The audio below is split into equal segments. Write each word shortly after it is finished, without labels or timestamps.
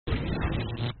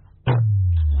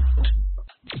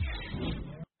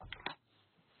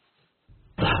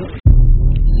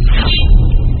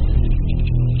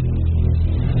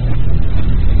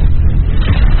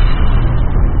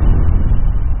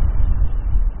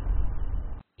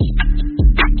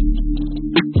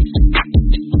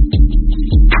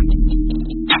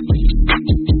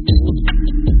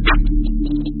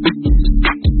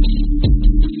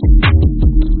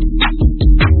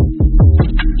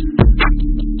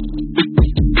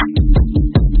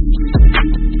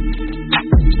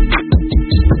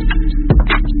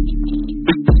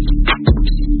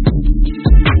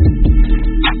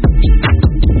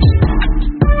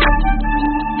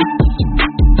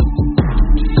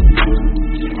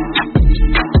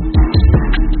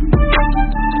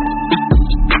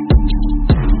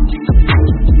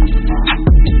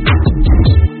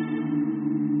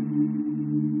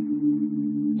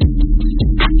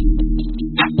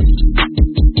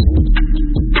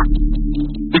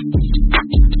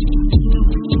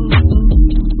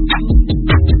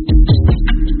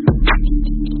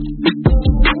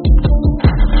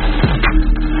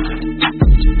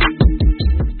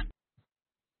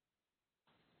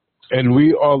And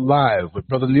we are live with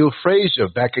Brother Neil Frazier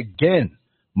back again.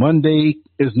 Monday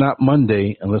is not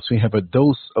Monday unless we have a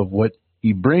dose of what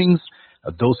he brings,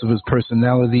 a dose of his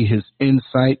personality, his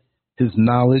insight, his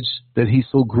knowledge that he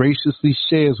so graciously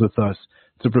shares with us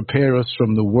to prepare us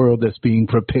from the world that's being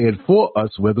prepared for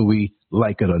us, whether we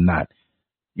like it or not.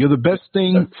 You're the best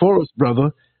thing for us,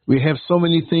 brother. We have so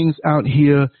many things out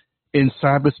here in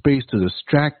cyberspace to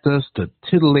distract us, to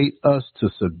titillate us, to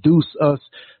seduce us,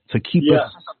 to keep us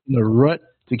in a rut,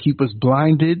 to keep us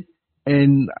blinded.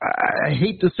 And I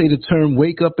hate to say the term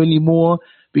wake up anymore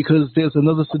because there's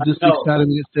another sadistic side of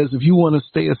me that says if you want to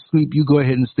stay asleep, you go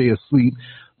ahead and stay asleep.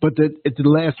 But that at the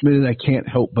last minute, I can't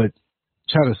help but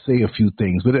try to say a few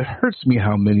things. But it hurts me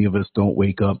how many of us don't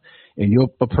wake up. And you're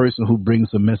a person who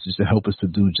brings a message to help us to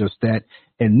do just that.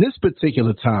 And this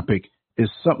particular topic is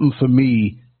something for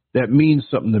me that means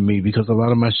something to me because a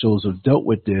lot of my shows have dealt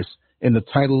with this. And the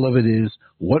title of it is,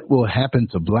 What Will Happen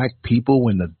to Black People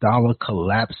When the Dollar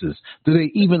Collapses? Do they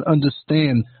even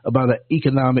understand about an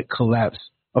economic collapse,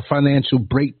 a financial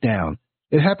breakdown?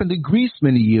 It happened in Greece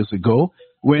many years ago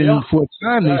when for a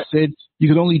time they said you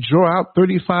could only draw out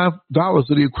 $35 or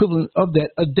the equivalent of that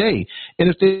a day. And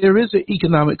if there is an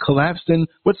economic collapse, then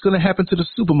what's going to happen to the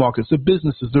supermarkets, the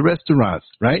businesses, the restaurants,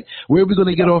 right? Where are we going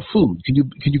to get our food? Can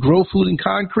you grow food in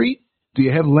concrete? Do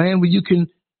you have land where you can,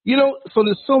 so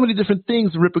there's so many different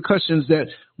things, repercussions that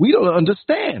we don't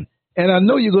understand. And I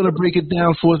know you're going to break it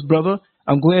down for us, brother.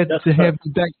 I'm glad to have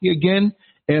you back here again.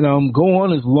 And go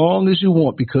on as long as you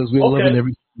want because we're loving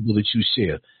every single that you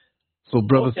share. So,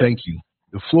 brother, thank you.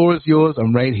 The floor is yours.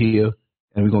 I'm right here,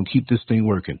 and we're going to keep this thing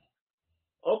working.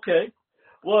 Okay.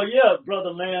 Well,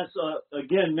 Brother Lance,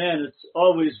 again, man, it's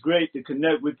always great to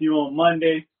connect with you on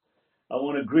Monday. I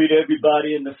want to greet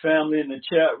everybody in the family in the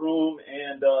chat room.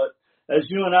 And as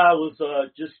you and I was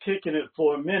just kicking it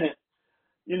for a minute,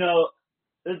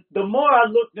 the more I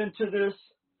looked into this,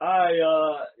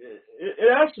 it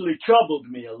actually troubled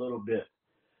me a little bit.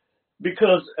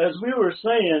 Because as we were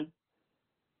saying,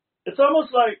 it's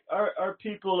almost like our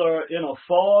people are in a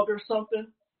fog or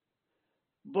something.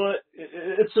 But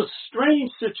it's a strange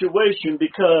situation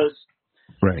because,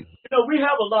 we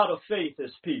have a lot of faith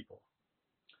as people.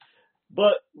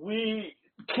 But we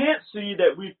can't see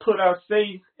that we put our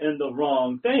faith in the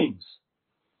wrong things.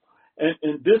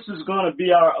 And this is going to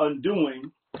be our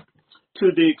undoing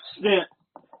to the extent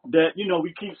that,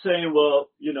 we keep saying, well,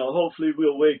 hopefully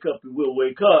we'll wake up and we'll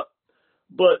wake up.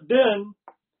 But then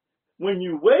when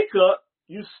you wake up,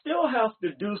 you still have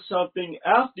to do something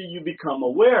after you become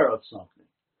aware of something.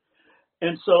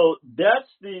 And so that's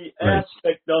the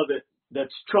aspect of it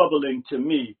that's troubling to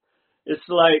me. It's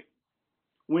like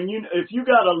if you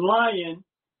got a lion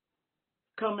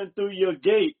coming through your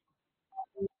gate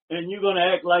and you're going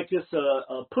to act like it's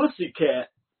a pussycat,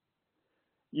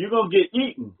 you're going to get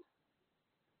eaten,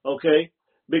 okay?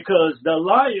 Because the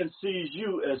lion sees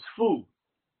you as food,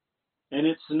 and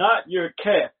it's not your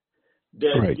cat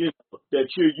that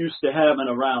you're used to having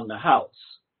around the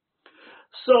house.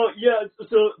 So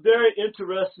very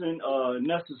interesting,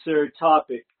 necessary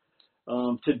topic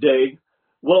today.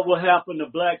 What will happen to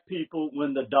Black people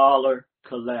when the dollar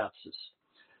collapses?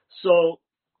 So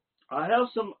I have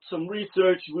some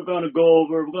research we're going to go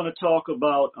over. We're going to talk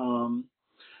about,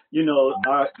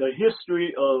 the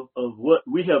history of what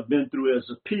we have been through as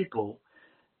a people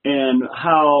and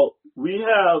how we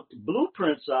have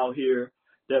blueprints out here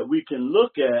that we can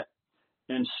look at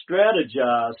and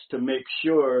strategize to make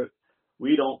sure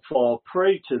we don't fall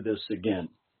prey to this again.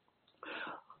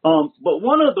 But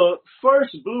one of the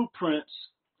first blueprints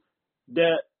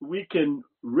that we can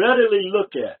readily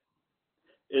look at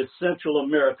is Central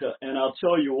America, and I'll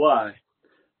tell you why.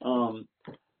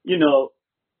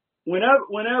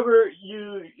 Whenever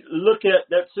you look at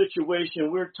that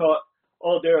situation, we're taught,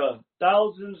 there are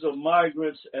thousands of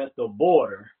migrants at the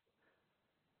border,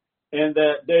 and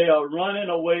that they are running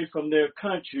away from their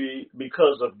country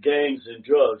because of gangs and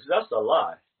drugs. That's a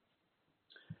lie.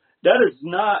 That is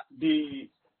not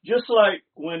just like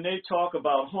when they talk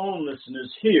about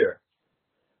homelessness here,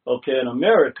 in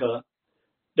America,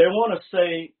 they want to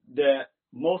say that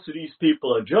most of these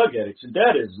people are drug addicts.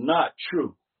 That is not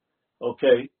true,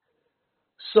 okay?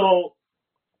 So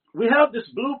we have this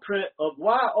blueprint of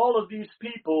why all of these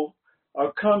people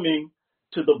are coming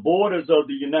to the borders of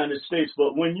the United States.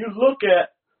 But when you look at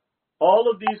all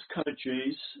of these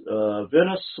countries,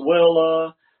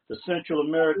 Venezuela, the Central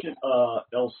American,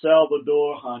 El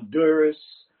Salvador, Honduras,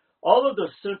 all of the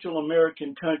Central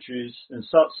American countries and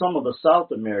some of the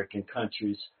South American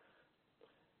countries,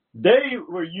 they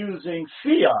were using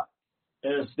fiat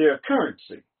as their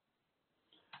currency.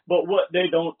 But what they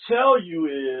don't tell you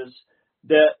is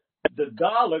that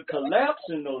dollar collapsed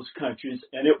in those countries,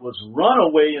 and it was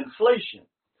runaway inflation.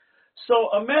 So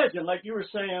imagine, like you were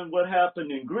saying, what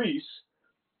happened in Greece,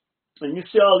 and you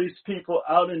see all these people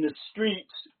out in the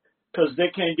streets because they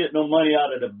can't get no money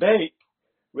out of the bank,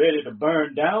 ready to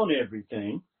burn down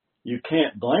everything. You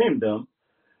can't blame them.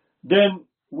 Then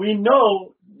we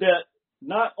know that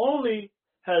not only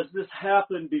has this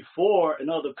happened before in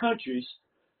other countries,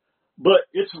 but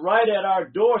it's right at our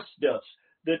doorsteps.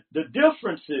 The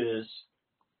difference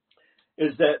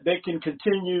is that they can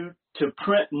continue to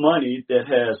print money that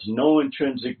has no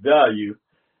intrinsic value,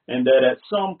 and that at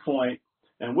some point,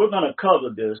 and we're going to cover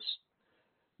this,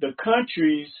 the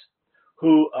countries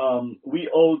who we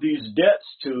owe these debts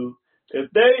to, if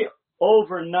they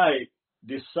overnight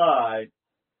decide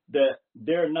that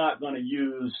they're not going to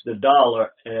use the dollar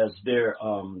as their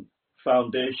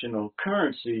foundational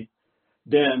currency,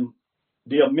 then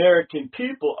the American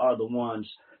people are the ones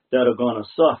that are going to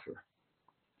suffer.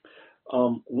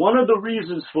 One of the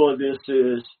reasons for this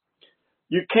is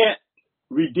you can't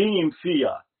redeem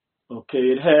fiat. Okay,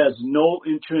 it has no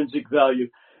intrinsic value.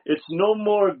 It's no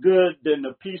more good than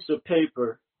the piece of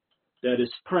paper that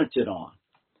is printed on.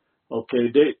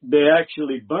 Okay, they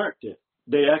actually burnt it.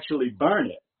 They actually burn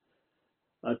it.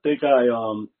 I think I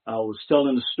was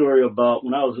telling the story about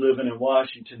when I was living in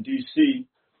Washington, D.C.,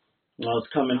 and I was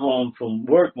coming home from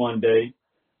work one day,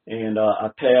 and I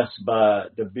passed by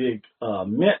the big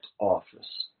Mint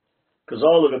office, because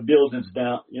all of the buildings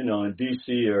down, in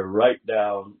D.C. are right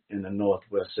down in the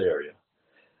Northwest area.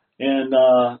 And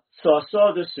so I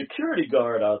saw this security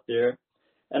guard out there,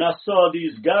 and I saw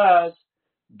these guys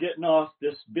getting off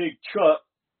this big truck,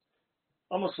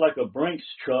 almost like a Brinks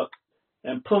truck,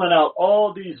 and pulling out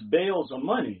all these bales of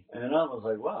money. And I was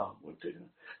like, wow.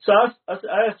 So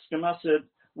I asked him, I said,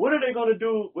 what are they going to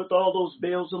do with all those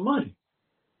bales of money?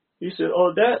 He said,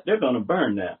 oh, they're going to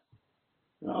burn that.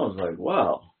 And I was like,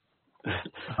 wow.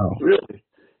 Oh. Really?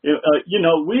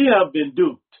 We have been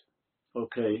duped,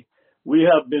 okay? We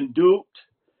have been duped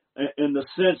in the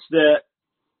sense that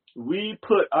we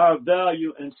put our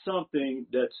value in something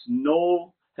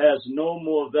has no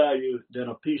more value than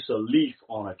a piece of leaf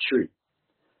on a tree.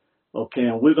 Okay,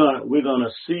 and we're gonna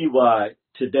see why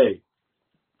today.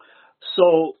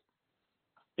 So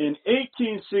in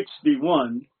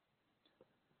 1861,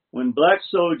 when black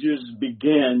soldiers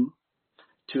began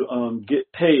to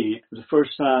get paid, the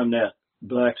first time that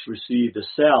blacks received a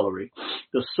salary,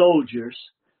 the soldiers,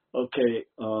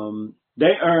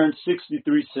 they earned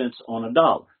 63 cents on a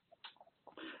dollar.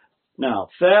 Now,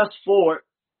 fast forward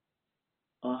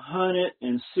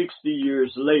 160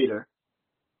 years later,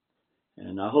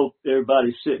 and I hope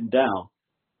everybody's sitting down,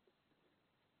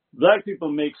 black people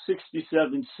make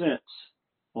 67 cents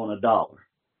on a dollar.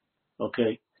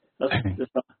 Okay? That's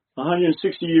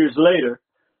 160 years later.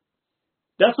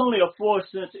 That's only a 4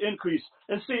 cents increase.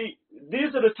 And see,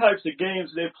 these are the types of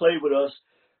games they play with us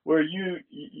where you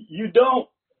don't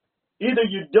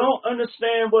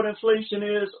understand what inflation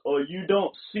is, or you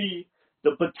don't see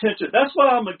the potential. That's why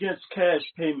I'm against cash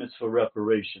payments for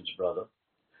reparations, brother.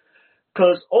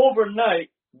 Because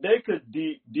overnight, they could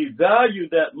devalue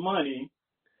that money,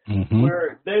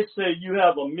 where they say you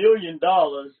have $1 million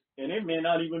and it may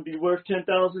not even be worth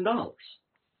 $10,000.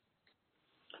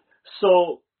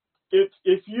 So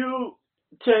if you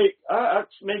take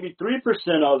maybe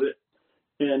 3% of it,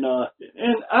 and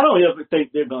I don't ever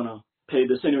think they're going to pay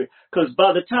this anyway, because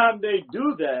by the time they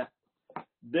do that,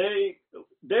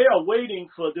 they are waiting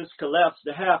for this collapse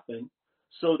to happen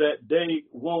so that they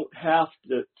won't have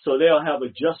to, so they'll have a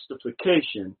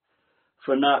justification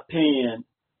for not paying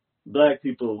black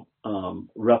people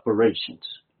reparations.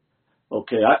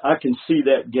 Okay, I can see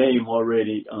that game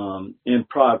already in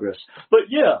progress. But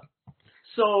yeah,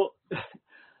 so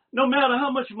no matter how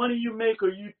much money you make or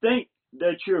you think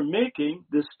that you're making,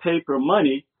 this paper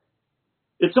money,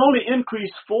 it's only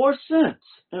increased 4 cents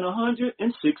in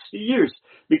 160 years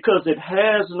because it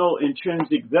has no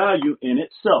intrinsic value in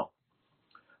itself.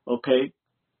 Okay?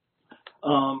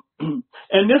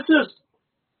 And this is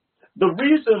the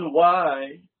reason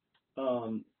why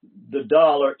the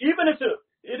dollar, even if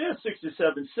it is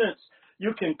 67 cents,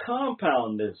 you can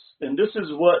compound this. And this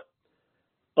is what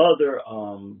other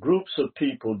groups of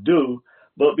people do.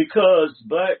 But because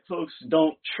black folks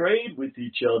don't trade with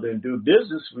each other and do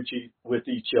business with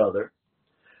each other,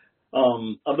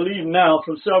 I believe now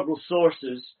from several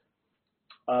sources,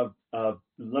 I've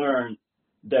learned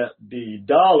that the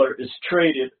dollar is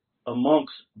traded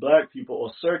amongst black people,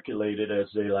 or circulated, as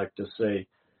they like to say.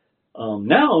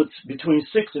 Now it's between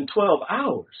 6 and 12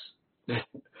 hours.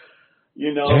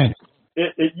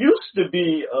 it used to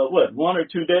be, 1 or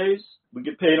 2 days? We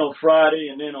get paid on Friday,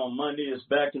 and then on Monday it's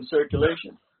back in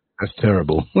circulation. That's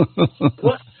terrible.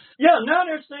 What? Yeah, now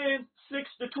they're saying 6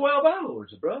 to 12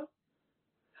 hours, bro.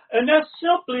 And that's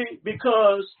simply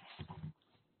because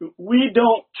we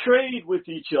don't trade with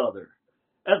each other,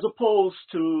 as opposed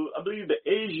to, I believe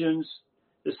the Asians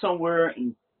is somewhere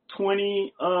in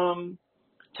 20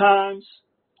 times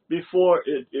before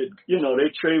they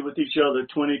trade with each other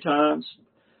 20 times.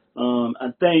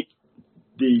 I think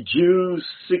the Jews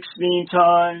 16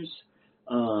 times.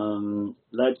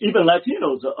 Like even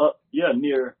Latinos are up,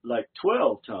 near like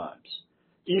 12 times.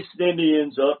 East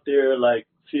Indians up there like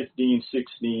 15,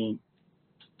 16,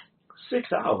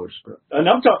 6 hours, bro. And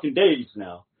I'm talking days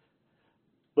now,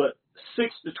 but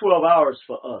 6 to 12 hours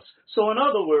for us. So in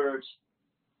other words,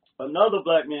 another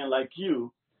black man like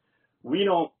you, we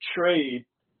don't trade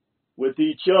with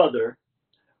each other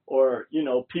or,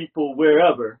 people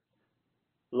wherever.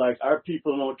 Like our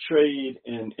people don't trade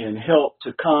and help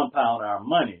to compound our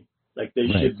money like they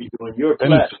should be doing your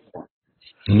platform.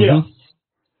 Mm-hmm. Yeah.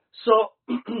 So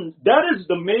that is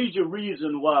the major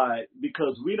reason why,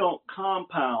 because we don't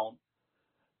compound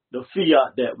the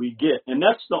fiat that we get. And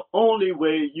that's the only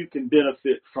way you can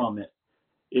benefit from it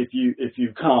if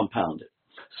you compound it.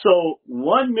 So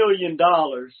 $1 million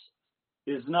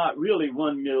is not really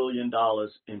 $1 million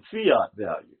in fiat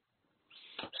value.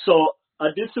 So I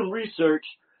did some research.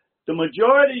 The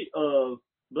majority of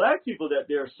black people that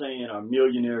they're saying are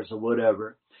millionaires or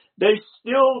whatever, they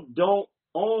still don't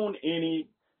own any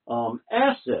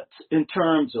assets in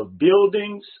terms of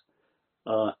buildings,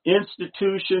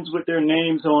 institutions with their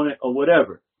names on it or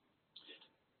whatever.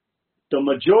 The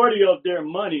majority of their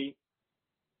money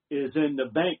is in the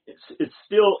bank. It's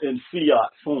still in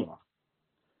fiat form.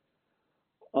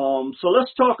 So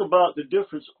let's talk about the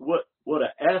difference, what an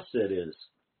asset is.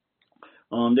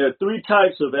 There are 3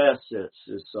 types of assets.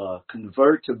 It's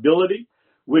convertibility,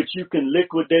 which you can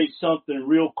liquidate something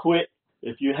real quick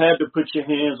if you had to put your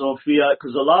hands on fiat,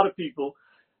 because a lot of people,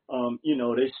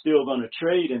 they're still going to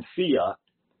trade in fiat.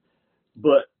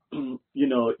 But,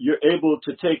 you're able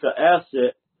to take an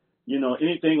asset,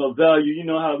 anything of value. You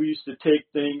know how we used to take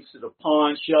things to the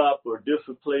pawn shop or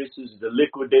different places to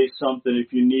liquidate something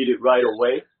if you need it right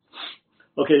away.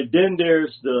 Okay, then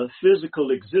there's the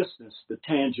physical existence, the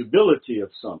tangibility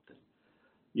of something.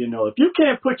 If you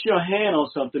can't put your hand on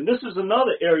something, this is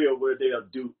another area where they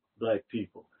do black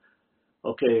people.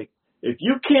 Okay, if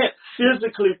you can't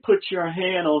physically put your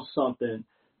hand on something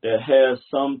that has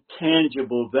some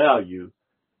tangible value,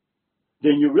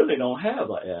 then you really don't have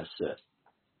an asset.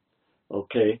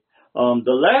 Okay, the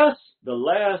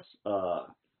last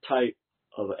type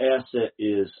of asset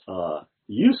is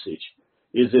usage.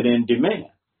 Is it in demand?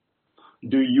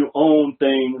 Do you own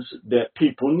things that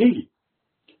people need?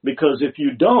 Because if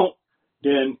you don't,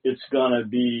 then it's going to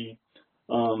be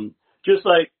just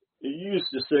like you used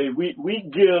to say, we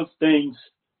give things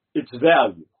its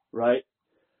value, right?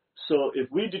 So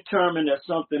if we determine that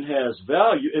something has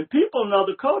value, and people in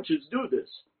other cultures do this.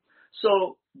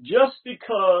 So just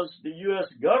because the U.S.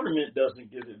 government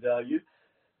doesn't give it value,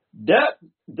 that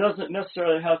doesn't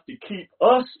necessarily have to keep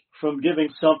us from giving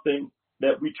something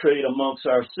that we trade amongst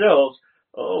ourselves.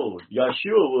 Oh,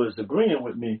 Yahshua was agreeing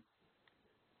with me.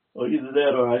 Or either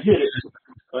that or I hit it.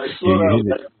 All right, slow down.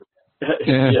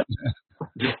 Yeah.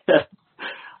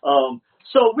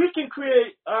 So we can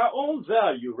create our own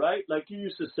value, right? Like you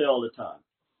used to say all the time.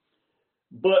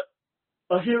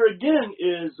 But here again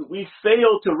is we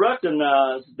fail to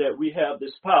recognize that we have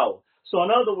this power. So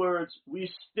in other words, we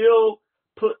still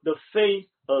put the faith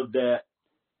of that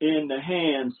in the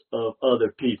hands of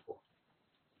other people.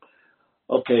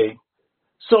 Okay,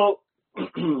 so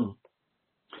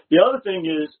the other thing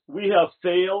is we have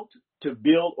failed to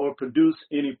build or produce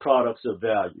any products of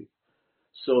value.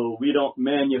 So we don't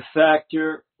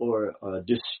manufacture or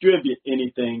distribute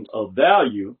anything of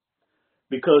value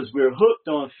because we're hooked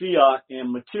on fiat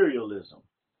and materialism.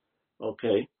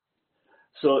 Okay,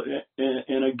 so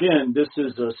and again, this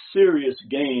is a serious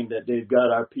game that they've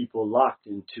got our people locked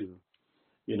into,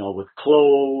 with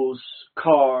clothes,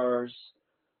 cars,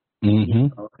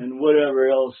 and whatever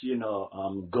else,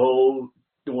 gold.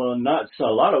 Well, not so. A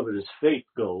lot of it is fake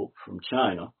gold from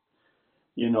China.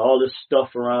 All this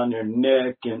stuff around their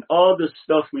neck and all this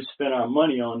stuff we spend our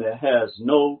money on that has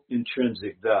no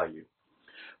intrinsic value.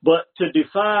 But to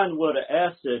define what an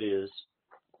asset is,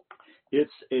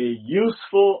 it's a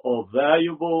useful or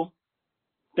valuable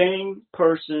thing,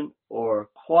 person, or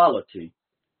quality,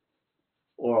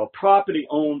 or a property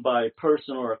owned by a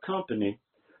person or a company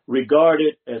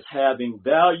regarded as having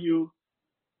value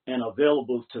and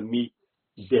available to meet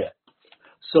debt.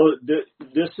 So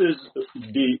this is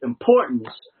the importance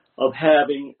of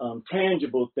having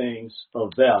tangible things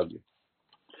of value.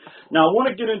 Now, I want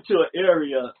to get into an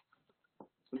area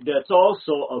that's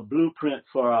also a blueprint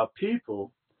for our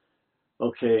people.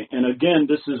 Okay, and again,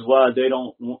 this is why they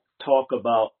don't talk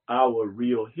about our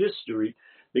real history,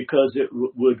 because it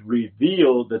would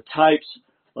reveal the types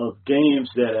of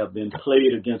games that have been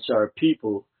played against our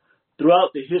people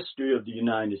throughout the history of the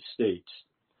United States.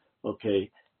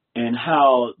 Okay, and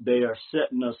how they are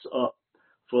setting us up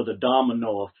for the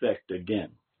domino effect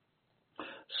again.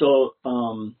 So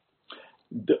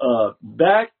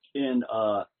back in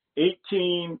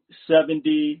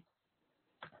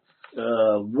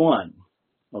 1871,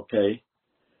 okay,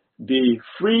 the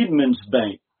Freedmen's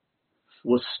Bank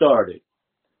was started.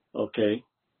 Okay,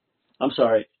 I'm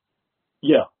sorry.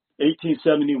 Yeah,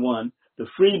 1871, the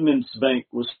Freedmen's Bank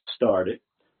was started.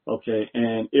 Okay,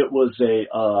 and it was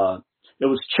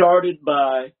chartered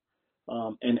by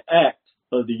an act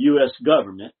of the U.S.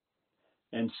 government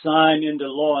and signed into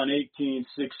law in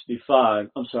 1865.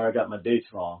 I'm sorry, I got my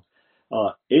dates wrong.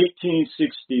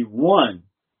 1861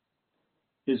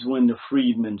 is when the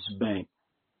Freedmen's Bank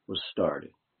was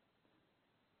started.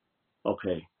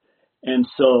 Okay. And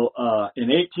so in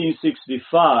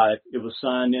 1865, it was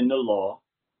signed into law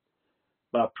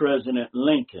by President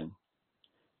Lincoln,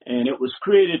 and it was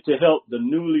created to help the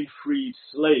newly freed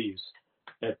slaves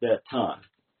at that time.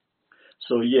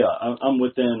 So yeah, I'm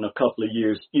within a couple of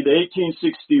years, either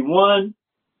 1861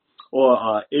 or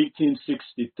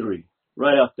 1863,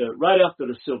 right after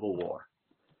the Civil War.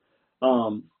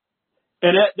 And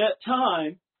at that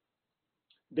time,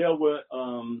 there were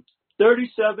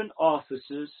 37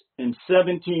 offices in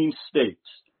 17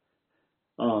 states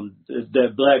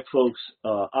that black folks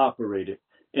operated,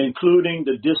 including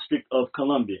the District of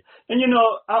Columbia. And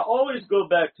I always go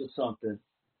back to something.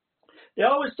 They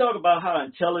always talk about how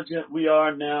intelligent we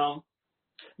are now.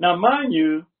 Now, mind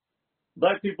you,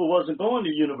 black people wasn't going to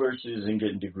universities and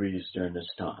getting degrees during this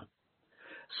time.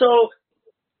 So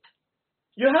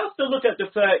you have to look at the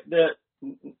fact that,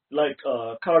 like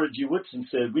Carter G. Woodson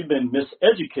said, we've been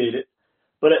miseducated,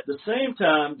 but at the same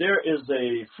time, there is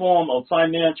a form of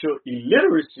financial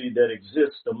illiteracy that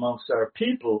exists amongst our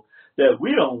people that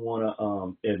we don't want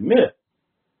to admit,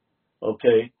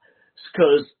 okay?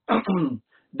 Because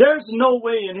there's no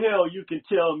way in hell you can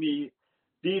tell me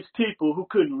these people who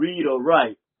couldn't read or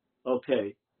write,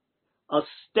 okay,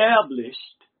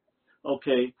 established,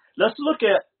 okay, let's look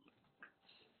at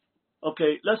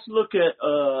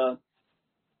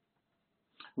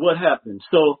what happened.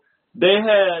 So they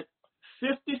had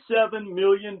 $57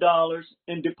 million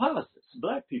in deposits.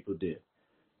 Black people did.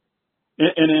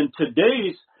 And in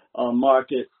today's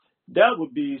market, that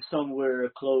would be somewhere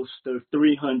close to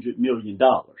 $300 million.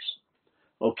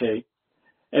 Okay.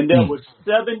 And there were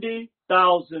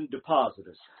 70,000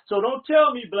 depositors. So don't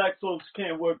tell me black folks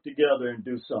can't work together and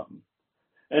do something.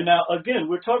 And now, again,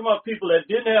 we're talking about people that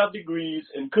didn't have degrees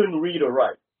and couldn't read or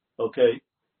write. Okay.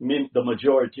 The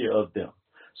majority of them.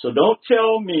 So don't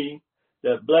tell me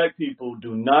that black people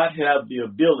do not have the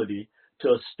ability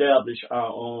to establish our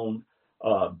own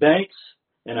banks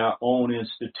and our own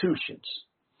institutions.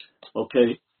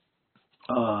 Okay.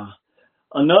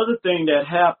 Another thing that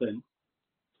happened,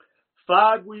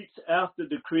 5 weeks after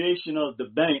the creation of the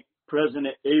bank,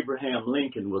 President Abraham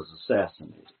Lincoln was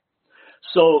assassinated.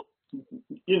 So,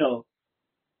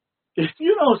 if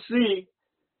you don't see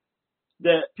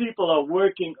that people are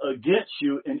working against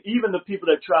you, and even the people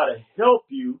that try to help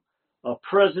you, a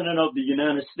president of the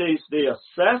United States, they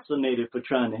assassinated for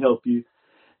trying to help you,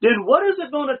 then what is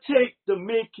it going to take to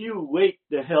make you wake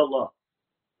the hell up?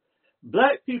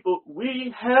 Black people,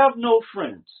 we have no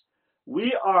friends.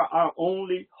 We are our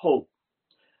only hope.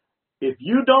 If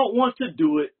you don't want to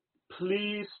do it,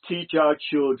 please teach our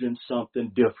children something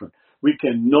different. We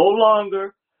can no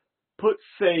longer put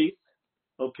faith,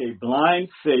 blind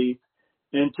faith,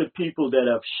 into people that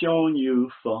have shown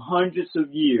you for hundreds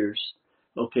of years,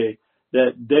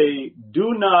 that they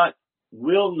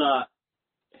will not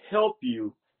help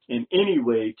you in any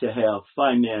way to have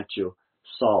financial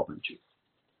sovereignty.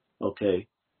 Okay,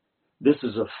 this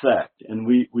is a fact, and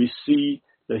we see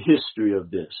the history of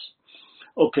this.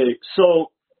 Okay,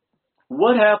 so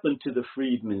what happened to the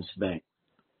Freedmen's Bank?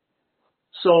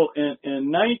 So in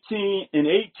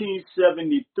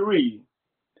 1873,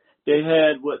 they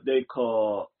had what they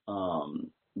call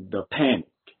the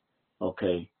panic.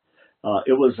 Okay,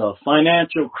 it was a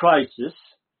financial crisis.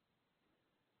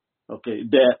 Okay,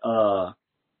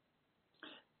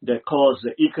 that caused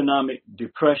the economic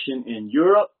depression in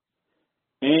Europe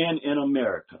and in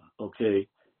America. Okay,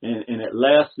 and it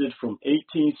lasted from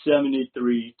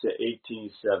 1873 to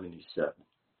 1877.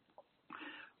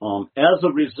 As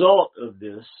a result of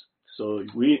this, so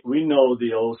we know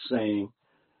the old saying,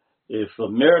 if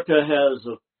America has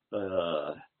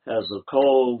a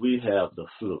cold, we have the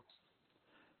flu.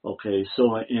 Okay, so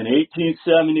in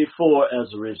 1874,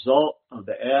 as a result of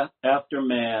the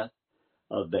aftermath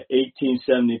of the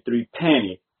 1873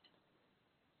 panic,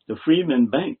 the Freedmen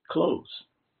Bank closed,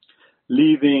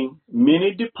 leaving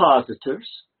many depositors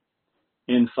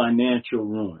in financial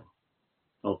ruin.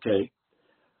 Okay.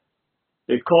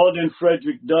 They called in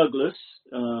Frederick Douglass.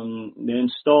 They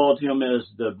installed him as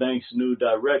the bank's new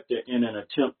director in an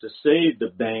attempt to save the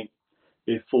bank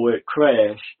before it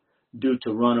crashed due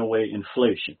to runaway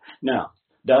inflation. Now,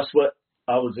 that's what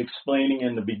I was explaining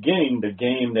in the beginning, the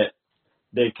game that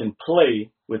they can play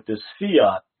with this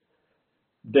fiat.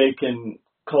 They can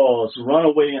cause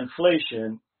runaway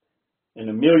inflation, and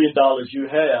 $1 million you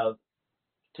have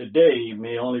today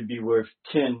may only be worth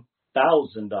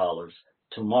 $10,000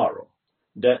 tomorrow.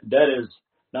 That is,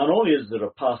 not only is it a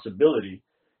possibility,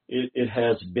 it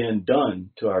has been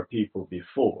done to our people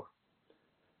before.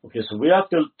 Okay, so we have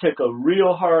to take a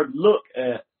real hard look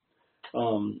at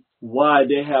why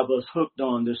they have us hooked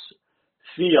on this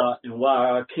fiat and why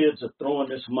our kids are throwing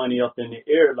this money up in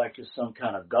the air like it's some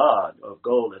kind of god or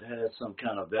gold that has some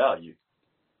kind of value.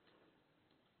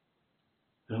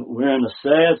 We're in a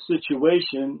sad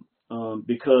situation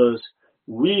because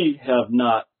we have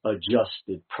not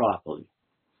adjusted properly.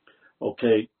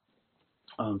 Okay,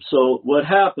 so what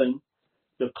happened,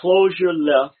 the closure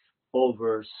left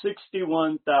over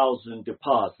 61,000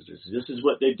 depositors. This is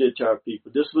what they did to our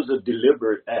people. This was a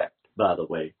deliberate act, by the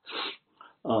way.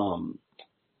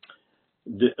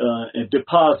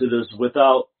 Depositors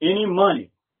without any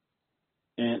money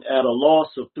and at a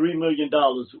loss of $3 million,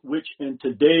 which in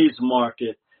today's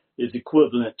market is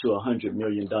equivalent to $100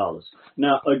 million.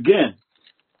 Now, again,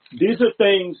 these are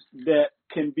things that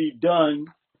can be done,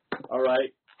 all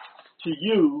right, to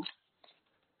you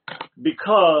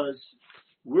because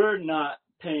we're not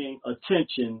paying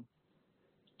attention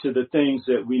to the things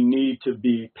that we need to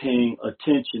be paying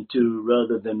attention to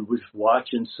rather than with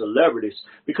watching celebrities.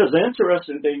 Because the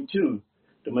interesting thing, too,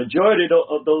 the majority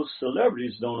of those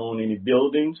celebrities don't own any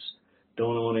buildings,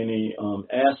 don't own any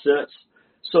assets.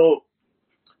 So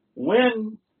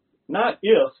when, not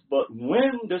if, but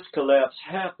when this collapse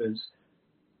happens,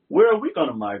 where are we going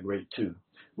to migrate to?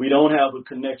 We don't have a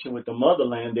connection with the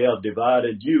motherland. They have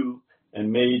divided you and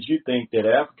made you think that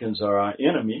Africans are our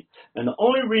enemy. And the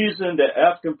only reason that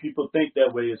African people think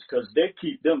that way is because they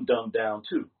keep them dumbed down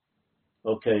too.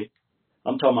 Okay?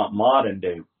 I'm talking about modern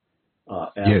day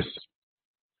Africans. Yes.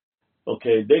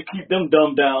 Okay, they keep them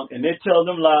dumbed down and they tell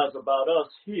them lies about us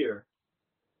here.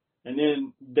 And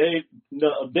then they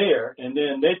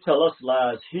tell us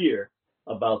lies here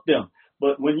about them.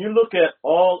 But when you look at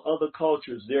all other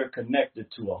cultures, they're connected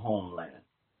to a homeland.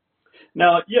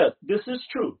 Now, yes, this is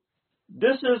true.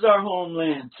 This is our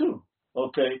homeland too,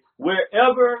 okay?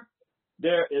 Wherever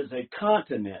there is a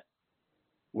continent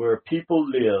where people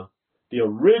live, the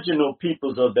original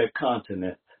peoples of that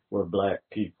continent were black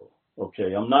people,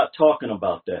 okay? I'm not talking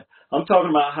about that. I'm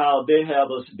talking about how they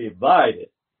have us divided,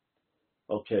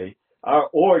 okay? Our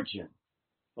origin,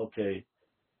 okay,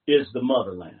 is the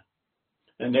motherland.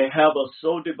 And they have us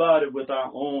so divided with our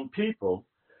own people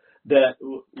that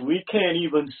we can't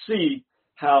even see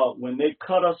how when they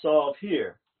cut us off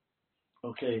here,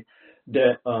 okay,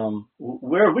 that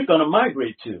where are we going to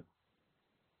migrate to?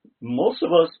 Most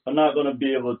of us are not going to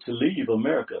be able to leave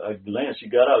America. Lance, you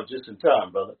got out just in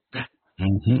time, brother.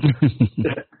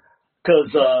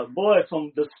 Because, boy,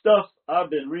 from the stuff I've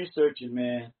been researching,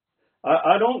 man,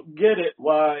 I don't get it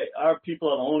why our people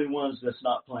are the only ones that's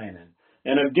not planning.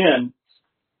 And again,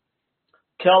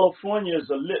 California is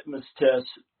a litmus test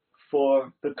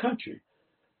for the country.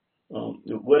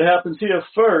 What happens here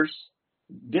first,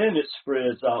 then it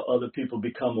spreads out. Other people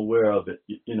become aware of it,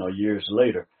 years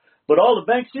later. But all the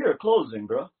banks here are closing,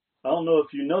 bro. I don't know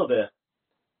if you know that.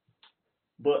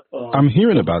 But I'm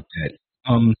hearing about that.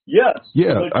 Yes.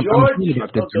 Yeah, the majority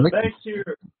of the banks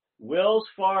here, Wells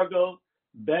Fargo,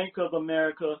 Bank of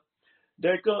America,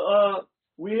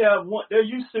 we have one. There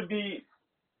used to be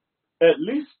at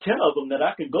least 10 of them that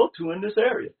I can go to in this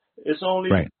area. It's only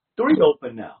 3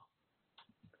 open now.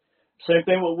 Same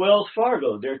thing with Wells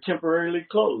Fargo. They're temporarily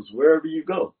closed wherever you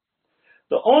go.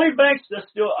 The only banks that's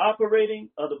still operating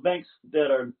are the banks that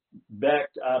are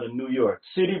backed out of New York.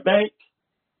 Citibank,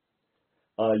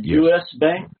 U.S.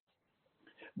 Bank.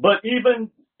 But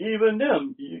even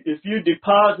them, if you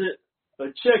deposit a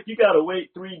check, you got to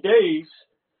wait 3 days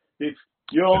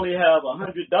you only have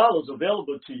 $100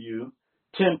 available to you,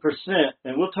 10%,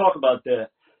 and we'll talk about that.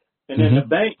 And then the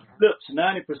bank flips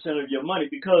 90% of your money,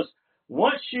 because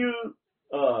once you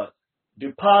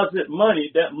deposit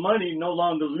money, that money no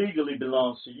longer legally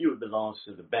belongs to you. It belongs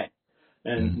to the bank.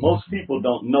 And most people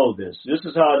don't know this. This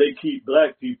is how they keep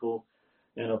black people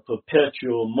in a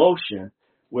perpetual motion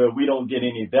where we don't get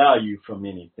any value from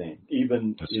anything.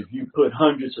 Even if you put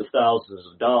hundreds of thousands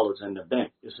of dollars in the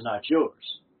bank, it's not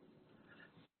yours.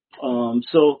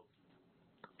 So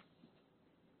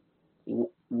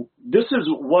this is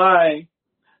why,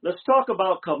 let's talk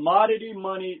about commodity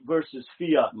money versus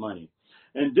fiat money.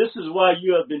 And this is why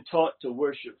you have been taught to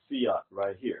worship fiat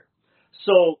right here.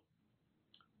 So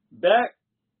back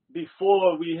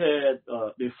before we had,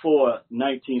 before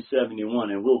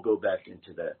 1971, and we'll go back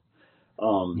into that,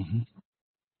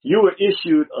 you were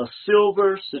issued a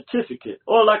silver certificate,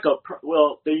 or like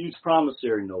they use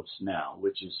promissory notes now,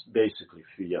 which is basically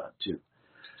fiat too.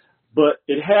 But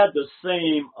it had the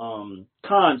same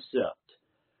concept,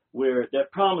 where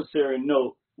that promissory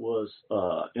note was,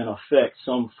 in effect,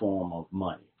 some form of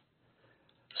money.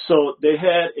 So they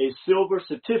had a silver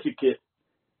certificate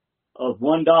of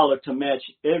 $1 to match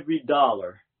every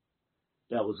dollar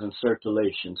that was in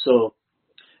circulation. So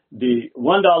the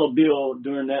 $1 bill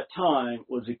during that time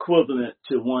was equivalent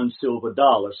to one silver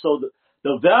dollar. So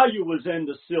the value was in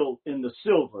the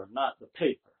silver, not the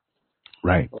paper.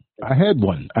 Right. Okay. I had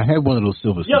one of those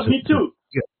silver. Yeah, me too.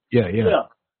 Yeah.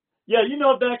 Yeah, you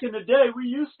know, back in the day, we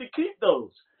used to keep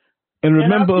those. And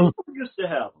remember, our people used to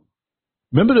have them.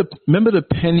 Remember the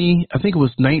penny? I think it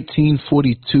was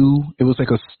 1942. It was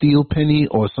like a steel penny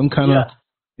or some kind of.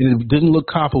 And it didn't look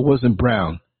copper, wasn't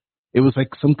brown. It was like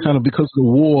some kind of, because of the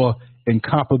war and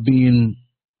copper being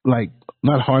like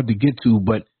not hard to get to,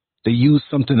 but they used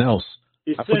something else.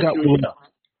 I forgot what.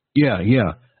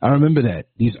 Yeah. I remember that.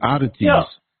 These oddities.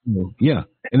 Yeah.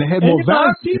 And they had more value.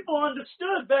 Our people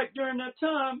understood back during that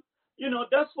time. You know,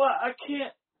 that's why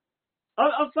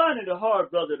I'm finding it hard,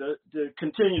 brother, to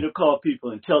continue to call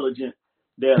people intelligent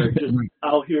that are just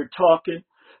out here talking.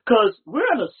 Because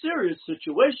we're in a serious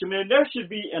situation, man. There should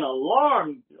be an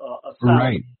alarm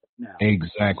right now.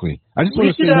 Exactly.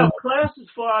 We should have classes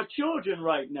for our children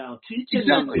right now, teaching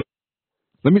them.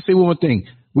 Let me say one more thing.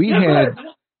 We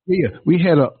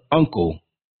had an uncle.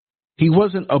 He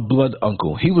wasn't a blood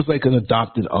uncle. He was like an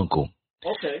adopted uncle.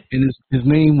 Okay. And his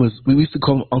name was, we used to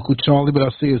call him Uncle Charlie, but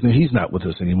I'll say his name. He's not with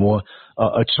us anymore.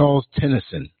 Charles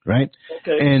Tennyson, right?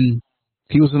 Okay. And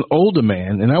he was an older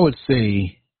man, and I would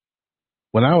say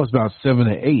when I was about 7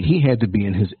 or 8, he had to be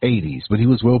in his 80s, but he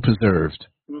was well preserved.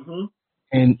 Mm-hmm.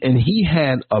 And he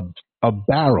had a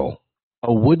barrel,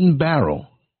 a wooden barrel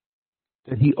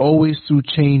that he always threw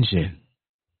change in.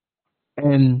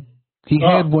 And he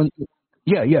had one.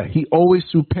 Yeah. He always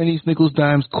threw pennies, nickels,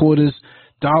 dimes, quarters,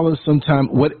 dollars sometime.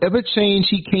 Whatever change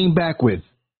he came back with,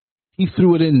 he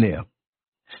threw it in there.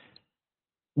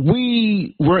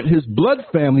 We weren't his blood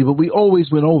family, but we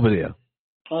always went over there.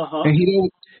 Uh-huh. And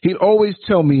he'd always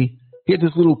tell me, he had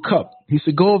this little cup. He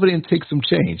said, go over there and take some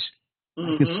change.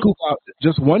 I could scoop out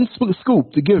just one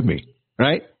scoop to give me,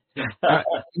 right? I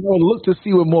look to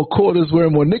see where more quarters were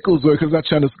and more nickels were, because I'm not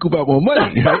trying to scoop out more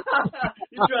money, right?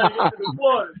 You're trying to get to the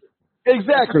quarters.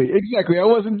 Exactly. I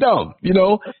wasn't dumb,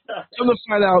 Come to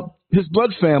find out, his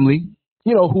blood family,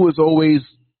 who was always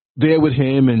there with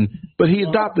him, but he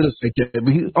adopted us like that.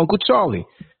 But Uncle Charlie.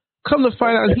 Come to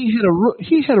find out,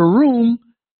 he had a room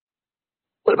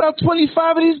with about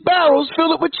 25 of these barrels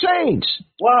filled up with change.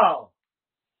 Wow.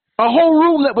 A whole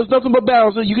room that was nothing but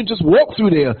barrels, and you can just walk through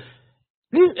there.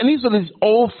 And these are these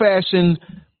old-fashioned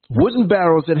wooden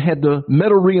barrels that had the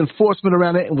metal reinforcement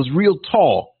around it and was real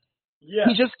tall. Yeah.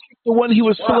 He just kept the one he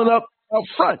was filling up out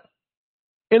front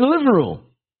in the living room.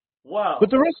 Wow.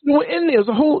 But the rest of them were in there. As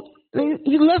a whole,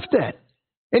 he left that.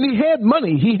 And he had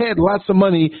money. He had lots of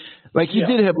money. Like, he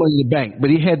did have money in the bank, but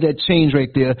he had that change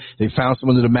right there. They found some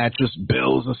under the mattress,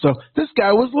 bills and stuff. This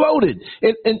guy was loaded.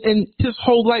 And his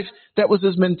whole life, that was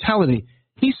his mentality.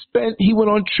 He went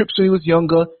on trips when he was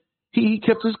younger. He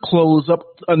kept his clothes up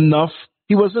enough.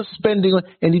 He wasn't spending,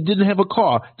 and he didn't have a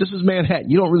car. This is Manhattan.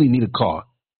 You don't really need a car,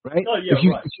 right? Oh, yeah,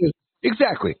 right.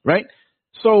 Exactly, right?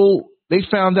 So they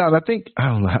found out, I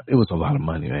don't know, it was a lot of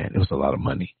money, man. It was a lot of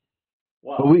money.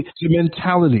 Wow. But the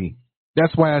mentality,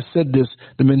 that's why I said this,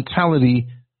 the mentality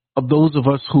of those of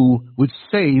us who would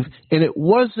save, and it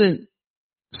wasn't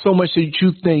so much that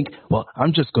you think, well,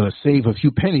 I'm just going to save a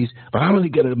few pennies, but I'm going to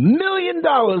get $1 million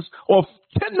or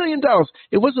 $10 million.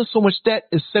 It wasn't so much that,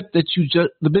 except that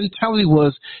the mentality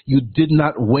was you did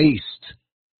not waste.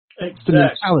 Exactly. The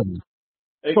mentality.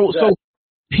 Exactly. So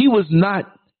he was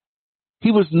not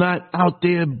He was not out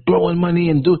there blowing money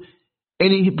and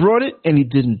he brought it and he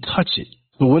didn't touch it.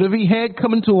 So whatever he had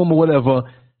coming to him or whatever,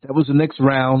 that was the next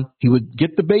round. He would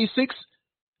get the basics.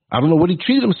 I don't know what he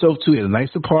treated himself to. He had a nice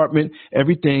apartment,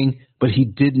 everything, but he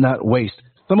did not waste.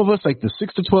 Some of us, like the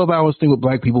 6 to 12 hours thing with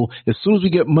black people, as soon as we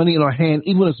get money in our hand,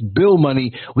 even when it's bill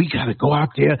money, we got to go out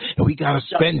there and we got to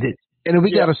spend it. And then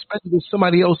we got to spend it with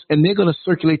somebody else, and they're going to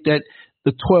circulate that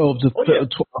the 12 to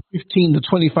 15 to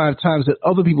 25 times that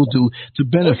other people do to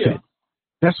benefit.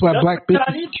 That's why black business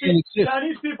can't exist.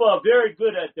 Chinese people are very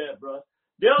good at that, bro.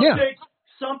 They'll take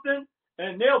something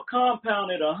and they'll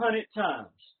compound it 100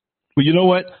 times. Well, you know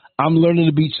what? I'm learning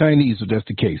to be Chinese if that's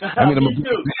the case. I mean, Me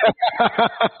too.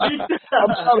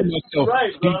 I'm telling myself.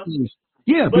 Right, bro.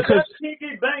 Yeah, but because that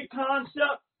piggy bank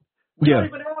concept, we don't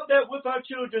even have that with our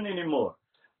children anymore.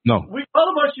 No. All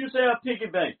of us used to have piggy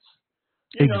banks.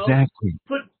 You know,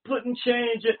 putting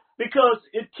change in, because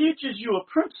it teaches you a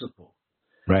principle.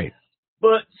 Right.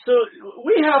 But so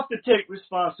we have to take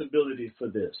responsibility for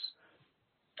this.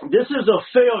 This is a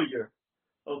failure,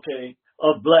 okay,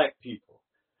 of black people.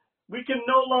 We can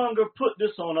no longer put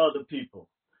this on other people.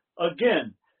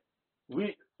 Again,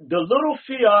 the little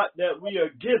fiat that we are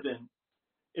given,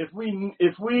 if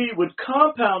we would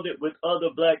compound it with other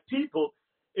black people,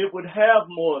 it would have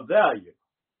more value.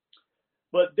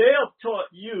 But they have taught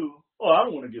you, I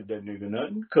don't want to give that nigga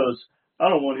nothing because I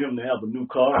don't want him to have a new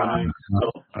car.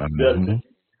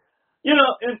 You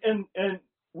know, and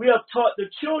we have taught the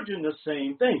children the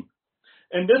same thing.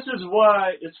 And this is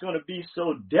why it's going to be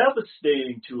so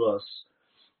devastating to us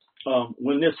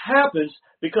when this happens,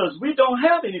 because we don't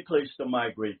have any place to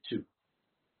migrate to.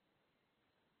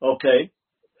 Okay?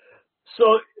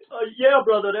 So,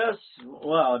 brother,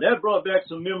 that brought back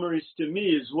some memories to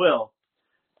me as well.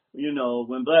 You know,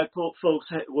 when black folks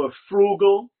were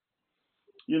frugal,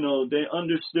 you know, they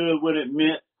understood what it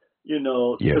meant, you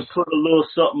know, to put a little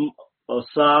something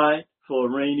aside for a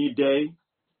rainy day,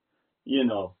 you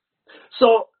know.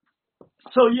 So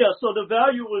the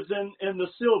value was in the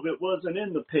silver. It wasn't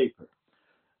in the paper.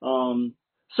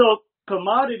 So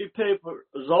commodity paper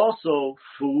is also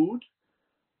food,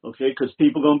 okay, because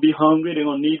people are going to be hungry. They're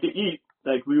going to need to eat.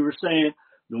 Like we were saying,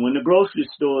 when the grocery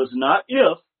stores, not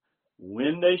if,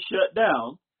 when they shut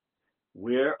down,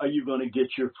 where are you going to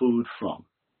get your food from?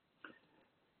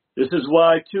 This is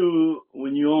why, too,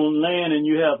 when you own land and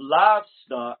you have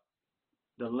livestock,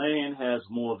 the land has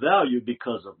more value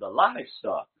because of the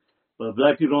livestock. But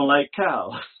black people don't like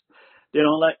cows. They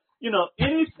don't like, you know,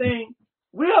 anything.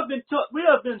 We have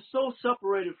been so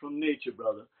separated from nature,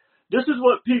 brother. This is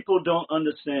what people don't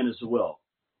understand as well.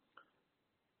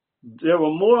 There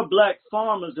were more black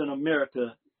farmers in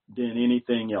America than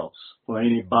anything else or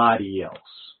anybody else.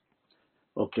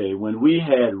 Okay, when we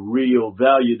had real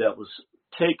value that was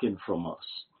taken from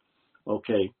us.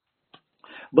 Okay.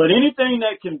 But anything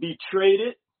that can be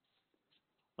traded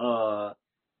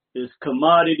is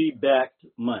commodity-backed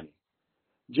money.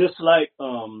 Just like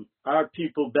our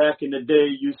people back in the day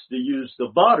used to use the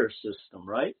barter system,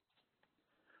 right?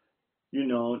 You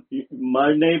know,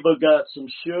 my neighbor got some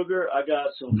sugar, I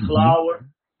got some flour.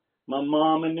 My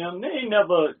mom and them, they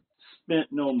never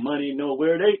spent no money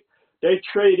nowhere. They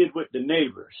traded with the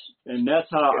neighbors, and that's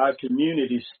how our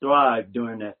communities thrived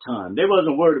during that time. They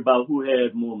wasn't worried about who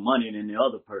had more money than the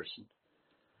other person.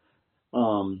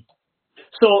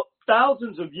 So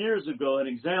thousands of years ago, an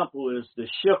example is the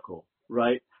shekel,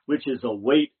 right, which is a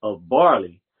weight of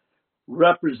barley,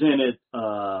 represented,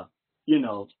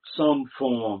 some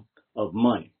form of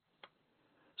money.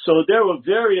 So there were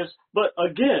various, but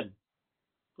again,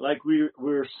 like we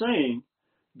were saying,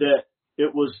 that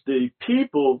it was the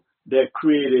people that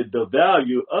created the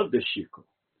value of the shekel,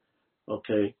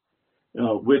 okay,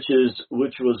 which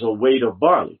was a weight of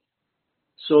barley.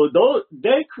 So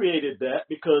they created that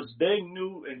because they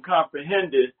knew and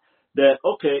comprehended that,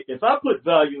 okay, if I put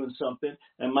value in something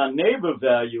and my neighbor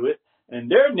value it and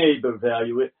their neighbor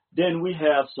value it, then we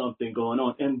have something going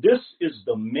on. And this is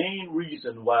the main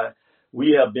reason why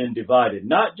we have been divided,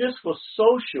 not just for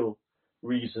social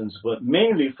reasons, but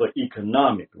mainly for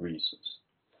economic reasons.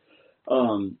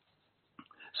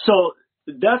 So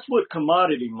that's what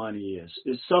commodity money is.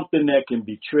 It's something that can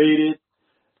be traded,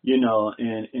 you know,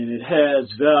 and it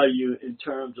has value in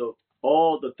terms of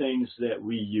all the things that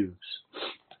we use.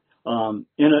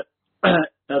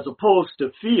 As opposed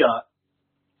to fiat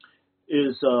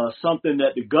is something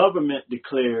that the government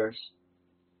declares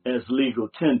as legal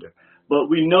tender. But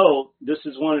we know this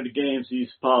is one of the games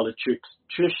these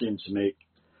politicians make.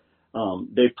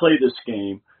 They play this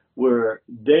game where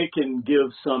they can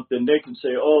give something. They can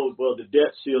say, oh, well, the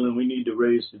debt ceiling, we need to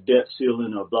raise the debt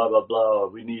ceiling or blah, blah, blah, or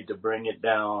we need to bring it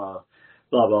down.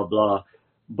 blah, blah, blah.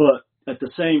 But at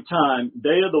the same time,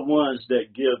 they are the ones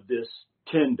that give this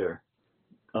tender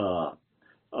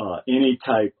any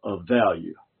type of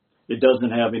value. It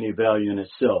doesn't have any value in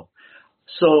itself.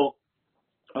 So,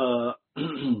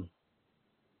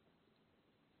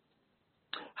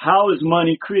 how is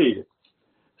money created?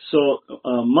 So,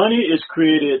 money is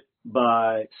created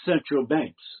by central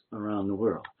banks around the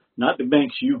world, not the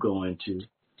banks you go into.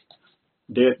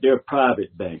 They're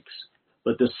private banks.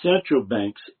 But the central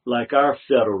banks, like our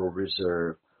Federal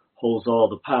Reserve, holds all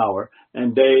the power,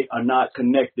 and they are not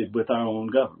connected with our own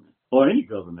government, or any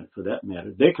government for that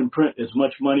matter. They can print as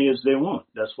much money as they want.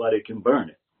 That's why they can burn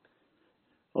it.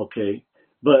 Okay?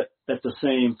 But at the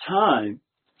same time,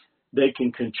 they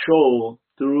can control,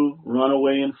 through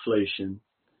runaway inflation,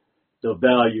 the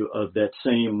value of that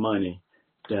same money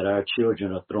that our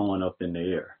children are throwing up in the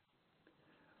air.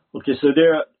 Okay, so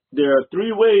there are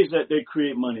three ways that they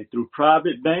create money: through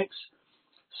private banks.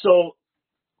 So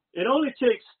it only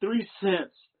takes 3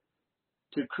 cents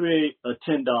to create a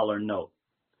 $10 note.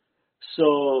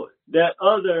 So that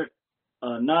other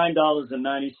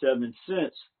 $9.97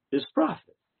 is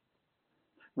profit,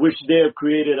 which they have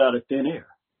created out of thin air.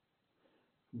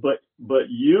 But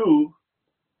you,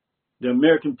 the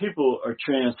American people, are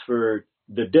transferred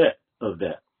the debt of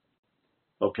that.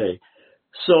 Okay,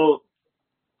 so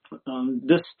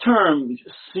this term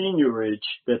seniorage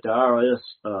that the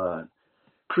IRS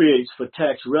creates for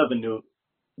tax revenue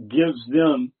gives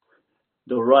them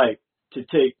the right to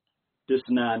take this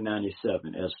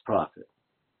 $9.97 as profit.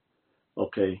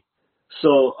 Okay,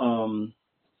 so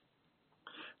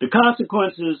the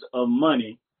consequences of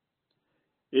money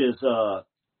is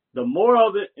the more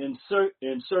of it in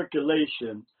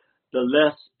circulation, the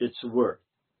less it's worth.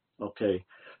 Okay,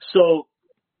 so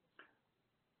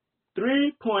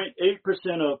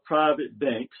 3.8% of private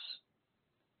banks,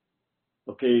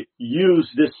 okay, use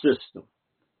this system.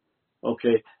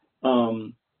 Okay,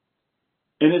 and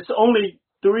it's only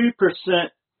 3%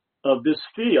 of this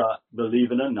fiat,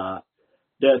 believe it or not,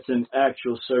 that's in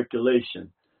actual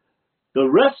circulation. The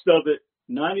rest of it,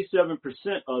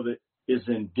 97% of it, is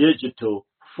in digital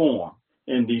form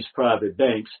in these private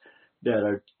banks that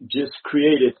are just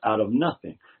created out of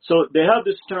nothing. So they have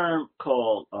this term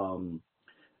called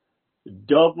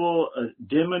double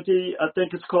indemnity, I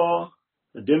think it's called.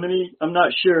 Indemnity. I'm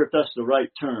not sure if that's the right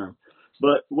term,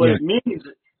 but what it means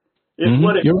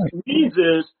means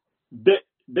is that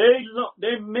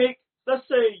they make, let's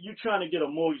say you're trying to get a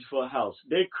mortgage for a house.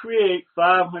 They create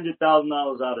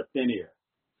 $500,000 out of thin air.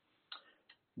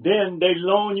 Then they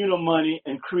loan you the money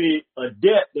and create a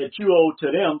debt that you owe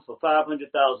to them for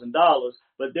 $500,000,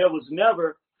 but there was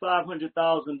never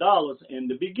 $500,000 in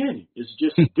the beginning. It's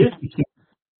just digital.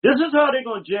 This is how they're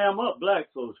going to jam up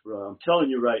black folks, bro. I'm telling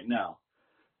you right now.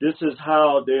 This is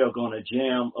how they are going to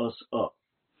jam us up.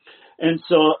 And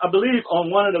so I believe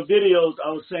on one of the videos I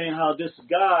was saying how this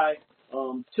guy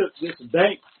took this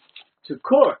bank to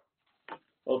court,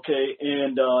 okay,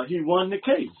 and he won the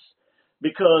case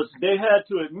because they had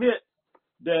to admit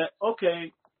that,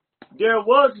 okay, there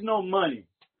was no money.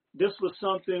 This was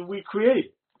something we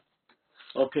created.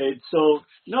 Okay, so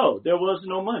no, there was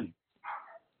no money.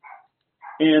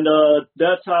 And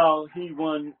that's how he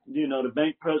won, the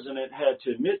bank president had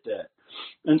to admit that.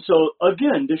 And so,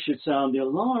 again, this should sound the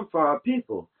alarm for our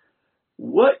people.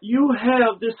 What you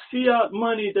have, this fiat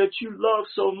money that you love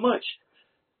so much,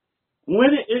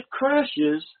 when it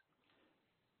crashes,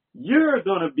 you're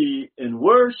going to be in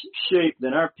worse shape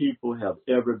than our people have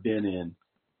ever been in,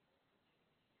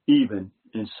 even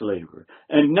in slavery.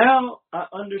 And now I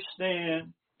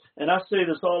understand. And I say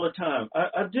this all the time.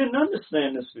 I didn't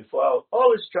understand this before. I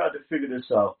always tried to figure this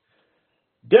out.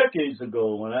 Decades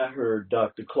ago, when I heard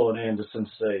Dr. Claude Anderson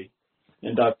say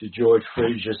and Dr. George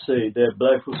Frazier say that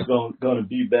black folks are going to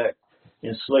be back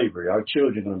in slavery, our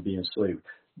children are going to be in slavery.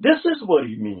 This is what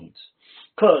he means.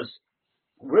 Because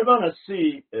we're going to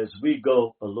see as we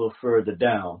go a little further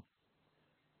down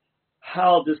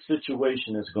how this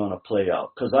situation is going to play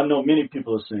out. Because I know many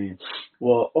people are saying,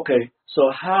 well, okay,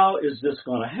 so how is this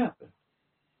going to happen?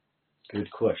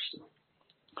 Good question.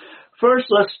 First,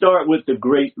 let's start with the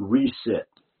Great Reset,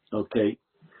 okay?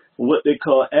 What they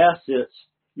call assets,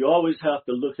 you always have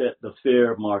to look at the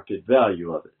fair market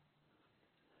value of it.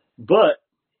 But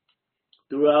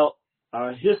throughout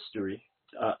our history,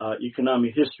 our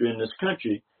economic history in this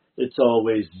country, it's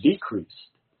always decreased,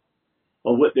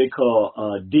 or what they call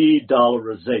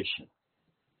de-dollarization.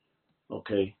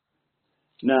 Okay.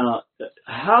 Now,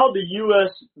 how the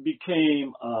U.S.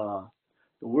 became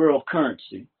the world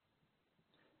currency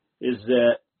is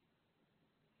that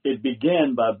it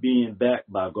began by being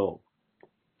backed by gold.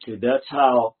 Okay, that's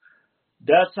how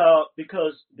That's how,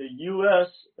 because the U.S.,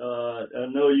 I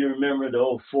know you remember the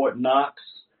old Fort Knox,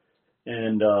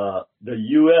 and the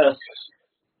U.S.,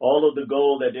 all of the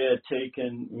gold that they had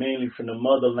taken mainly from the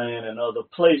motherland and other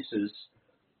places,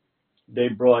 they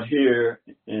brought here,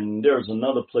 and there was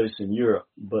another place in Europe,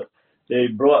 but they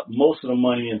brought most of the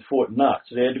money in Fort Knox.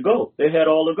 They had to go. They had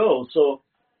all the gold. So,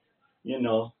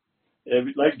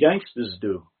 like gangsters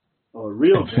do, or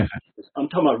real gangsters. I'm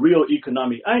talking about real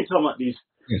economic. I ain't talking about these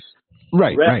Yes.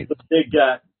 Right. rappers they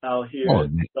got out here, Oh,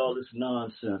 all this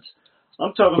nonsense.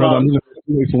 I'm talking brother, about. I'm going to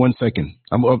wait for 1 second.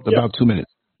 I'm up about 2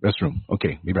 minutes. Restroom.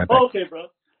 Okay, be right back. Okay, bro.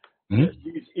 Mm-hmm.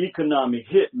 These economic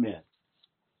hitmen.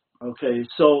 Okay,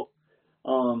 so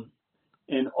on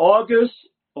August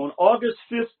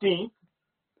 15th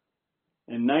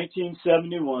in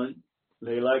 1971,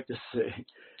 they like to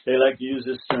use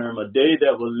this term, a day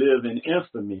that will live in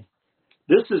infamy.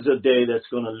 This is a day that's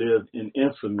going to live in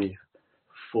infamy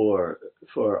for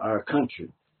our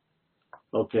country.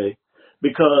 Okay,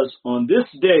 because on this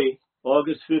day,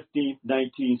 August 15th,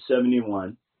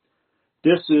 1971,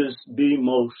 this is the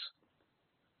most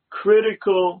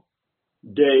critical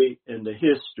day in the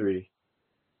history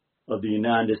of the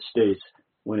United States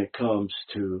when it comes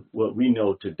to what we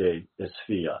know today as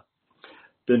fiat.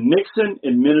 The Nixon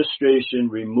administration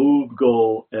removed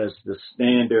gold as the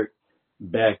standard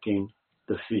backing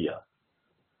the fiat.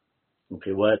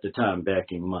 Okay, well, at the time,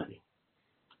 backing money.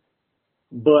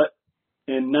 But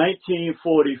in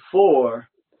 1944,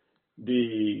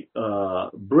 the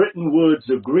Bretton Woods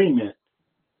Agreement,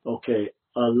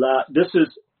 this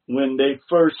is when they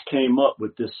first came up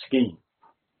with this scheme.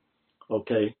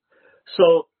 Okay,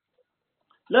 so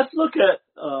let's look at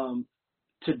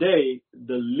today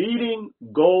the leading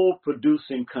gold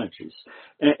producing countries.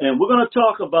 And we're going to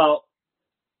talk about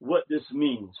what this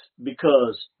means,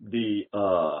 because the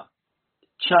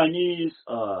Chinese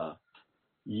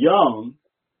yuan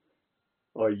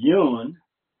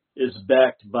is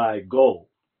backed by gold.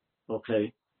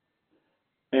 Okay,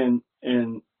 and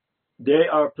they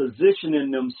are positioning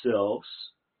themselves,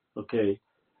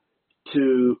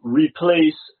 to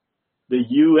replace the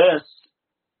U.S.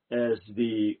 as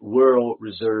the world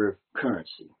reserve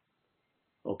currency.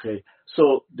 Okay,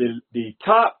 so the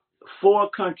top 4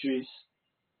 countries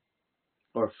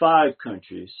or 5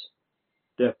 countries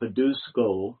that produce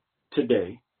gold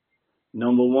today,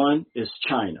 number 1 is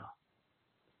China.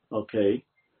 Okay,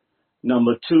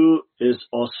 number 2 is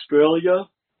Australia.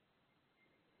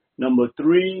 Number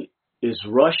 3 is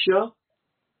Russia.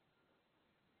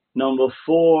 Number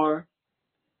 4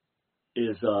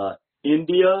 is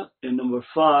India, and number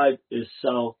 5 is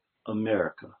South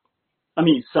Africa.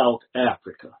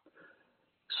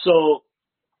 So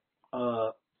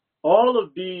all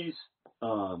of these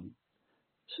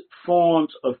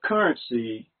forms of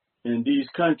currency in these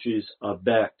countries are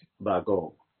backed by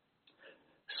gold.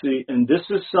 See, and this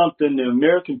is something the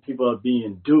American people are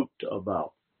being duped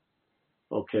about.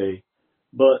 Okay,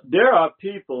 but there are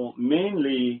people,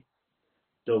 mainly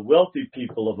the wealthy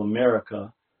people of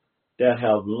America, that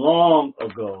have long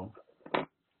ago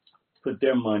put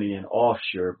their money in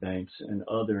offshore banks and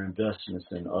other investments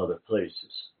in other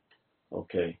places.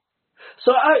 Okay,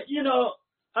 so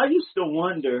I used to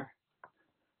wonder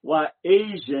why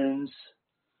Asians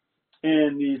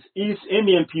and these East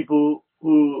Indian people,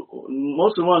 who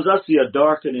most of the ones I see are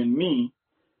darker than me,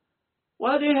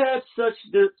 why they had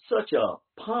such a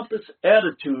pompous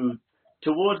attitude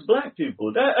towards black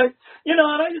people. And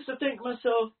I used to think to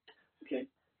myself, okay,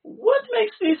 what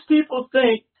makes these people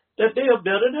think that they are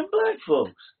better than black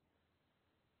folks?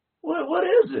 What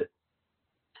is it?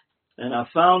 And I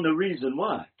found the reason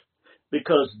why.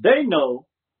 Because they know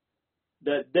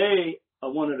that they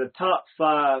are one of the top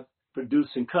 5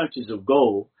 producing countries of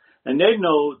gold, and they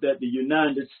know that the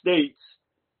United States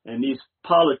and these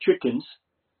politicians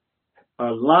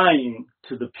are lying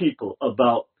to the people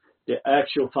about the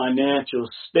actual financial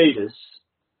status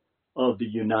of the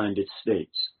United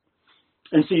States.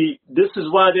 And see, this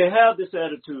is why they have this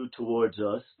attitude towards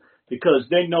us, because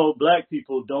they know black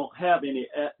people don't have any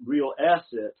real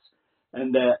assets,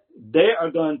 and that they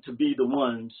are going to be the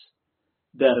ones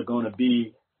that are going to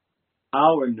be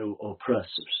our new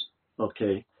oppressors,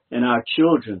 okay, and our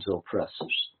children's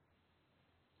oppressors.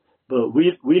 But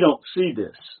we don't see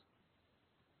this.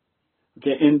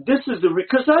 Okay, and this is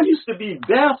because I used to be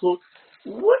baffled.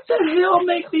 What the hell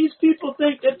make these people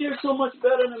think that they're so much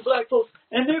better than black folks?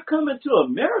 And they're coming to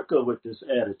America with this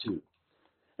attitude.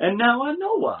 And now I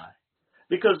know why.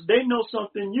 Because they know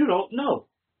something you don't know.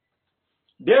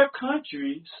 Their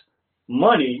country's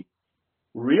money,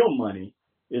 real money,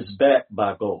 is backed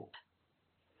by gold.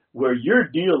 Where you're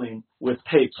dealing with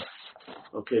paper.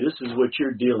 Okay, this is what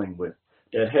you're dealing with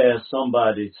that has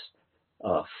somebody's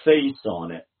face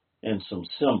on it and some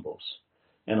symbols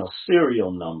and a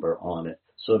serial number on it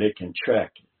so they can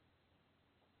track it.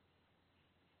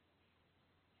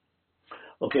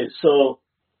 Okay, so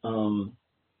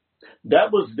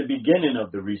that was the beginning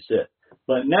of the reset.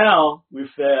 But now we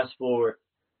fast forward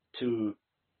to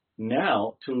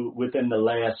within the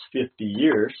last 50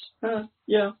 years.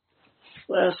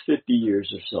 Last 50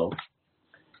 years or so.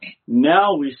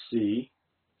 Now we see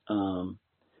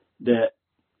that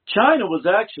China was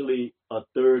actually a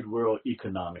third world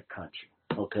economic country.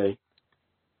 Okay,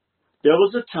 there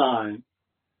was a time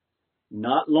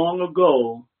not long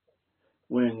ago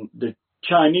when the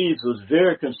Chinese was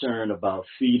very concerned about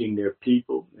feeding their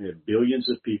people, and billions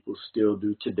of people still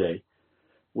do today,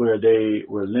 where they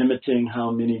were limiting how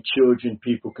many children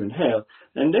people can have,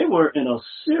 and they were in a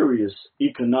serious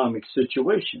economic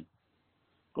situation.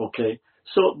 Okay,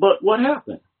 so, but what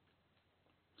happened?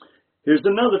 Here's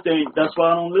another thing. That's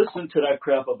why I don't listen to that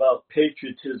crap about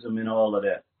patriotism and all of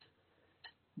that.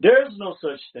 There's no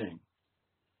such thing.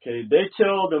 Okay, they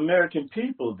tell the American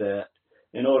people that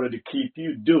in order to keep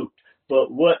you duped.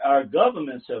 But what our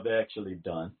governments have actually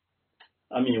done,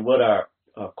 what our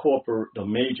the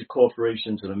major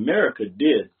corporations in America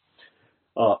did,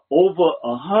 over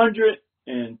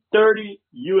 130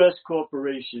 U.S.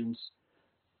 corporations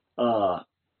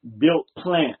built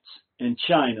plants in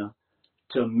China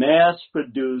to mass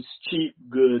produce cheap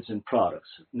goods and products.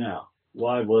 Now,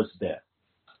 why was that?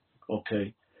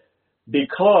 Okay,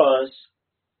 because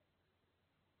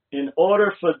in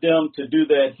order for them to do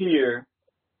that here,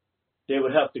 they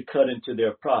would have to cut into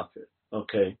their profit,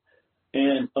 okay?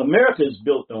 And America is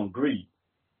built on greed,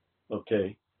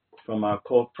 okay, from our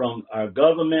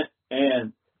government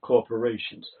and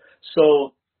corporations.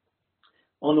 So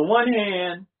on the one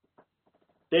hand,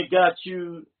 they got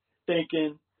you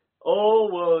thinking, oh,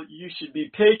 well, you should be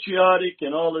patriotic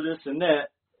and all of this and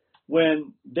that,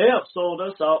 when they have sold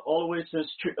us out all the way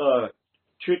since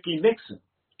Tricky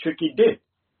Dick,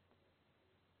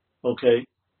 okay?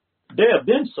 They have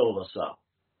been sold us out.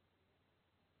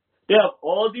 They have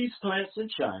all these plants in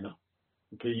China.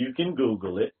 Okay, you can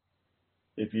Google it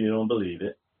if you don't believe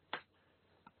it.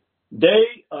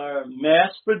 They are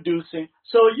mass producing.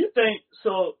 So you think,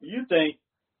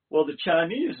 well, the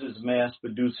Chinese is mass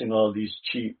producing all these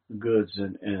cheap goods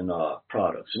and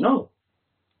products. No,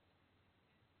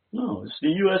 it's the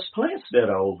U.S. plants that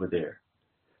are over there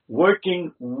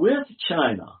working with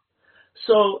China.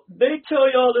 So they tell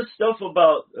you all this stuff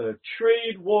about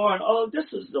trade war and all.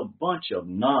 This is a bunch of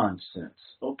nonsense,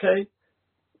 okay?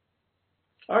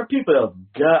 Our people have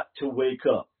got to wake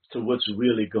up to what's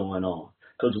really going on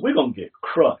because we're going to get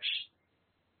crushed,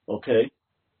 okay?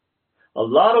 A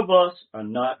lot of us are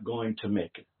not going to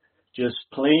make it. Just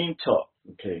plain talk,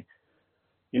 okay?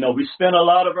 We spend a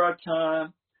lot of our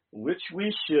time, which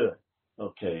we should,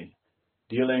 okay,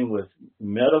 dealing with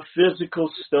metaphysical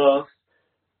stuff,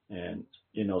 and,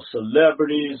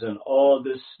 celebrities and all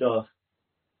this stuff.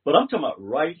 But I'm talking about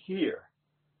right here,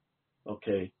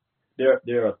 okay?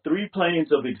 There are three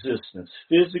planes of existence: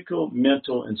 physical,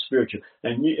 mental, and spiritual.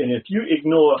 And if you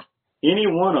ignore any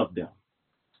one of them,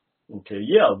 okay,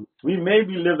 we may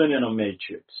be living in a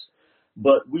matrix,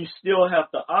 but we still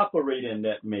have to operate in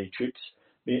that matrix,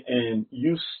 and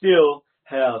you still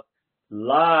have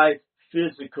live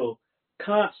physical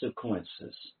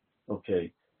consequences,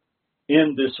 okay,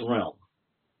 in this realm.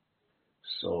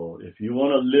 So if you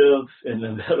want to live in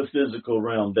the metaphysical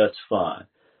realm, that's fine.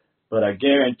 But I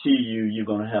guarantee you're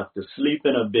going to have to sleep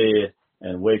in a bed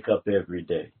and wake up every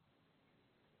day.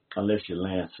 Unless you're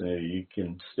Lance, you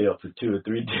can stay up for 2 or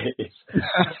 3 days.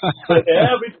 But the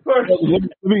average person...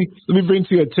 Let me bring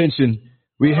to your attention.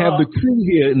 We have the crew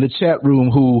here in the chat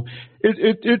room who,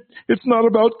 it's not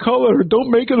about color. Don't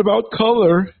make it about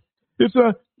color. It's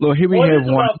a... Well, here we have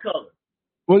one. About color?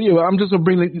 Well, I'm just going to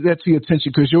bring that to your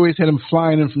attention because you always had him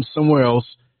flying in from somewhere else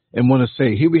and want to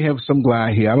say, here we have some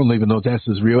guy here. I don't even know if that's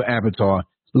his real avatar. It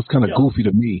looks kind of goofy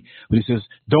to me. But he says,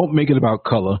 don't make it about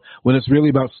color when it's really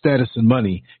about status and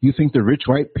money. You think the rich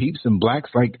white peeps and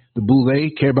blacks like the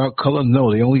Boulay care about color?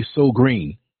 No, they only sow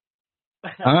green.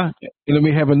 Huh? And then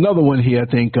we have another one here,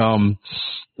 I think,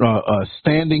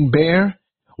 Standing Bear.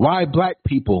 Why black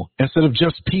people instead of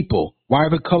just people? Why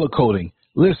the color coding?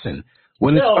 Listen.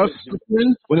 When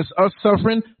it's us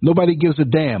suffering, nobody gives a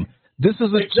damn. This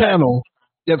is a channel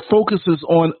that focuses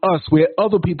on us where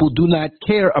other people do not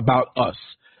care about us.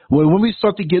 When we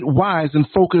start to get wise and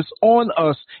focus on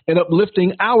us and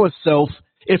uplifting ourselves,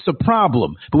 it's a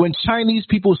problem. But when Chinese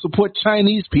people support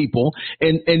Chinese people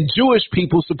and Jewish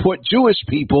people support Jewish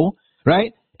people,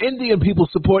 right? Indian people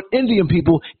support Indian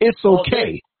people, it's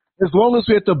okay. As long as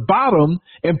we're at the bottom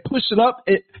and pushing up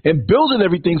and building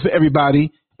everything for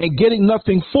everybody and getting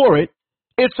nothing for it,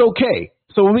 it's okay.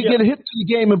 So when we get hit to the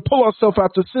game and pull ourselves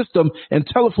out the system and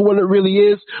tell it for what it really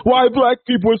is, why black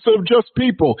people instead of just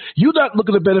people? You're not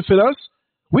looking to benefit us.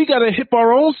 We got to hip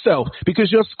our own self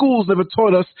because your schools never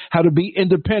taught us how to be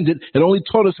independent. It only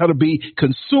taught us how to be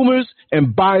consumers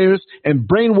and buyers and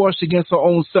brainwashed against our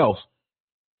own self.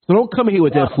 So don't come here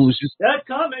with that foolishness. That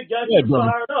comment got you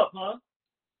fired up, huh?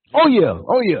 Oh, yeah.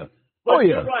 Oh, yeah. But oh, yeah.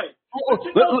 You're right.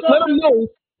 Let them know.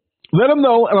 Let them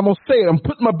know, and I'm going to say it. I'm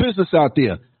putting my business out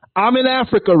there. I'm in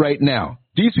Africa right now.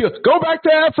 These people, go back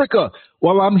to Africa.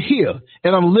 Well, I'm here,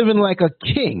 and I'm living like a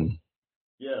king.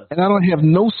 Yeah. And I don't have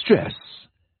no stress.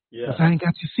 Yeah. Because I ain't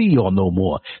got to see y'all no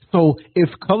more. So if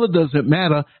color doesn't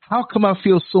matter, how come I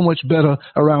feel so much better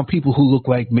around people who look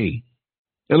like me?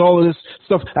 And all of this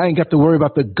stuff, I ain't got to worry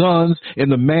about the guns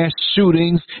and the mass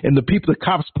shootings and the people, the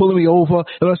cops pulling me over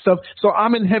and all that stuff. So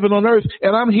I'm in heaven on earth,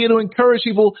 and I'm here to encourage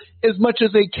people as much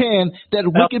as they can that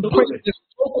we can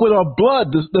soak with our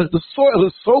blood, the soil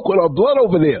is soaked with our blood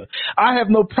over there. I have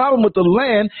no problem with the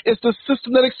land. It's the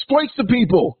system that exploits the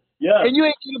people. Yeah. And you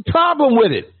ain't got a problem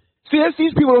with it. See,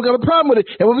 these people don't got a problem with it.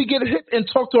 And when we get hit and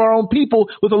talk to our own people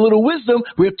with a little wisdom,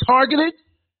 we're targeted.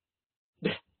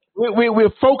 We're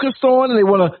focused on, and they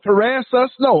want to harass us.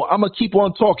 No, I'm gonna keep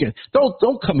on talking.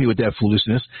 Don't come here with that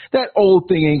foolishness. That old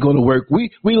thing ain't gonna work.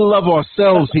 We love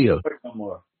ourselves here.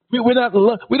 We're not.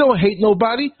 We don't hate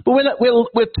nobody, but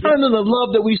we're turning the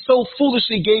love that we so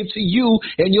foolishly gave to you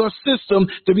and your system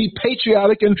to be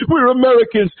patriotic, and we're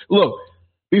Americans. Look,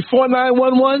 before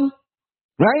 9/11,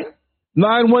 right?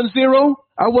 910,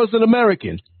 I wasn't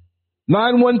American.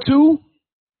 912,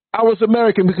 I was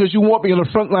American because you want me on the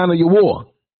front line of your war.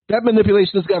 That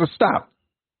manipulation has got to stop.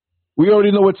 We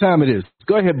already know what time it is.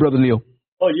 Go ahead, Brother Neil.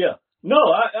 Oh, yeah. No,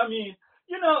 I mean,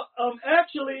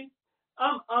 actually,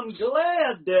 I'm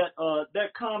glad that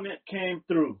that comment came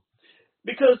through.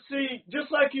 Because, see,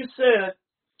 just like you said.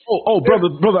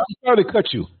 Brother, I'm sorry to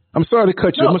cut you. I'm going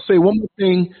to say one more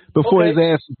thing before his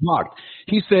ass is blocked.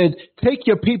 He said, take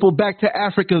your people back to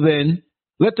Africa then.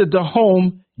 Let the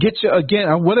Dahome get you again,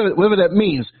 whatever that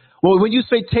means. Well, when you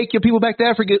say take your people back to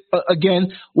Africa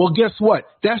again, well, guess what?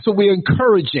 That's what we're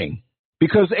encouraging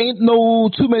because ain't no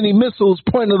too many missiles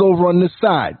pointed over on this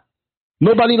side.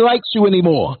 Nobody likes you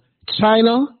anymore.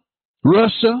 China,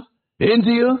 Russia,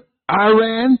 India,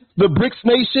 Iran, the BRICS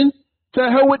nation, to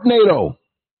hell with NATO.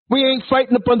 We ain't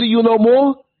fighting up under you no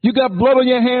more. You got blood on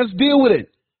your hands, deal with it.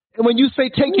 And when you say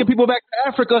take your people back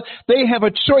to Africa, they have a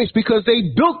choice because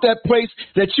they built that place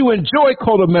that you enjoy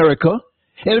called America.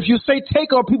 And if you say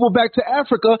take our people back to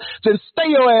Africa, then stay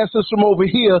your asses from over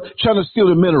here trying to steal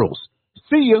the minerals.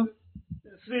 See ya.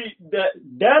 See,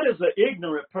 that is an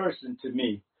ignorant person to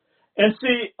me. And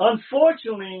see,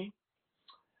 unfortunately,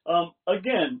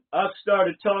 again, I've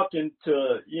started talking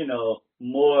to,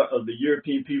 more of the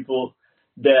European people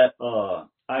that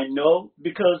I know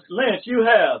because, Lance, you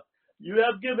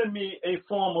have given me a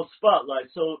formal spotlight.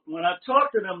 So when I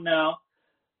talk to them now,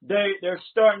 they're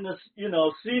starting to,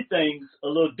 see things a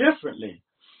little differently.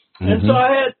 Mm-hmm. And so I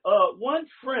had one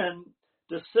friend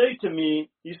to say to me,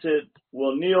 he said,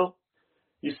 well, Neil,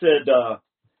 he said,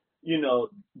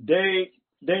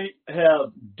 they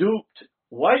have duped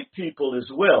white people as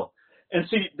well. And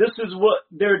see, this is what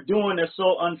they're doing that's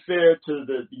so unfair to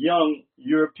the young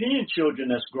European children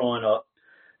that's growing up.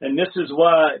 And this is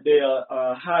why they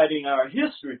are hiding our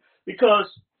history, because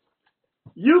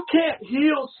you can't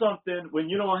heal something when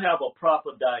you don't have a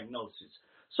proper diagnosis.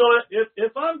 So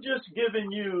if I'm just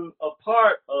giving you a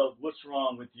part of what's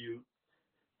wrong with you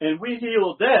and we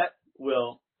heal that,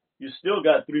 well, you still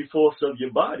got 3/4 of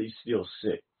your body still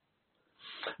sick.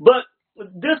 But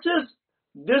this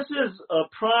is a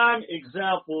prime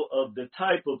example of the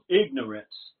type of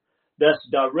ignorance that's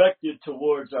directed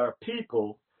towards our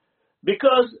people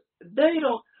because they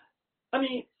don't,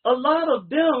 a lot of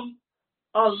them,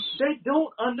 they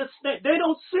don't understand. They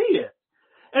don't see it.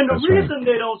 And the reason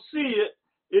they don't see it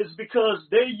is because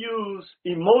they use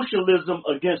emotionalism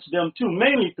against them too,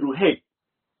 mainly through hate.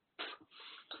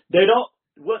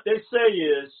 What they say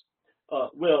is,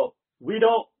 we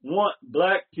don't want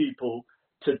black people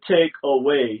to take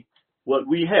away what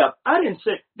we have. I didn't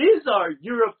say, these are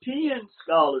European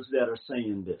scholars that are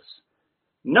saying this,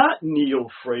 not Neil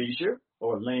Frazier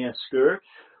or Lance Scurr.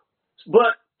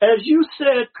 But as you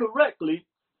said correctly,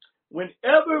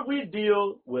 whenever we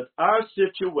deal with our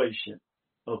situation,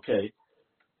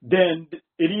 then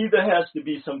it either has to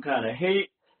be some kind of hate,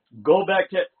 go back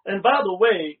to, and by the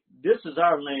way, this is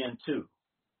our land too,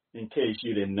 in case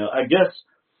you didn't know. I guess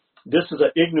this is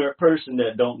an ignorant person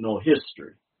that don't know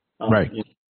history. Right.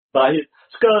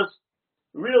 Because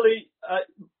really,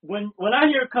 when I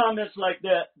hear comments like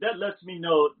that, that lets me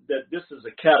know that this is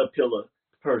a caterpillar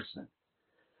person.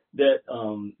 That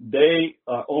they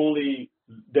only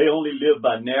live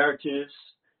by narratives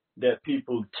that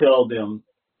people tell them,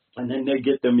 and then they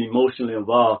get them emotionally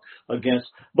involved against.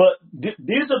 But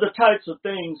these are the types of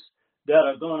things that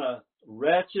are going to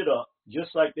ratchet up,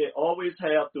 just like they always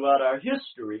have throughout our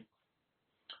history.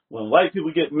 When white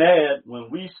people get mad, when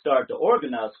we start to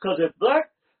organize, because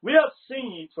we have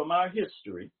seen from our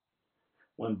history,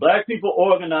 when black people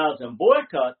organize and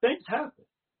boycott, things happen.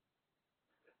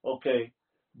 Okay,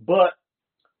 but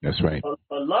that's right.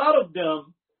 A lot of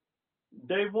them,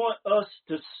 they want us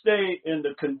to stay in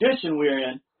the condition we're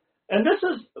in. And this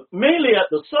is mainly at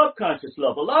the subconscious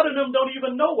level. A lot of them don't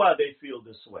even know why they feel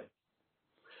this way.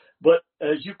 But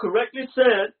as you correctly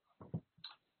said,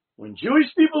 when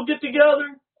Jewish people get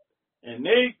together and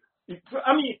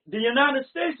the United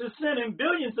States is sending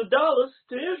billions of dollars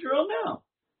to Israel now.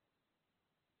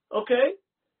 Okay?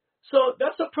 So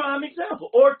that's a prime example.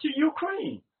 Or to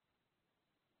Ukraine.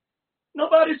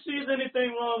 Nobody sees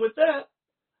anything wrong with that.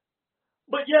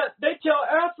 But yet they tell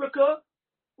Africa,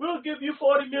 we'll give you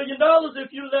 $40 million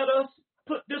if you let us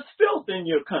put this filth in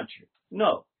your country.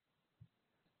 No.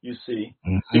 You see,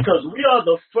 because we are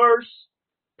the first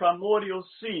primordial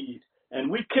seed,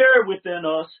 and we carry within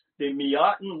us the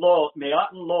Me'atin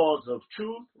laws of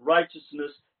truth,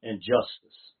 righteousness, and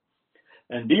justice.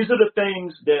 And these are the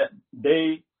things that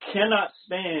they cannot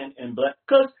stand in black.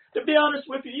 Because to be honest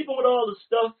with you, even with all the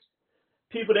stuff,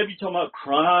 people, they be talking about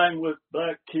crime with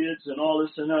black kids and all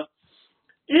this and that.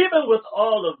 Even with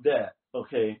all of that,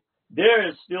 okay, there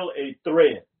is still a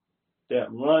thread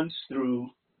that runs through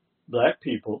black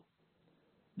people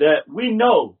that we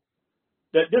know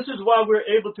that this is why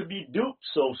we're able to be duped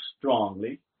so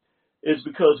strongly, is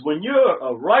because when you're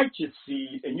a righteous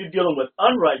seed and you're dealing with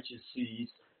unrighteous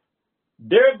seeds,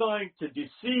 they're going to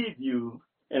deceive you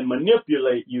and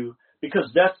manipulate you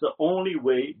because that's the only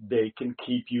way they can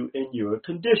keep you in your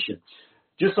condition.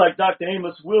 Just like Dr.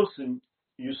 Amos Wilson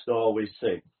used to always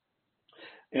say,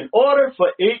 in order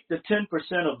for 8 to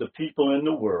 10% of the people in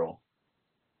the world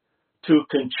to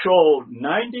control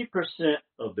 90%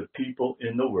 of the people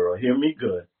in the world, hear me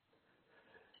good,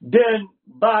 then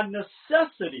by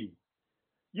necessity,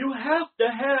 you have to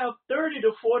have 30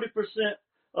 to 40%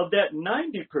 of that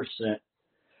 90%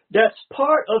 that's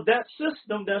part of that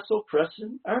system that's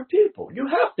oppressing our people. You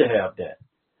have to have that.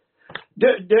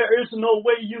 There is no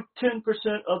way 10%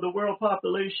 of the world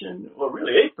population, or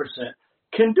really 8%,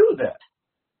 can do that.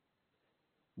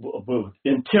 With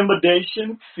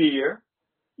intimidation, fear,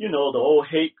 the old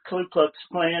hate Ku Klux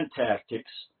Klan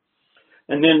tactics.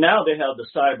 And then now they have the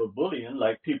cyberbullying,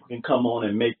 like people can come on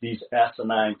and make these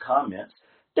asinine comments.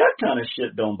 That kind of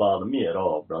shit don't bother me at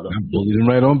all, brother. I'm bullying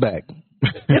right on back.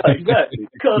 Yeah, exactly.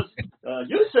 Because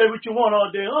you say what you want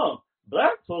all day long.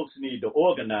 Black folks need to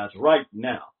organize right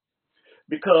now.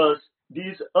 Because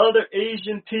these other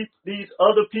Asian people, these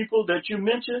other people that you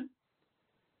mentioned,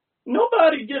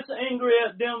 nobody gets angry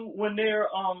at them when they're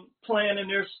planning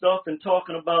their stuff and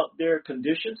talking about their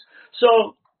conditions.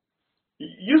 So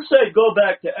you say go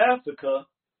back to Africa,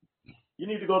 you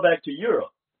need to go back to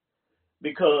Europe.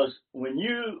 Because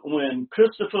when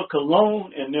Christopher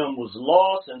Columbus and them was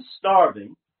lost and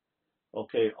starving,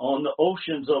 okay, on the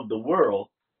oceans of the world,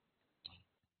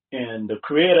 and the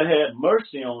Creator had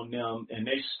mercy on them, and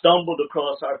they stumbled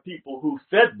across our people who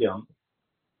fed them,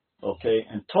 okay,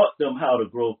 and taught them how to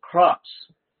grow crops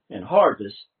and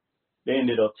harvest, they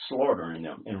ended up slaughtering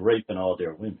them and raping all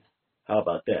their women. How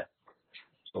about that?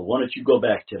 So why don't you go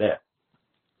back to that?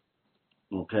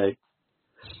 Okay?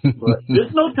 But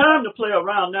there's no time to play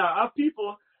around now. Our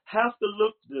people have to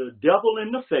look the devil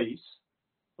in the face,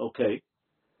 okay?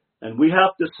 And we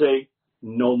have to say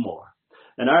no more.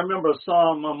 And I remember a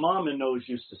song my mom and those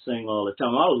used to sing all the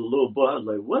time. I was a little boy. I was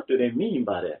like, what do they mean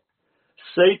by that?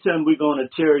 Satan, we're going to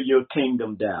tear your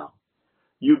kingdom down.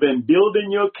 You've been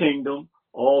building your kingdom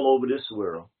all over this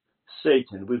world.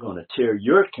 Satan, we're going to tear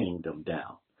your kingdom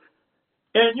down.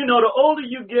 And, the older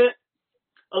you get,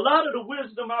 a lot of the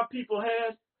wisdom our people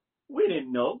had, we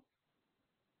didn't know.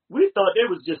 We thought they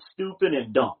was just stupid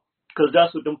and dumb because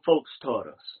that's what them folks taught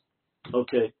us.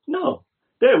 Okay? No.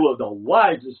 They were the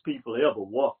wisest people that ever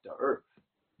walked the earth.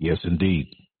 Yes, indeed.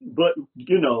 But,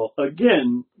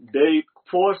 again, they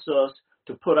force us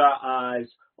to put our eyes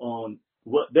on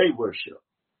what they worship.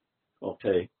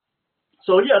 Okay?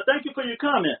 So, yeah, thank you for your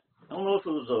comment. I don't know if it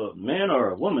was a man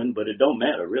or a woman, but it don't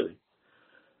matter, really.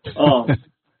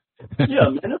 Yeah,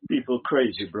 man, them people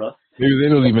crazy, bro. Maybe they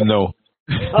don't even know.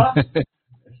 Huh?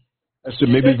 I said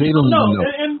maybe they don't No, even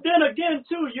know. and then again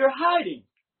too, you're hiding.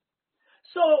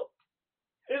 So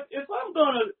if I'm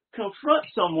going to confront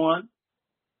someone,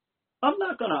 I'm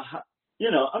not going to,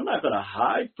 I'm not going to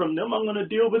hide from them. I'm going to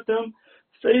deal with them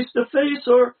face to face,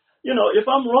 or, if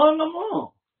I'm wrong, I'm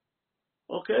wrong.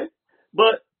 Okay.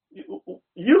 But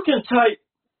you can type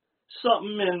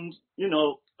something in,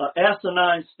 an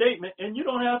asinine statement, and you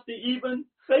don't have to even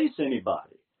face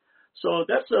anybody. So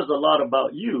that says a lot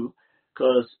about you,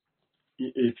 because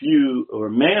if you were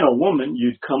a man or woman,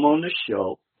 you'd come on the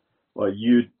show, or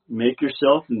you'd make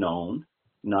yourself known,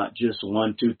 not just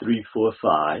 1, 2, 3, 4,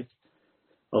 5,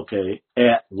 okay,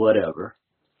 at whatever,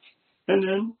 and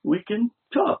then we can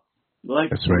talk like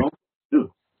That's right.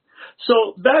 do.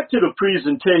 So back to the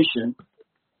presentation.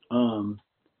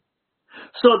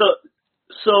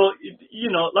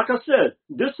 Like I said,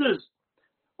 this is.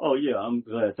 Oh yeah, I'm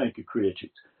glad. Thank you,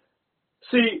 Creatrix.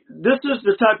 See, this is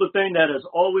the type of thing that has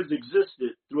always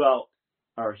existed throughout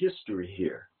our history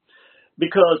here.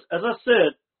 Because, as I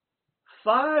said,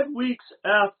 5 weeks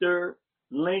after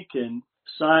Lincoln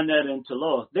signed that into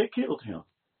law, they killed him.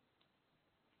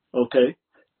 Okay?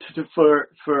 For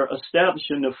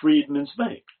establishing the Freedmen's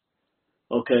Bank.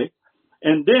 Okay?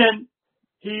 And then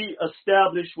he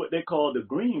established what they call the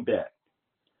Greenback.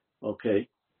 Okay?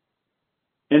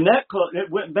 And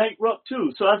it went bankrupt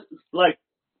too. So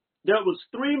there was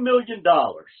 $3 million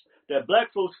that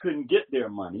black folks couldn't get their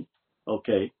money,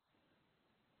 okay,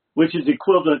 which is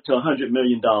equivalent to $100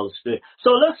 million today.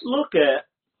 So let's look at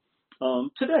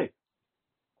today.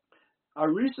 I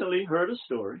recently heard a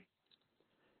story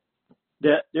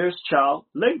that there's child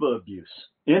labor abuse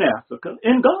in Africa,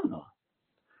 in Ghana.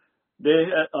 They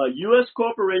had, U.S.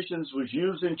 corporations was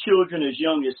using children as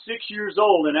young as 6 years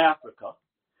old in Africa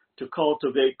to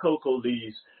cultivate cocoa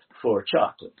leaves for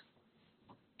chocolate.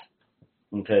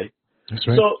 Okay. That's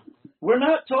right. So we're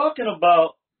not talking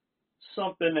about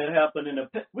something that happened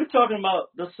we're talking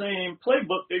about the same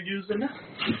playbook they're using now.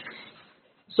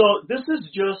 So this is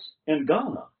just in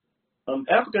Ghana.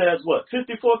 Africa has what,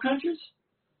 54 countries?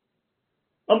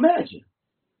 Imagine.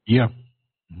 Yeah.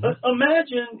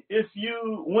 Imagine if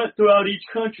you went throughout each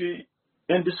country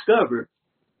and discovered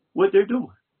what they're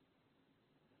doing.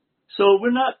 So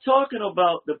we're not talking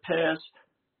about the past.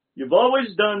 You've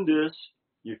always done this.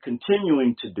 You're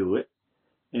continuing to do it.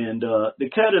 And the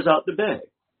cat is out the bag.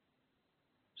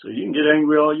 So you can get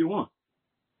angry all you want.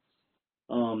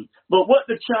 But what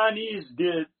the Chinese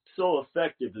did so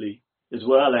effectively is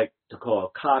what I like to call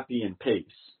copy and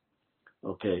paste.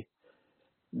 Okay?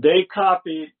 They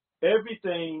copied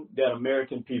everything that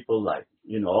American people like.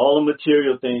 All the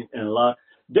material things and a lot.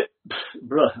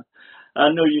 Bruh, I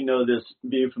know you know this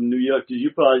being from New York, because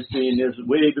you've probably seen this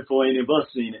way before any of us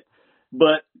seen it.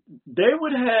 But they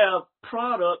would have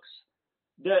products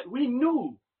that we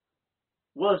knew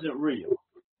wasn't real,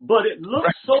 but it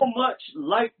looked so much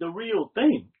like the real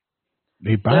thing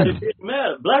They buy that them. it didn't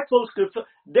matter. Black folks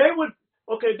they would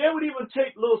even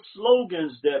take little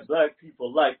slogans that black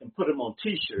people liked and put them on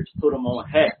T-shirts, put them on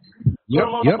hats, put them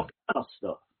on all kind of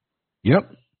stuff.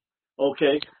 Yep.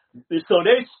 Okay. So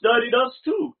they studied us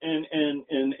too and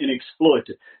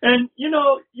exploited. And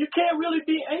you can't really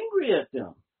be angry at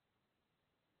them.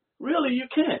 Really, you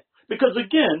can't. Because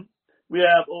again, we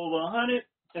have over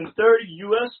 130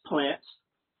 U.S. plants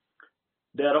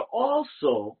that are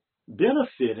also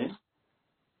benefiting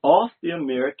off the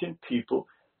American people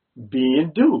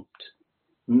being duped,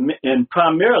 and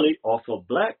primarily off of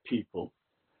black people,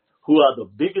 who are the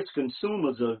biggest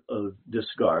consumers of this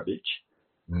garbage,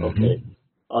 okay,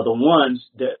 are the ones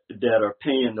that are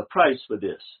paying the price for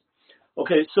this.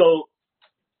 Okay, so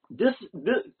this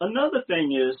another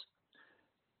thing is,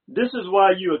 this is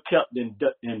why you are kept in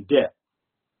debt.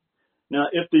 Now,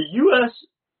 if the U.S.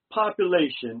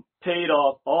 population paid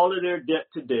off all of their debt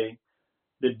today,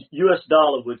 the U.S.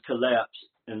 dollar would collapse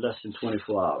in less than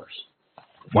 24 hours.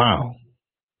 Wow.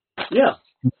 Yeah.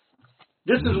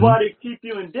 This is why they keep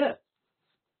you in debt.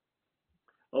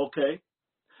 Okay.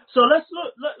 So let's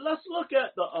look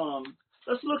at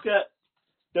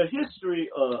the history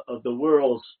of the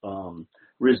world's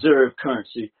reserve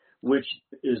currency, which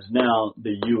is now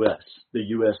the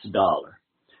U.S. dollar.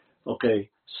 Okay.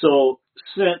 So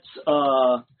since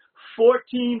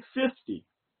 1450,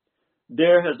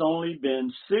 there has only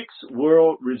been 6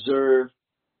 world reserve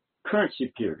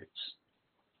currency periods.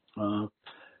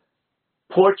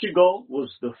 Portugal was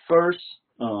the first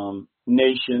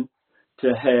nation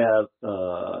to have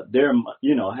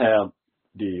have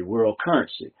the world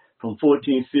currency from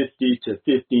 1450 to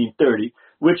 1530,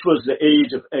 which was the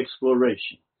age of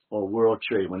exploration or world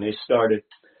trade, when they started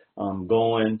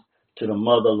going to the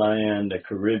motherland, the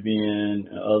Caribbean,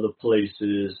 and other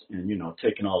places, and,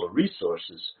 taking all the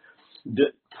resources.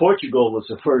 Portugal was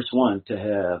the first one to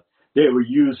have, they were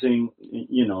using,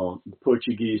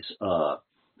 Portuguese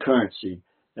currency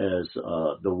as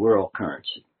the world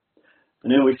currency.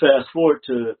 And then we fast forward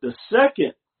to the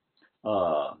second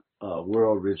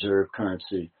world reserve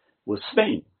currency was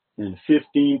Spain in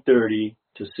 1530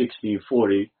 to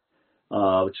 1640,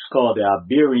 which is called the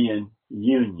Iberian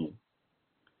Union.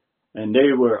 And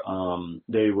they were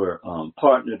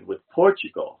partnered with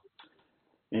Portugal,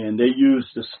 and they used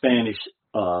the Spanish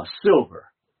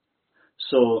silver.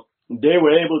 So they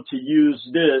were able to use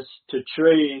this to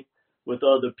trade with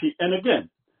other people. And again,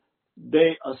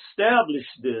 they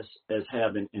established this as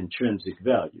having intrinsic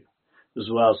value. This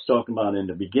is what I was talking about in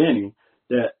the beginning,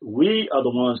 that we are the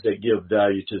ones that give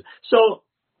value to. So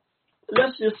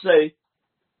let's just say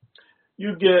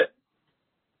you get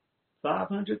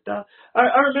 500,000.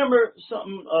 I remember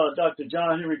something Dr.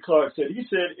 John Henry Clark said. He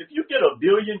said, if you get 1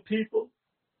 billion people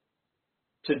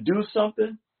to do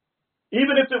something,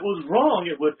 even if it was wrong,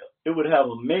 it would have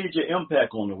a major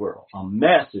impact on the world, a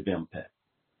massive impact.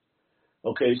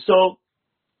 Okay, so,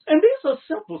 and these are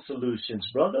simple solutions,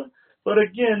 brother. But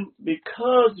again,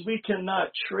 because we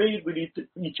cannot trade with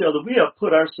each other, we have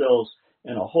put ourselves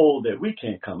in a hole that we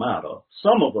can't come out of.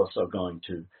 Some of us are going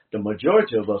to. The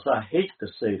majority of us, I hate to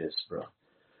say this, bro.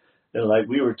 They're like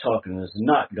we were talking, is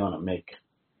not going to make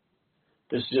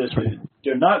it. It's just,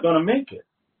 they're not going to make it.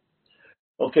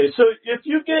 Okay, so if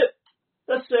you get,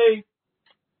 let's say,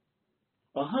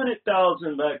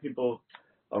 100,000 black people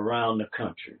around the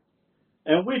country,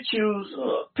 and we choose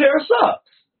a pair of socks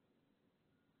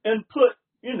and put,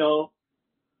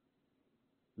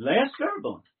 landscape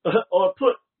on it, or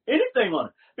put anything on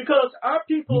it, because our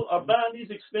people are buying these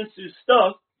expensive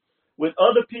stuff with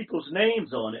other people's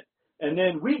names on it, and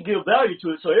then we give value to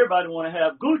it, so everybody want to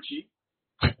have Gucci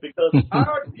because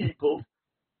our people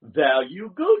value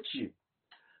Gucci.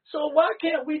 So why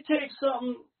can't we take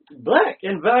something black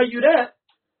and value that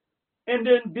and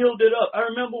then build it up? I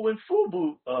remember when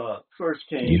FUBU first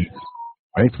came.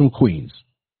 Right, from Queens.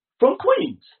 From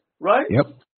Queens, right? Yep.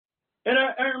 And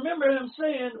I remember him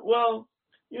saying, well,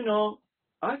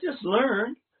 I just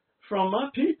learned from my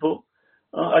people,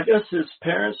 I guess his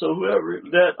parents or whoever,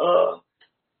 that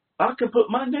I could put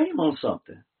my name on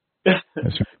something. That's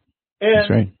right. And That's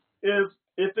right.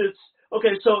 if it's,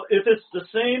 okay, so if it's the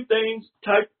same things,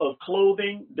 type of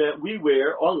clothing that we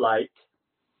wear or like,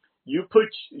 you put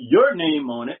your name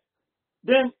on it,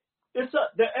 then it's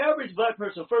the average black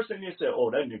person, first thing they say,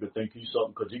 oh, that nigga think he's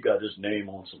something because he got his name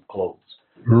on some clothes.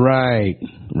 Right. This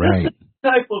is the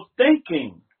type of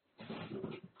thinking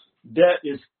that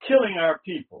is killing our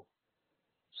people.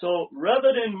 So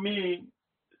rather than me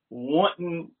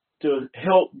wanting to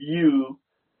help you,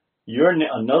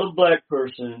 another black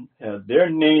person have their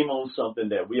name on something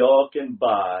that we all can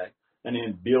buy and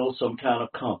then build some kind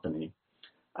of company,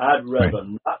 I'd rather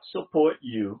not support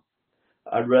you.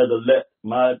 I'd rather let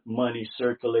my money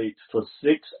circulate for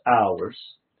 6 hours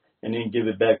and then give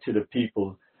it back to the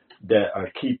people that are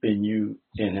keeping you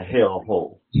in a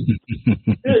hellhole.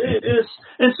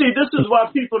 And see, this is why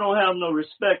people don't have no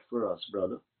respect for us,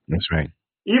 brother. That's right.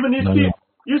 Even these people,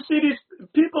 you see these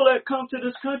people that come to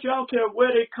this country, I don't care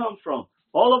where they come from.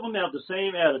 All of them have the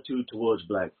same attitude towards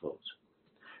black folks.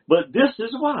 But this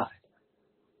is why.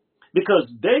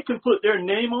 Because they can put their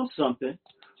name on something,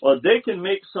 or they can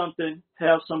make something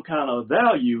have some kind of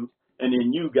value, and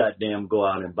then you goddamn go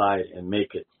out and buy it and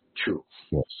make it true.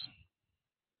 Yes.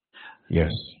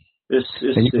 Yes. It's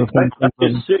sick. I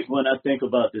get sick when I think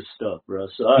about this stuff, bro.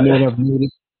 So you know what I've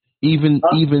noticed? Even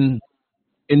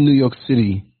in New York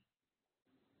City,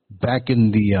 back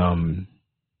in the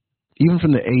even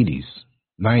from the 80s,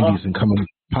 90s, and coming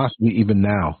possibly even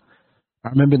now, I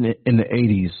remember in the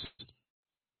 80s,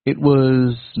 it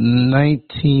was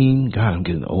I'm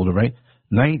getting older, right?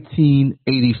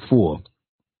 1984,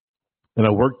 and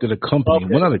I worked at a company.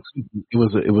 Okay. One other company,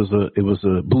 it was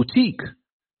a boutique.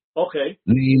 Okay.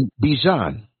 Named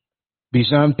Bijan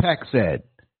Paksad.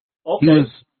 Okay. He was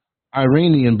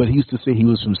Iranian, but he used to say he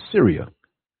was from Syria,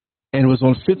 and it was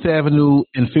on 5th Avenue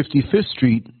and 55th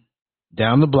Street,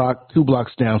 down the block, 2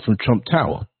 blocks down from Trump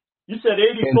Tower. You said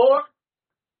 84?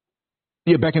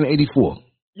 Yeah, back in 84.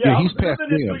 Yeah, he's passed in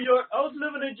New York. I was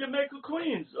living in Jamaica,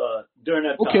 Queens during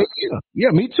that time. Okay, yeah,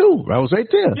 me too. I was right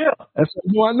there. Yeah.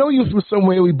 I know you from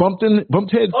somewhere. We bumped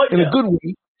heads in a good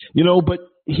way, But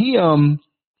he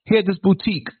had this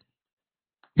boutique.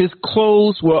 His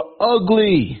clothes were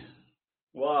ugly.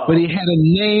 Wow. But he had a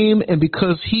name, and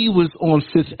because he was on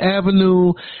 5th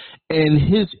Avenue and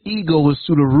his ego was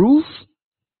through the roof,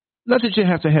 not that you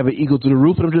have to have an ego through the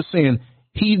roof, but I'm just saying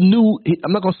he knew.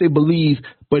 I'm not gonna say believe,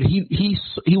 but he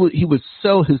would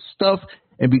sell his stuff,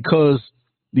 and because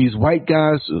these white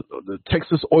guys, the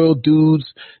Texas oil dudes,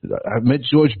 I met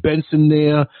George Benson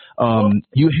there.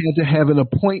 You had to have an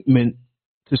appointment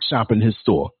to shop in his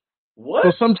store. What?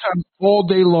 So sometimes all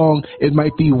day long it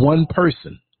might be one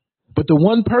person, but the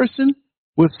one person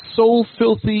was so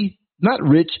filthy, not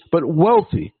rich, but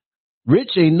wealthy.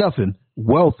 Rich ain't nothing.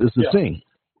 Wealth is the thing.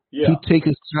 Yeah. He'd take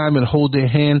his time and hold their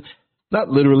hand, not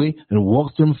literally, and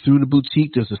walk them through the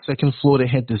boutique. There's a second floor. They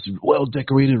had this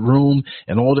well-decorated room,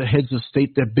 and all the heads of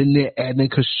state that been there,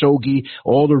 Adnan Khashoggi,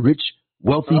 all the rich,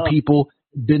 wealthy people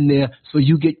been there. So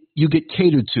you get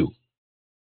catered to.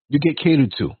 You get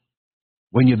catered to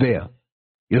when you're there.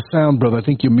 Your sound, brother, I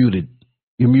think you're muted.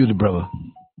 You're muted, brother.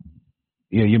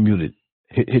 Yeah, you're muted.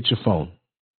 Hit your phone.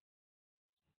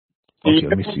 Okay,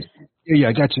 let me see. Yeah,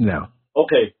 I got you now.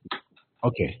 Okay.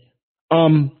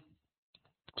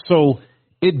 So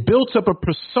it built up a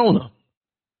persona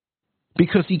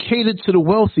because he catered to the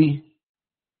wealthy,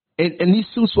 and these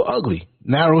suits were ugly,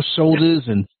 narrow shoulders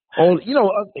and all.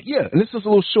 And this is a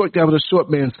little short guy with a short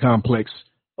man's complex.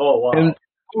 Oh wow! And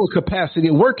all capacity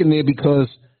of working there because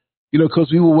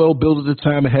we were well built at the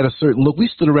time and had a certain look. We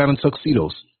stood around in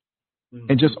tuxedos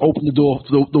and just opened the door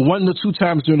the 1 to 2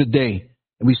 times during the day.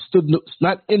 And we stood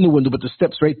not in the window, but the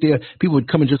steps right there. People would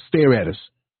come and just stare at us.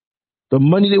 The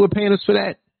money they were paying us for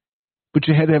that, but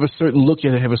you had to have a certain look.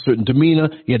 You had to have a certain demeanor.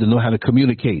 You had to know how to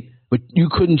communicate. But you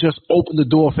couldn't just open the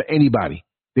door for anybody.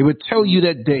 They would tell you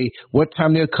that day what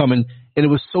time they're coming, and it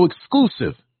was so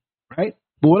exclusive, right?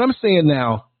 But what I'm saying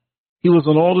now, he was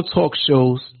on all the talk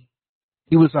shows.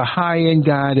 He was a high-end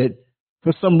guy that,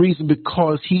 for some reason,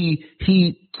 because he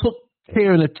took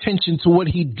care and attention to what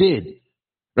he did,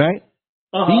 right?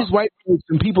 These white folks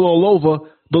and people all over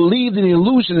believed in the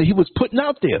illusion that he was putting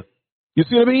out there. You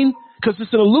see what I mean? Because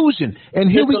it's an illusion. And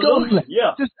here we go.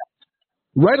 Yeah. Just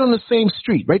right on the same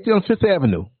street, right there on Fifth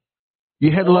Avenue.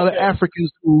 You had a lot of Africans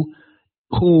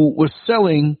who were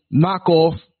selling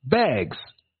knockoff bags.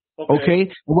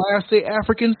 Okay? Why I say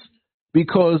Africans?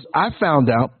 Because I found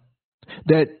out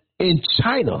that in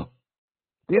China,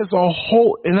 there's a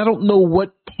whole, and I don't know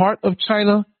what part of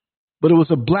China, but it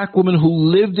was a black woman who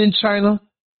lived in China,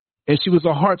 and she was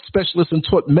a heart specialist and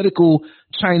taught medical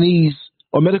Chinese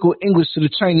or medical English to the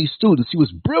Chinese students. She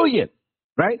was brilliant,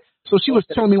 right? So she was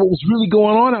telling me what was really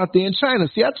going on out there in China.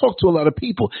 See, I talked to a lot of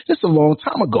people. This is a long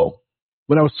time ago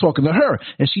when I was talking to her,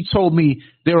 and she told me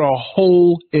there are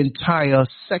whole entire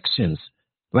sections,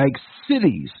 like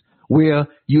cities, where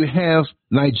you have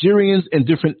Nigerians and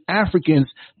different Africans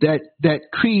that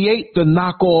create the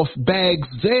knockoff bags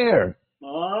there.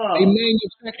 They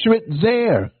manufacture it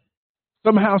there.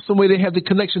 Somehow, some way, they have the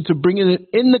connection to bringing it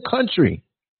in the country.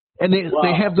 And they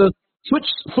have the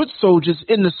foot soldiers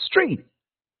in the street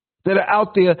that are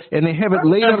out there, and they have it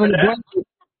laid out on the blanket.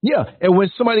 Yeah, and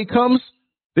when somebody comes,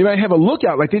 they might have a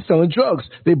lookout like they're selling drugs.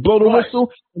 They blow the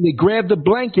whistle, and they grab the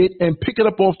blanket and pick it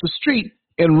up off the street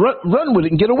and run with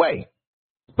it and get away.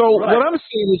 So what I'm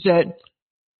saying is that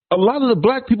a lot of the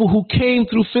black people who came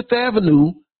through Fifth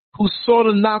Avenue, who saw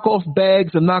the knockoff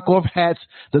bags, the knockoff hats,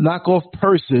 the knockoff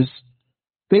purses,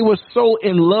 they were so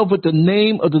in love with the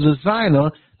name of the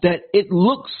designer that it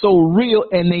looked so real,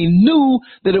 and they knew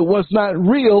that it was not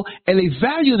real, and they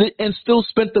valued it and still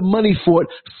spent the money for it,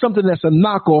 something that's a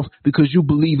knockoff because you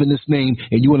believe in this name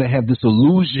and you want to have this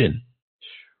illusion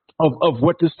of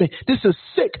what this thing. This is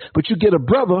sick, but you get a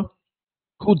brother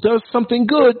who does something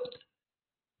good,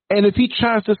 and if he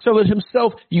tries to sell it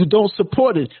himself, you don't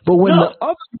support it. But when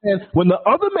the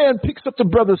other man picks up the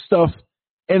brother's stuff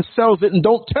and sells it and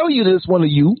don't tell you this one of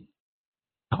you,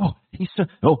 he said,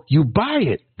 you buy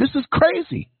it. This is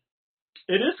crazy.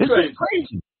 It is this crazy. Is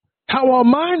crazy. How our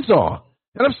minds are.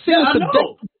 And I've seen this for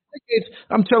decades.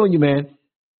 I'm telling you, man.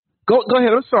 Go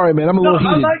ahead. I'm sorry, man. I'm a little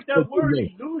heated. I like that word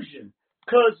illusion,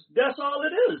 because that's all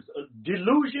it is. A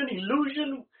delusion,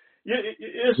 illusion.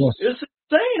 It's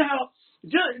insane how,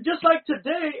 just like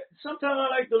today, sometimes I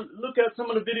like to look at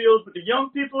some of the videos with the young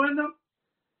people in them.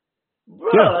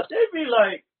 Bruh, they be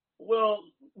like, well,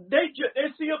 they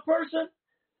see a person,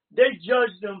 they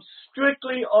judge them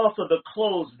strictly off of the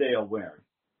clothes they are wearing.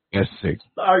 That's sick.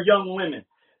 Our young women.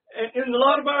 And a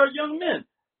lot of our young men,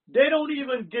 they don't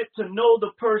even get to know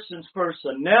the person's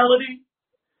personality.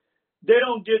 They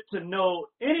don't get to know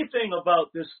anything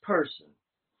about this person.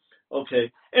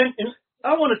 Okay. And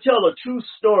I want to tell a true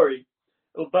story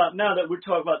about, now that we're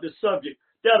talking about this subject,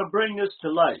 that'll bring this to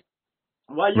light.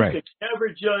 Why you can never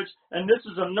judge, and this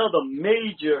is another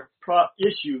major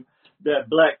issue that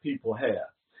black people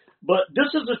have. But this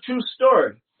is a true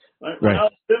story. When I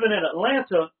was living in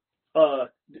Atlanta,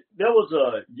 there was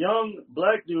a young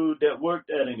black dude that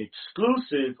worked at an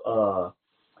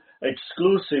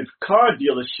exclusive car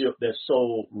dealership that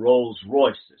sold Rolls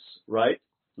Royces, right?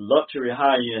 Luxury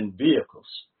high-end vehicles.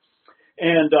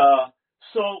 And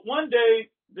so one day,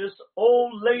 this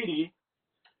old lady,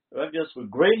 I guess with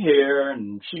gray hair,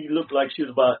 and she looked like she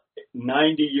was about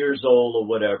 90 years old or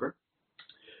whatever,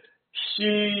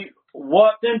 she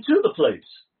walked into the place.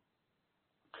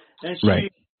 And she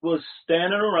was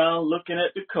standing around looking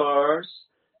at the cars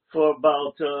for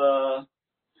about,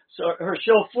 so her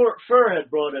chauffeur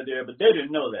had brought her there, but they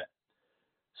didn't know that.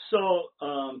 So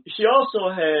she also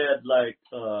had like,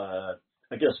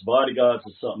 I guess bodyguards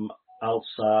or something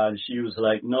outside. She was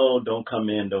like, no, don't come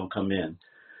in, don't come in.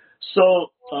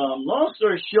 So long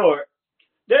story short,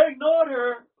 they ignored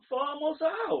her for almost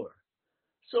an hour.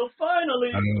 So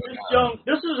finally,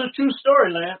 this is a true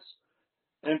story, Lance.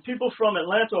 And people from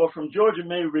Atlanta or from Georgia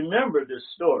may remember this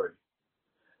story.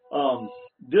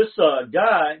 This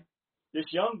guy,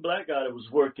 this young black guy that was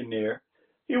working there,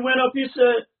 he went up, he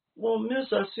said, well,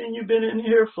 miss, I've seen you been in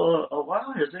here for a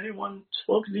while. Has anyone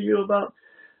spoken to you about?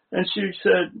 And she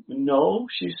said, no.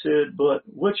 She said, but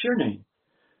what's your name?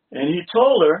 And he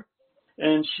told her,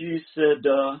 and she said,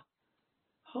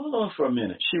 hold on for a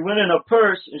minute. She went in her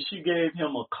purse and she gave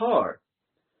him a card.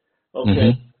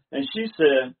 Okay. And she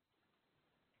said,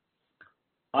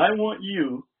 I want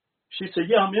you. She said,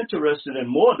 yeah, I'm interested in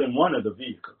more than one of the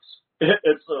vehicles.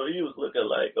 And so he was looking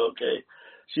like, okay.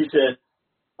 She said,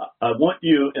 I want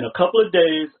you, in a couple of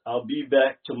days, I'll be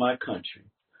back to my country.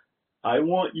 I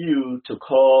want you to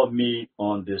call me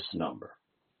on this number.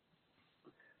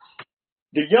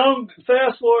 The young,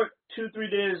 fast forward 2-3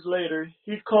 days later,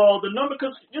 he called the number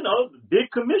because,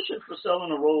 big commission for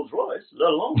selling a Rolls Royce, let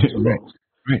alone two Rolls.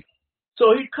 Right.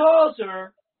 So he calls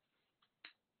her.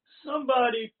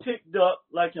 Somebody picked up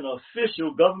like an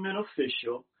official, government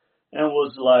official, and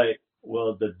was like,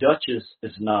 well, the Duchess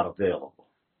is not available,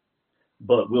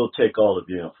 but we'll take all of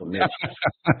your information.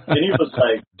 And he was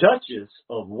like, Duchess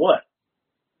of what?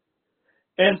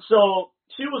 And so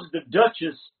she was the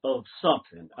Duchess of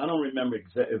something. I don't remember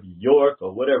exactly, York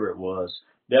or whatever it was.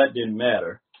 That didn't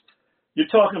matter. You're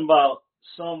talking about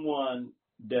someone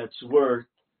that's worth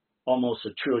almost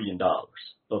 $1 trillion.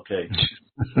 Okay.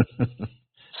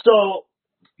 So,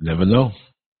 never know.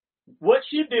 What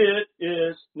she did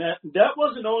is, now, that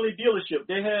wasn't only dealership.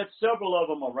 They had several of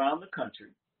them around the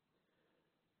country.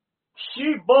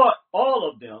 She bought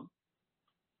all of them,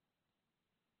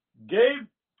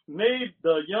 made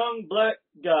the young black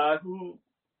guy who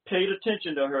paid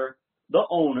attention to her the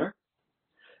owner.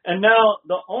 And now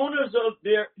the owners of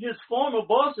his former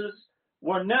bosses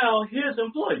were now his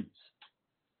employees.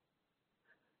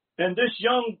 And this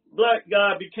young black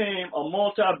guy became a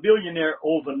multi-billionaire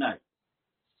overnight.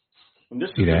 And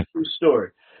this is a true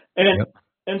story.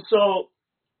 And so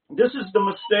this is the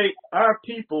mistake our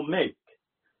people make.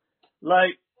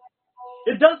 Like,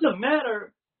 it doesn't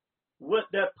matter what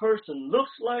that person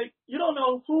looks like. You don't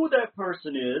know who that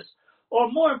person is,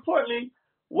 or more importantly,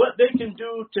 what they can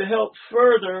do to help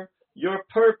further your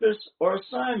purpose or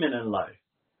assignment in life.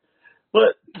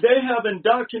 But they have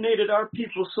indoctrinated our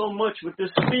people so much with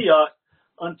this fiat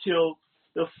until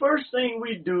the first thing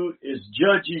we do is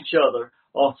judge each other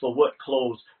off of what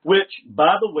clothes, which,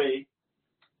 by the way,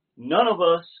 none of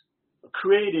us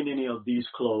created any of these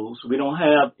clothes. We don't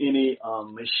have any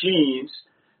machines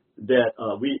that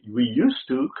we used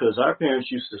to, because our parents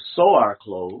used to sew our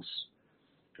clothes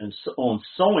and on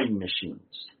sewing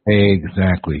machines.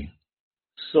 Exactly.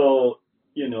 So,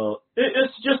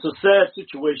 it's just a sad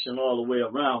situation all the way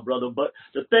around, brother. But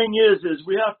the thing is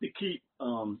we have to keep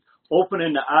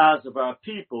opening the eyes of our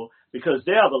people, because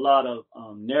they have a lot of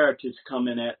narratives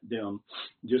coming at them,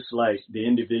 just like the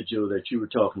individual that you were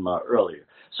talking about earlier.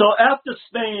 So after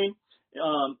Spain,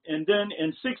 and then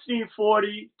in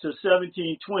 1640 to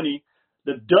 1720,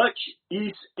 the Dutch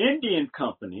East Indian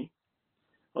Company,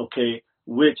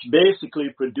 which basically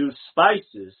produced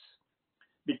spices,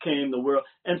 became the world.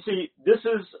 And see, this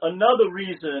is another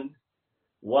reason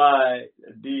why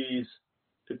these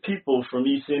people from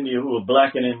East India who are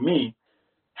blacker than me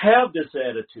have this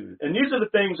attitude. And these are the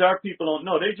things our people don't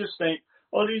know. They just think,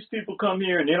 oh, these people come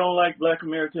here and they don't like black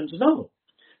Americans. No,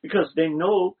 because they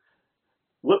know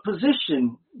what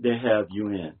position they have you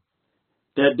in,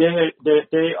 that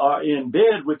they are in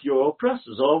bed with your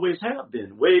oppressors, always have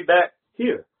been, way back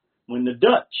here when the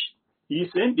Dutch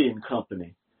East Indian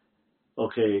Company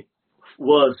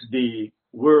was the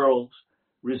world's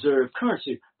reserve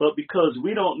currency. But because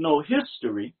we don't know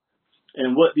history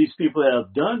and what these people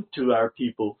have done to our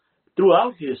people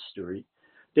throughout history,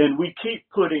 then we keep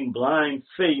putting blind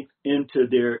faith into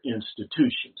their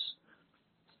institutions.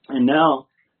 And now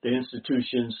the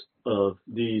institutions of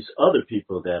these other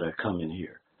people that are coming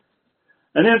here.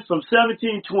 And then from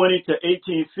 1720 to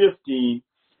 1815,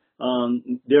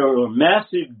 there were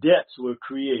massive debts were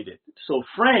created. So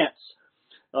France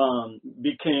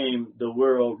became the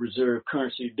world reserve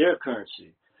currency, their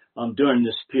currency, during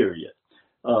this period,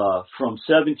 from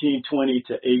 1720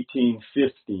 to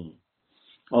 1815,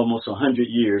 almost 100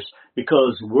 years,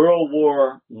 because World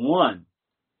War I,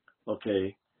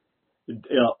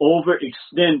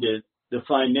 overextended the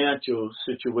financial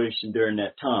situation during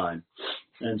that time.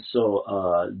 And so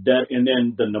and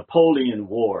then the Napoleon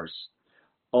Wars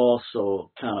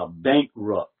also kind of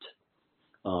bankrupt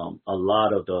a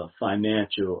lot of the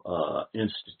financial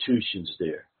institutions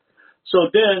there. So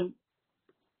then,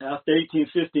 after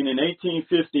 1815, in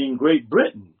 1815, Great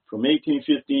Britain, from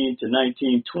 1815 to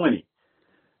 1920,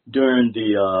 during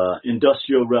the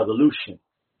Industrial Revolution,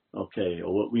 or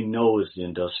what we know as the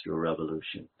Industrial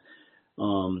Revolution,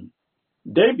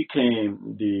 they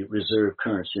became the reserve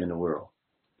currency in the world.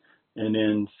 And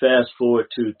then fast forward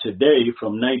to today,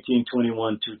 from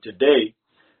 1921 to today,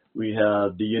 we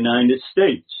have the United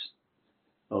States.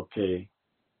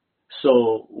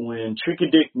 So when Tricky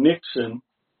Dick Nixon,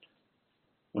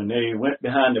 when they went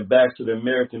behind the backs of the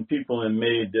American people and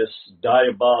made this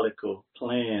diabolical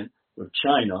plan with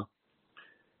China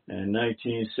in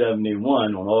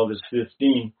 1971 on August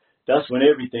 15, that's when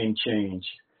everything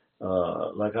changed.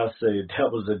 Like I say,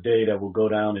 that was a day that will go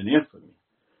down in infamy,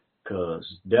 because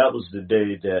that was the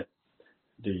day that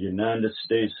the United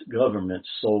States government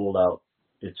sold out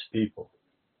its people.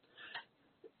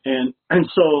 And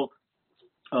so,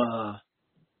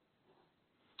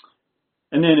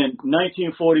 and then in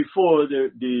 1944,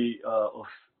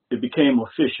 it became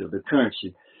official, the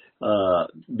currency,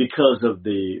 because of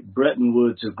the Bretton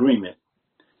Woods Agreement.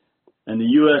 And the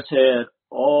U.S. had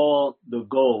all the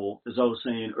gold, as I was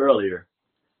saying earlier,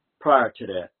 prior to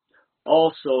that.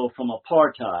 Also from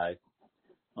apartheid,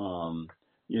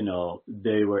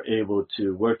 they were able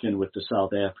to work in with the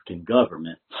South African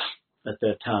government at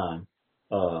that time.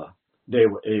 They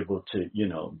were able to,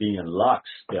 be in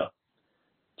lockstep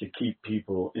to keep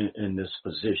people in this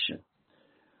position.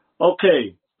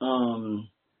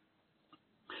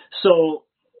 So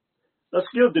let's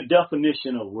give the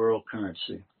definition of world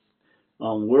currency.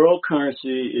 World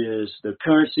currency is the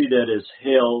currency that is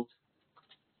held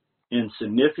in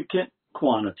significant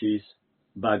quantities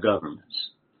by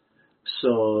governments.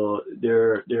 So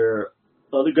there are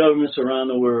other governments around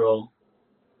the world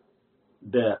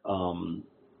that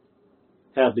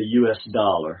have the U.S.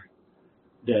 dollar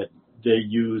that they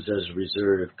use as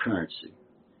reserve currency.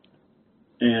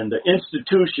 And the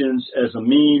institutions as a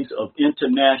means of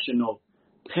international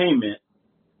payment,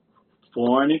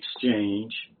 foreign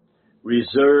exchange,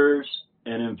 reserves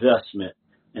and investment,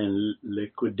 and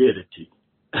liquidity.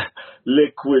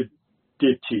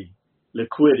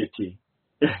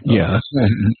 Yeah.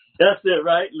 That's it,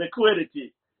 right?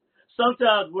 Liquidity.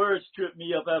 Sometimes words trip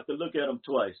me up. I have to look at them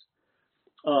twice.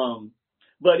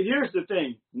 But here's the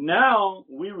thing. Now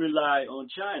we rely on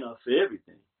China for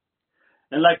everything.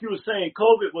 And like you were saying,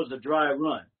 COVID was a dry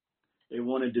run. They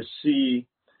wanted to see,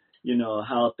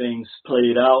 how things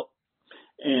played out.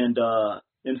 And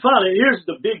finally, here's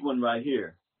the big one right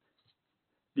here.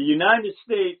 The United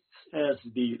States has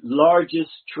the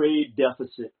largest trade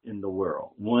deficit in the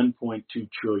world, $1.2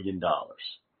 trillion.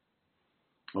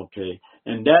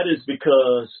 And that is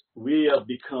because we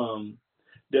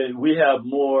have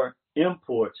more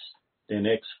imports than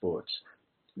exports.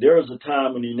 There was a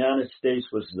time when the United States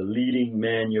was the leading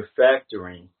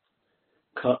manufacturing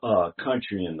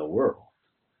country in the world,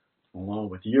 along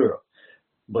with Europe.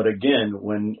 But again,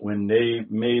 when they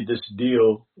made this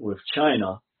deal with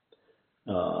China,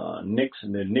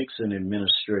 the Nixon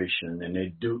administration, and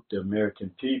they duped the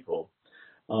American people,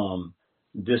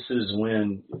 this is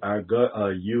when our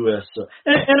U.S.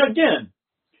 And again,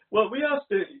 what we have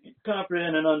to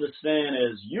comprehend and understand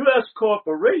is U.S.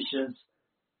 corporations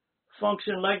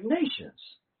function like nations.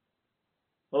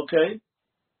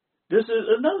 This is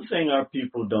another thing our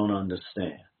people don't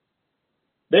understand.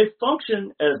 They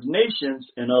function as nations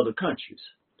in other countries.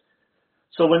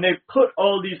 So when they put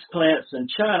all these plants in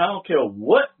China, I don't care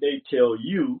what they tell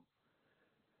you,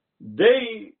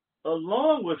 they,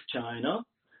 along with China,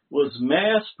 was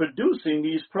mass producing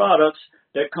these products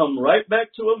that come right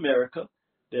back to America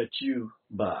that you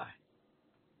buy.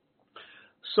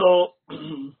 So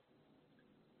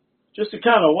just to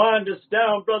kind of wind this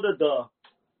down, brother,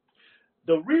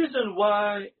 the reason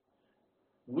why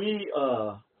we,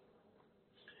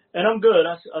 and I'm good,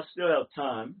 I still have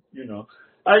time,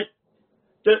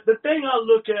 The thing I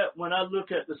look at when I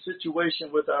look at the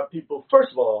situation with our people,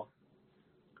 first of all,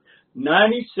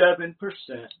 97%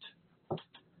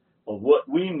 of what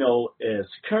we know as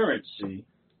currency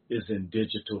is in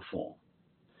digital form.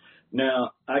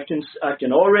 Now, I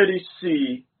can already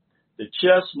see the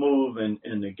chess move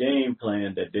and the game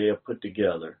plan that they have put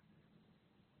together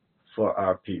for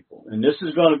our people. And this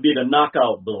is going to be the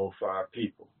knockout blow for our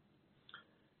people.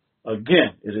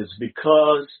 Again, it is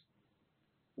because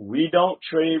we don't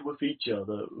trade with each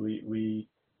other. We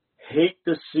hate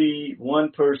to see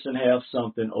one person have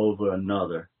something over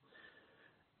another.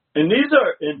 And these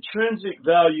are intrinsic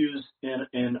values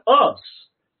in us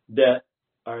that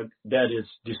is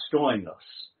destroying us.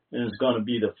 And it's going to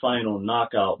be the final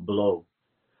knockout blow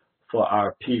for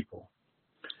our people.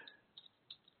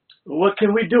 What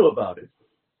can we do about it?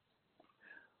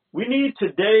 We need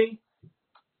today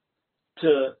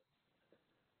for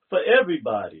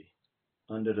everybody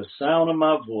under the sound of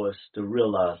my voice to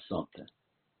realize something.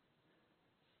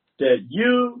 That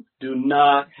you do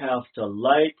not have to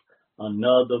like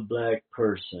another black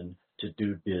person to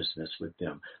do business with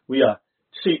them.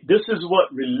 This is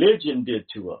what religion did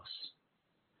to us,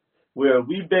 where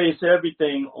we base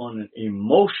everything on an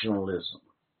emotionalism,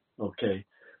 okay?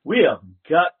 We have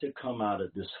got to come out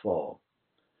of this fog,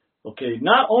 okay?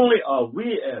 Not only are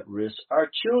we at risk, our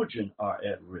children are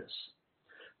at risk.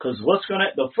 Because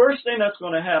the first thing that's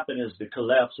going to happen is the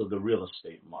collapse of the real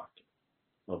estate market,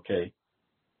 okay?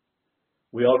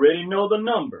 We already know the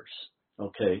numbers,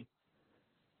 okay?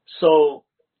 So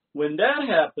when that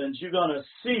happens, you're going to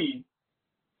see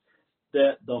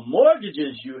that the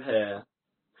mortgages you have,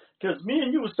 because me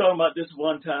and you was talking about this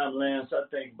one time, Lance, I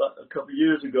think about a couple of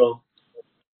years ago.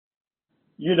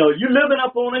 You know, you living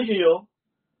up on a hill,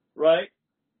 right?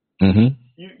 Mm-hmm.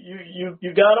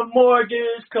 You got a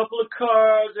mortgage, couple of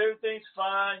cars, everything's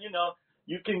fine. You know,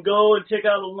 you can go and take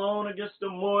out a loan against the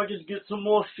mortgage, get some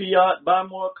more fiat, buy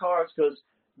more cars, because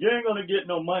you ain't going to get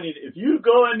no money. If you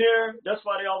go in there, that's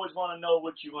why they always want to know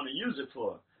what you're going to use it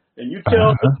for. And you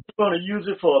tell them you're going to use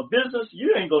it for a business,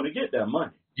 you ain't going to get that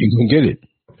money. You can get it.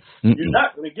 Mm-mm. You're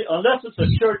not going to get, unless it's a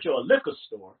church or a liquor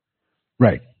store.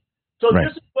 Right. So right.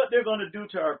 This is what they're going to do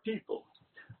to our people.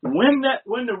 When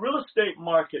the real estate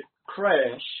market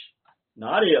crash,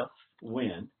 not if,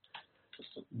 when,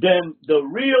 then the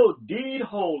real deed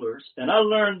holders, and I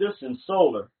learned this in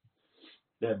solar,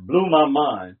 that blew my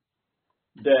mind,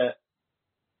 that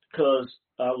because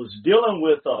I was dealing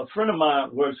with a friend of mine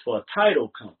who works for a title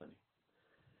company.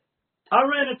 I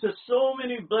ran into so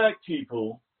many black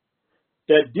people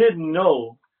that didn't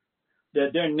know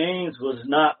that their names was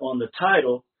not on the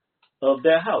title of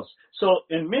their house. So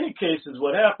in many cases,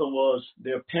 what happened was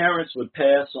their parents would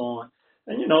pass on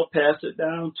and, pass it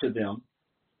down to them.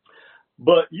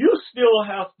 But you still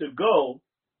have to go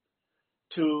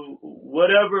to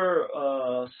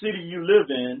whatever city you live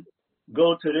in,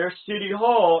 go to their city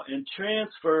hall and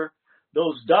transfer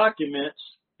those documents.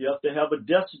 You have to have a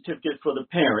death certificate for the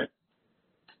parent.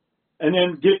 And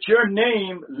then get your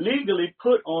name legally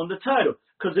put on the title.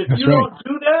 Because if you don't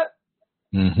do that,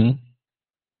 mm-hmm.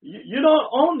 you don't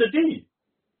own the deed.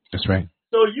 That's right.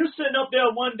 So you sitting up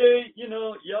there one day,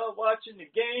 y'all watching the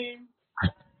game.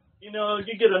 You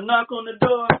get a knock on the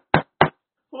door.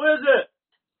 Who is it?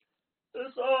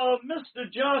 It's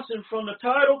Mr. Johnson from the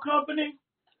title company.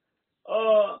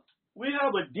 We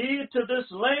have a deed to this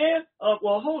land.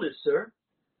 Well, hold it, sir.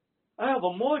 I have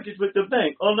a mortgage with the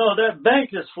bank. Oh, no, that bank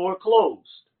is foreclosed.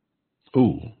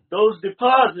 Ooh. Those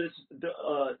deposits,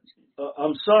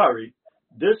 I'm sorry,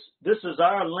 this is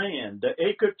our land.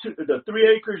 The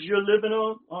 3 acres you're living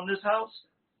on this house,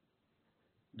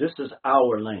 this is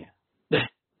our land.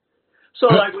 So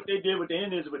like what they did with the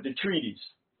Indians with the treaties.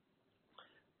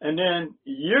 And then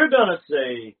you're going to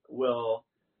say, well,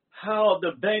 how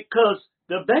the bank, because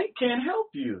the bank can't help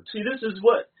you. See, this is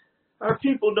what our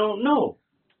people don't know.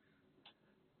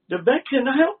 The bank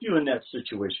cannot help you in that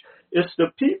situation. It's the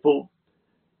people.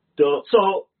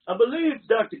 So I believe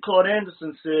Dr. Claude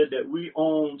Anderson said that we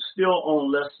still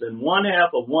own less than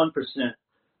 0.5%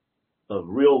 of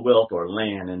real wealth or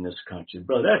land in this country.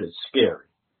 Bro, that is scary.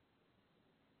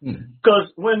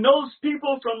 Because when those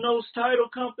people from those title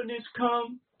companies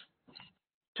come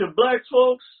to black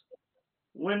folks,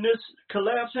 when this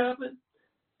collapse happened,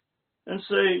 and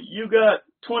say, you got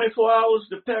 24 hours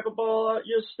to pack up all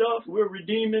your stuff, we're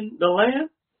redeeming the land,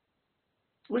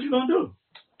 what you going to do?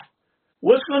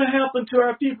 What's going to happen to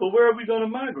our people? Where are we going to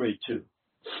migrate to?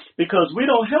 Because we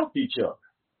don't help each other.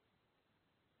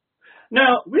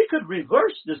 Now, we could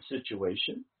reverse this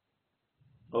situation,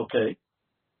 okay?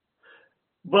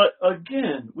 But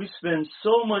again, we spend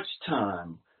so much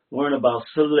time worrying about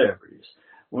celebrities,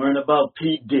 worrying about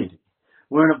P. Diddy,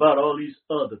 worrying about all these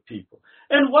other people.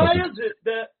 And why is it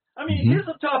that, I mean, these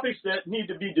are topics that need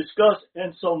to be discussed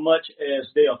in so much as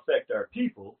they affect our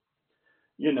people,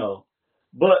 you know.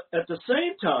 But at the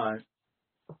same time,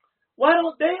 why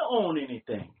don't they own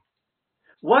anything?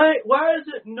 Why is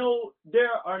it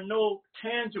there are no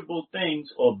tangible things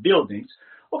or buildings?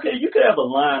 Okay, you could have a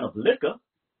line of liquor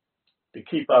to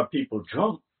keep our people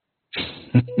drunk.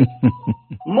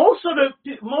 Most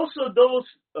of those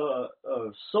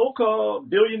so-called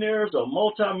billionaires or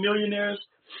multimillionaires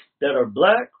that are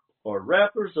black or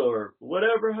rappers or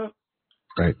whatever,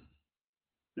 right?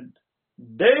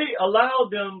 They allow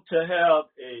them to have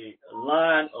a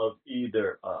line of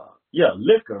either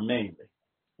liquor mainly,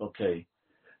 okay,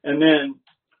 and then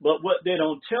but what they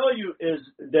don't tell you is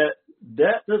that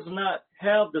does not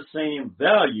have the same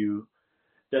value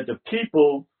that the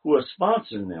people who are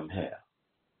sponsoring them have.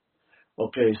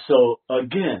 Okay, so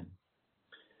again,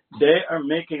 they are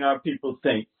making our people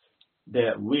think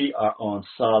that we are on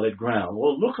solid ground.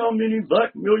 Well, look how many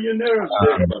black millionaires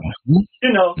there are.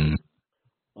 You know,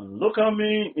 look how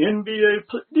many NBA.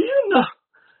 Do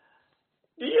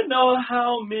you know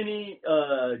how many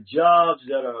jobs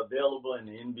that are available in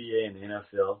the NBA and the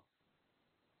NFL?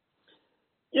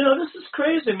 You know, this is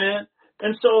crazy, man.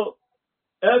 And so,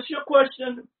 ask your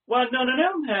question, why none of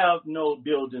them have no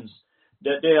buildings,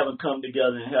 that they haven't come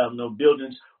together and have no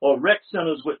buildings or rec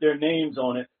centers with their names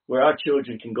on it where our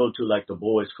children can go to, like the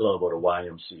Boys Club or the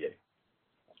YMCA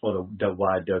or the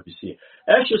YWCA.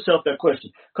 Ask yourself that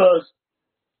question, because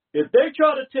if they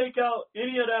try to take out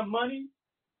any of that money,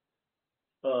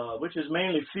 which is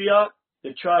mainly fiat,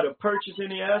 to try to purchase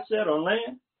any asset or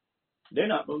land, they're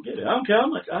not going to get it. I don't care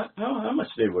how much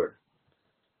they worth.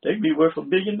 They'd be worth $1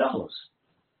 billion.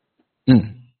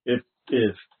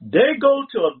 If they go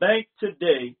to a bank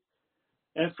today,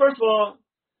 and first of all,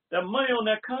 that money on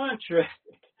that contract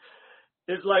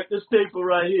is like this paper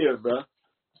right here, bro.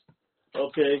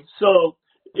 Okay, so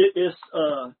it's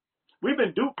we've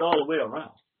been duped all the way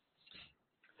around,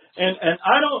 and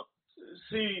I don't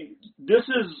see. This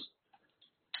is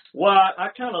why I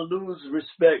kind of lose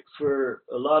respect for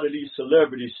a lot of these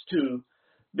celebrities too,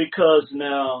 because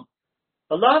now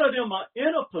a lot of them are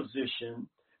in a position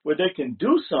where they can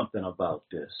do something about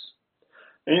this.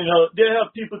 And, you know, they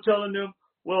have people telling them,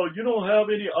 well, you don't have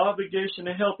any obligation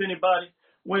to help anybody.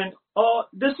 When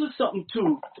this is something,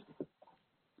 too.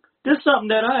 This is something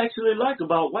that I actually like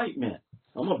about white men.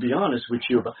 I'm going to be honest with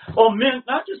you. Or men,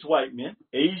 not just white men,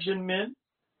 Asian men,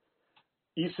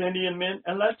 East Indian men,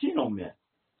 and Latino men.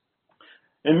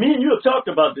 And me and you have talked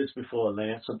about this before,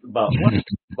 Lance, about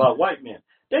white men.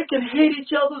 They can hate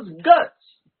each other's guts.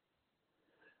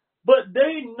 But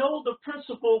they know the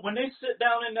principle when they sit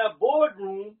down in that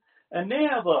boardroom and they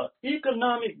have an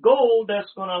economic goal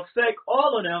that's going to affect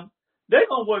all of them, they're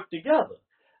going to work together,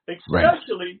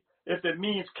 especially if it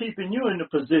means keeping you in the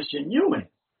position you in.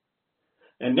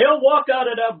 And they'll walk out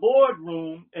of that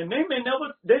boardroom and they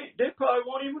probably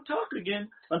won't even talk again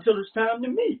until it's time to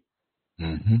meet.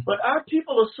 Mm-hmm. But our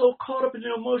people are so caught up in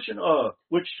the emotion of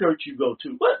which church you go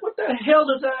to. What the hell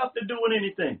does that have to do with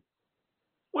anything?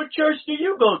 What church do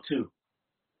you go to?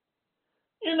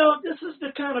 You know, this is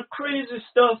the kind of crazy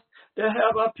stuff that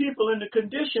have our people in the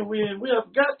condition we're in. We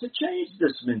have got to change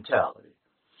this mentality.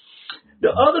 The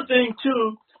other thing,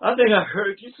 too, I think I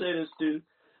heard you say this, too,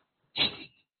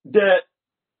 that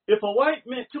if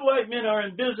two white men are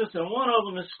in business and one of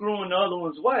them is screwing the other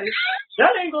one's wife,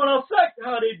 that ain't going to affect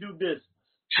how they do business.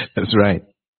 That's right.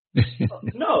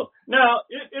 No. Now,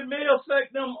 it may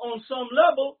affect them on some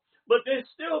level, but they're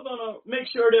still going to make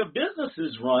sure their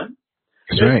businesses run.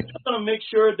 That's right. They're going to make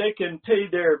sure they can pay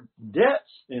their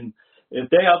debts, and if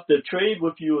they have to trade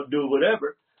with you or do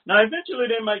whatever. Now, eventually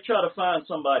they might try to find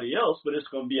somebody else, but it's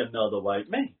going to be another white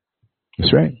man.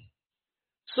 That's right.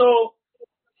 So,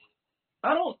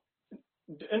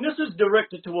 and this is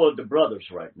directed toward the brothers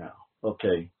right now,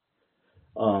 okay?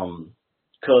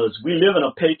 Because we live in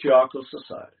a patriarchal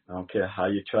society. I don't care how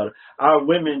you try to. Our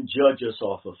women judge us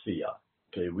off of fiat.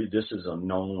 Okay, this is a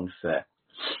known fact.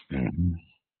 Mm-hmm.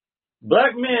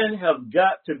 Black men have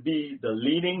got to be the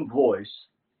leading voice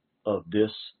of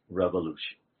this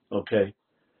revolution. Okay,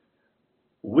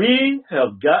 we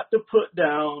have got to put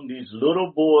down these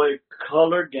little boy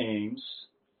color games.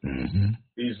 Mm-hmm.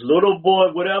 These little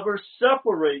boy, whatever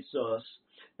separates us,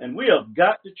 and we have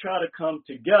got to try to come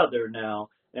together now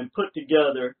and put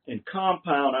together and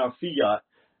compound our fiat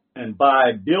and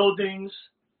buy buildings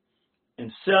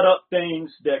and set up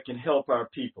things that can help our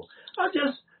people.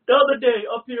 The other day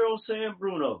up here on San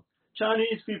Bruno,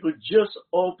 Chinese people just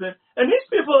opened, and these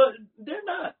people, they're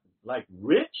not like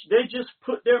rich. They just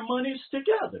put their monies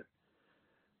together.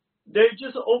 They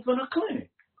just open a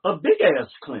clinic, a big ass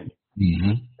clinic.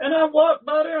 Mm-hmm. And I walked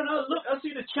by there and I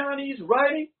see the Chinese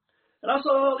writing, and I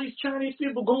saw all these Chinese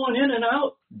people going in and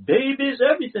out, babies,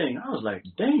 everything. I was like,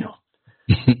 damn.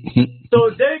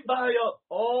 So they buy up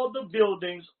all the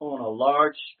buildings on a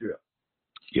large strip.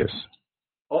 Yes.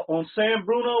 On San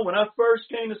Bruno, when I first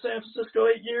came to San Francisco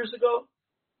 8 years ago,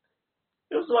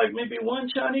 it was like maybe one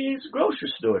Chinese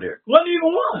grocery store there. Wasn't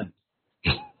even one.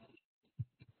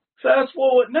 Fast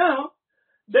forward now,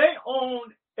 they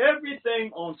own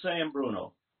everything on San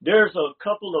Bruno. There's a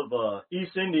couple of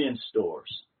East Indian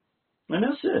stores, and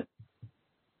that's it.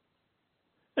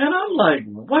 And I'm like,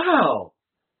 wow.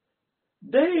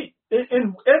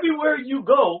 And everywhere you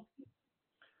go,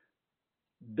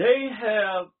 they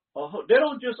have, they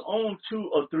don't just own 2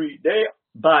 or 3, they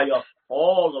buy up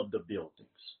all of the buildings.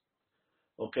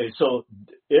 Okay, so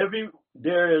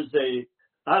there is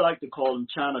I like to call them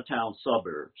Chinatown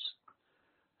suburbs,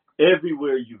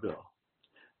 everywhere you go.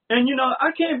 And,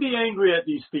 I can't be angry at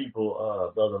these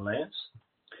people, Brother Lance.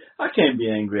 I can't be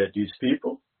angry at these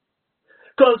people.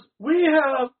 Because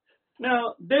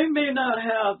now, they may not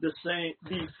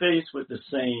be faced with the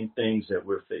same things that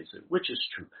we're facing, which is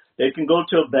true. They can go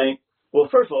to a bank. Well,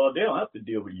 first of all, they don't have to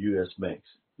deal with U.S. banks.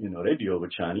 They deal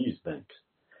with Chinese banks.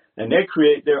 And they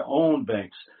create their own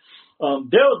banks.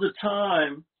 There was a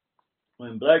time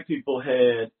when black people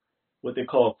had what they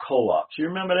call co-ops. You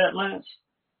remember that, Lance?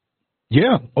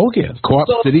 Yeah. Oh, yeah.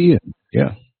 Co-op city.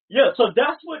 Yeah. Yeah, so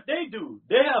that's what they do.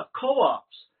 They have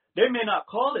co-ops. They may not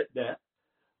call it that,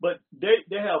 but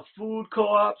they have food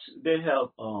co-ops. They have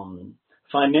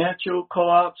financial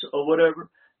co-ops or whatever.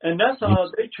 And that's how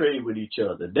they trade with each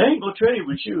other. They ain't going to trade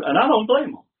with you. And I don't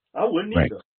blame them. I wouldn't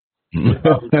either.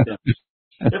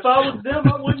 If I was them,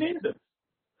 I wouldn't either.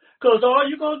 Because all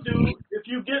you're going to do, if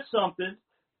you get something,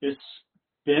 is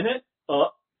spin it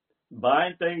up,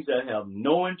 buying things that have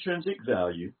no intrinsic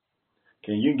value.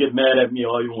 Okay, you can get mad at me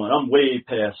all you want. I'm way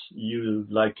past you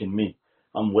liking me.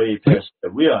 I'm way past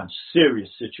that. We are in a serious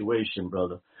situation,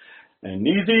 brother. And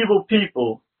these evil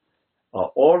people are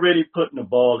already putting the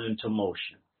ball into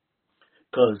motion.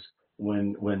 Because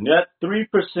when that 3%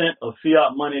 of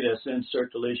fiat money that's in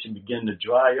circulation begin to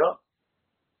dry up,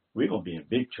 we're going to be in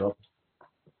big trouble.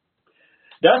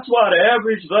 That's why the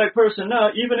average black person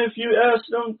now, even if you ask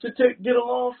them to get a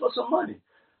loan for some money,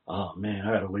 oh man,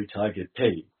 I got to wait till I get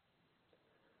paid,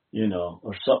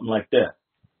 or something like that.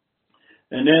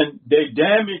 And then they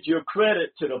damage your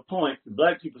credit to the point,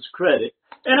 black people's credit.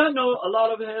 And I know a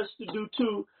lot of it has to do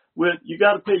too with you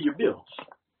got to pay your bills,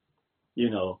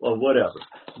 or whatever.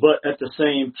 But at the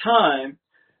same time,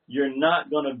 you're not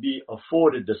going to be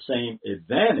afforded the same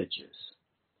advantages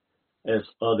as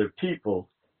other people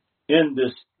in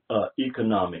this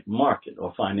economic market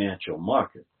or financial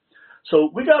market. So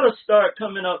we got to start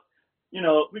coming up,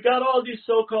 we got all these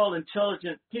so-called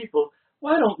intelligent people.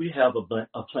 Why don't we have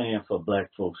a plan for black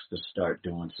folks to start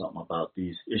doing something about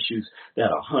these issues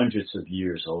that are hundreds of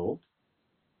years old?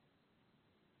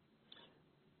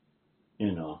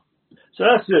 So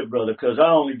that's it, brother, because I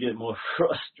only get more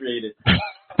frustrated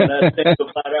when I think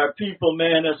about our people,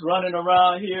 man, that's running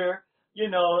around here,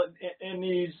 in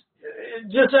these,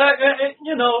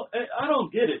 I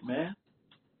don't get it, man.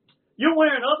 You're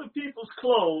wearing other people's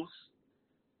clothes,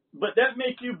 but that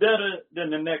make you better than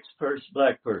the next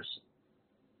black person.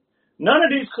 None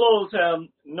of these clothes have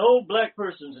no black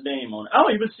person's name on it. I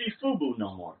don't even see FUBU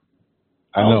no more.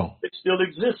 I know. If it still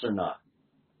exists or not.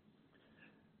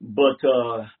 But,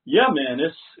 yeah, man,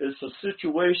 it's a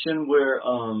situation where,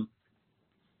 so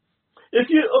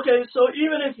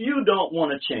even if you don't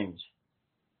want to change,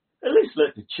 at least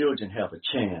let the children have a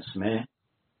chance, man.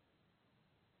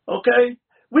 Okay?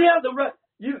 We have the right,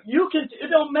 you can, it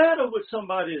don't matter what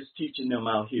somebody is teaching them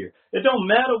out here. It don't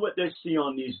matter what they see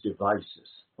on these devices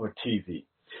or TV.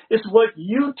 It's what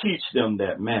you teach them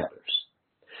that matters.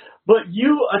 But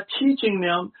you are teaching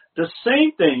them the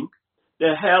same thing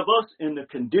that have us in the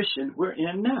condition we're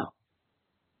in now.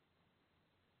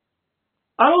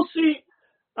 I don't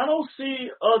see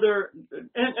other,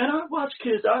 and I watch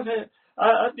kids. I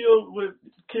deal with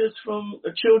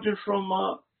children from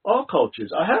all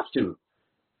cultures. I have to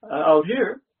out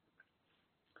here.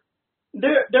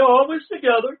 They're always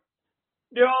together.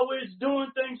 They're always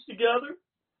doing things together,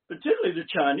 particularly the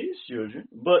Chinese children,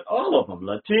 but all of them,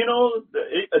 Latino,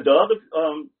 the other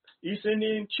East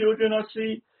Indian children I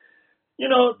see.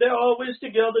 They're always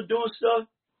together doing stuff.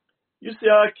 You see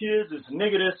our kids, it's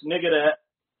nigga this, nigga that.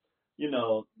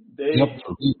 They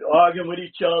arguing with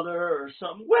each other or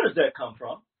something. Where does that come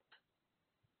from?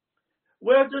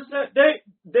 Where does that?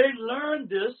 They learn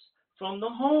this from the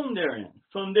home they're in,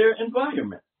 from their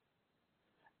environment,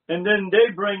 and then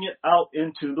they bring it out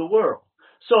into the world.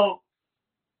 So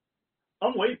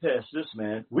I'm way past this,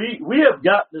 man. We have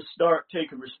got to start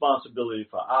taking responsibility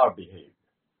for our behavior.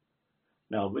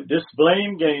 Now, with this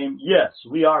blame game, yes,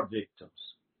 we are victims.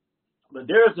 But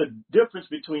there's a difference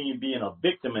between being a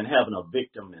victim and having a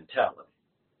victim mentality.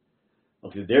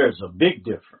 Okay, there's a big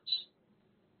difference.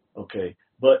 Okay,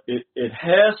 but it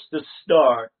has to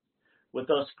start with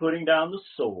us putting down the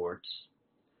swords,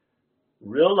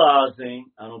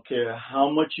 realizing, I don't care how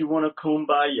much you want to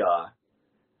kumbaya,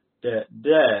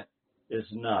 that is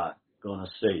not going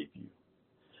to save you.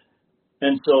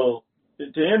 And so,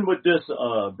 to end with this,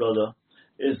 brother,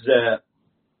 is that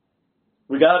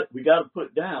we got to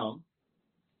put down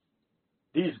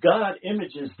these God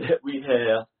images that we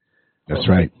have. That's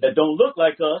right. That don't look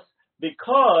like us,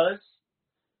 because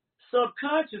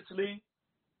subconsciously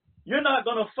you're not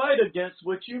going to fight against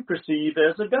what you perceive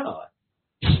as a God.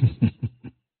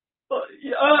 But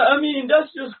I mean,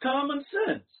 that's just common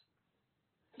sense.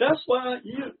 That's why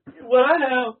what I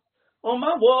have on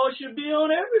my wall should be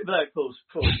on every black folks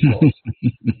wall.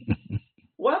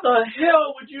 Why the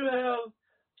hell would you have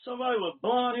somebody with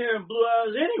blonde hair and blue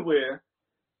eyes anywhere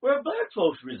where black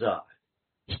folks reside?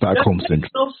 Stockholm That syndrome.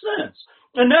 makes no sense.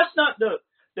 And that's not to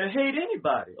hate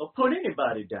anybody or put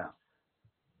anybody down.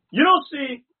 You don't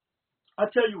see, I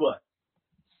tell you what,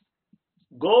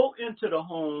 go into the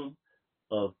home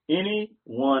of any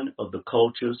one of the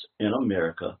cultures in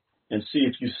America and see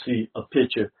if you see a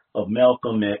picture of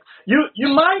Malcolm X.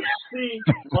 You might see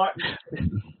Martin.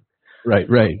 Right.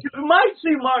 You might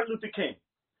see Martin Luther King,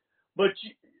 but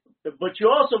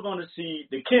you're also going to see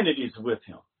the Kennedys with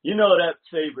him. You know that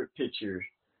favorite picture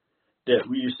that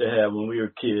we used to have when we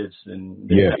were kids. And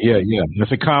Yeah.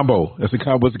 That's a combo. It's a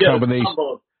combination.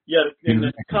 Combo. Yeah, and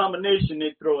the combination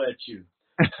they throw at you.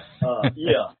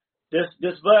 Yeah.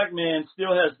 This black man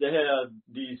still has to have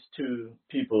these two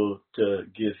people to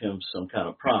give him some kind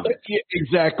of promise. Yeah,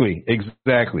 exactly.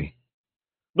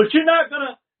 But you're not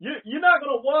gonna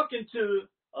walk into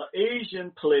an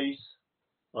Asian place,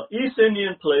 an East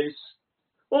Indian place.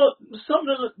 Well,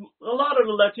 a lot of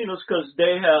the Latinos, because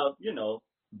they have,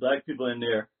 black people in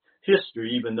their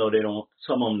history, even though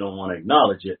some of them don't want to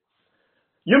acknowledge it.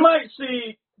 You might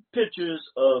see pictures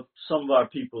of some of our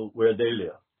people where they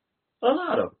live. A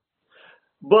lot of them.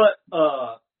 But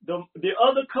the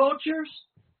other cultures,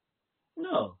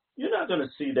 no, you're not going to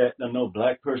see that. No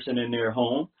black person in their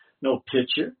home, no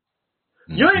picture.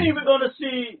 Mm-hmm. You ain't even going to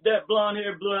see that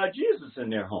blonde-haired, blue-eyed Jesus in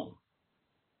their home.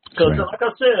 Because, like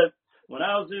I said, when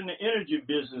I was in the energy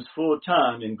business full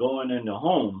time and going into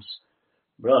homes,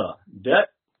 bruh,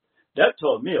 that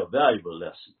taught me a valuable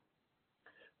lesson.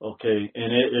 Okay,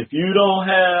 and if you don't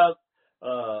have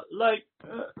like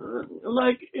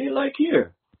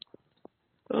here.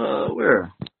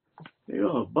 Where?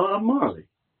 Bob Marley.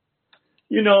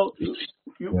 We are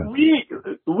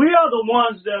the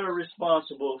ones that are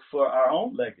responsible for our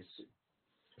own legacy.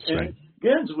 That's and right. It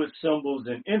begins with symbols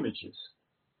and images.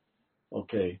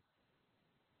 Okay.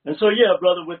 And so, yeah,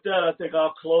 brother, with that, I think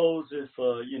I'll close if,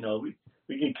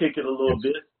 we can kick it a little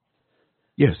bit.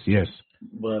 Yes.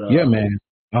 But, yeah, man.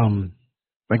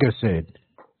 Like I said,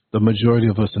 the majority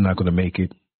of us are not going to make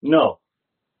it. No.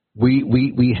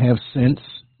 We have sense,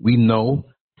 we know,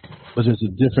 but there's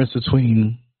a difference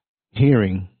between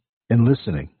hearing and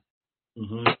listening.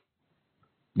 Mm-hmm.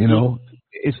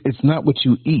 It's not what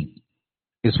you eat,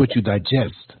 it's what you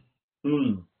digest.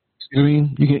 Mm. You know what I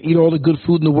mean? You can eat all the good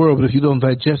food in the world, but if you don't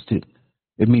digest it,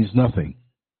 it means nothing.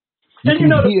 And to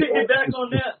piggyback on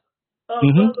that,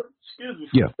 brother, excuse me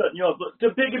for cutting you off, but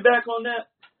to piggyback on that,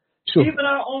 sure. Even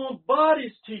our own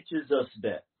bodies teaches us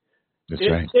that. That's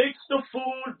it right. takes the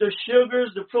food, the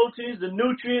sugars, the proteins, the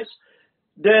nutrients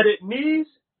that it needs,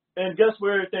 and guess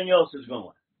where everything else is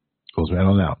going? Goes right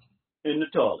on out. In the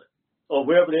toilet. Or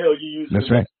wherever the hell you use it.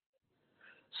 That's right.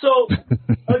 So,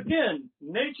 again,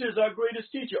 nature is our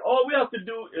greatest teacher. All we have to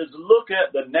do is look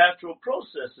at the natural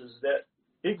processes that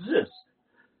exist.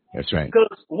 That's right.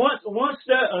 Because once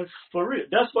that, for real,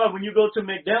 that's why when you go to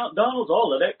McDonald's,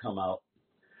 all of that come out.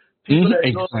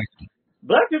 Exactly.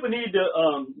 Black people need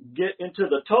to get into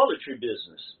the toiletry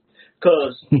business,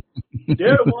 because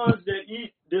they're the ones that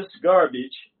eat this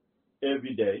garbage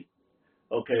every day,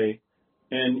 okay?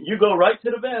 And you go right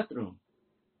to the bathroom.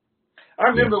 I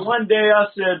remember one day I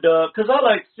said, because I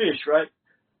like fish, right?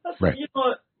 I said, You know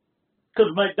what?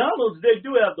 Because McDonald's, they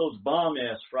do have those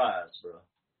bomb-ass fries, bro.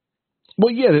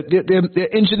 Well, yeah,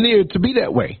 they're engineered to be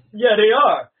that way. Yeah, they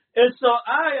are. And so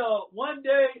one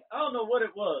day, I don't know what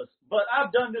it was, but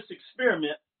I've done this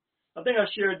experiment I think I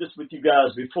shared this with you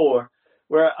guys before,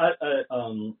 where I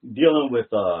dealing with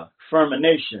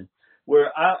fermentation,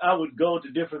 where I would go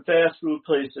to different fast food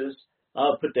places.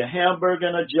 I'll put the hamburger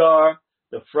in a jar,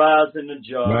 the fries in a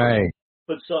jar, Right.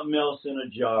 put something else in a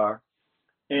jar,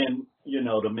 and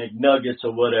to make nuggets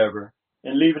or whatever,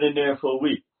 and leave it in there for a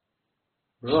week.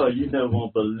 Bro, you never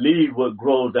won't believe what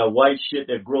grows, that white shit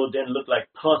that grows then look like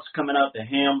pus coming out the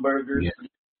hamburgers. Yeah.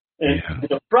 And Yeah.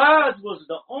 the fries was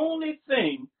the only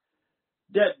thing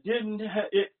that didn't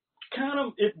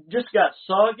it just got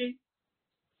soggy.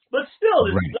 But still,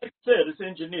 it's, Right. like I said, it's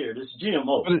engineered. It's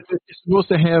GMO. But it's supposed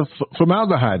to have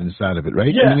formaldehyde inside of it,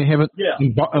 right? Yeah, I mean, they have an yeah,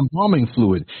 embalming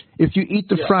fluid. If you eat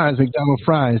the yeah, fries, McDonald's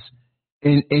fries,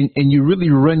 and you really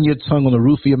run your tongue on the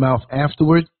roof of your mouth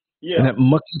afterward, and yeah, that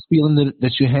mucky feeling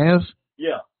that you have,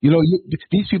 yeah.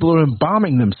 these people are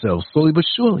embalming themselves slowly but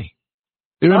surely.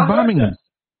 They're I heard embalming that. them.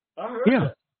 I heard Yeah.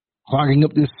 that. Clogging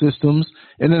up their systems.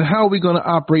 And then how are we going to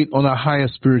operate on a higher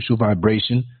spiritual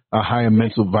vibration, a higher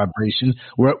mental vibration,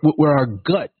 where our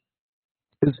gut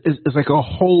is like a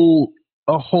whole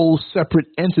separate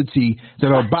entity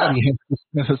that our body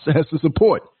has to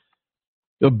support.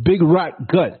 A big rot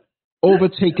gut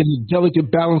overtaking the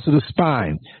delicate balance of the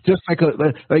spine. Just like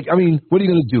I mean, what are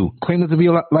you going to do? Claim it to be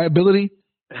a liability?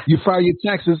 You file your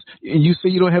taxes and you say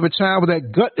you don't have a child, but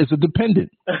that gut is a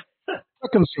dependent. That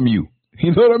comes from you.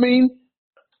 You know what I mean?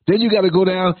 Then you got to go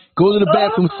down, go to the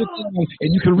bathroom, sit down,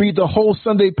 and you can read the whole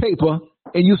Sunday paper,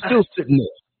 and you're still sitting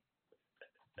there.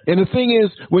 And the thing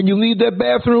is, when you leave that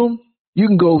bathroom, you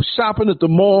can go shopping at the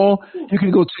mall, you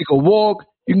can go take a walk,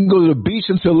 you can go to the beach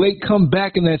until late, come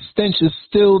back, and that stench is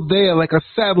still there like a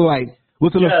satellite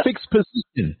within a fixed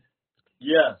position.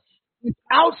 Yes. It's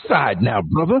outside now,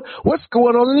 brother. What's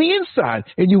going on the inside?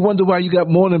 And you wonder why you got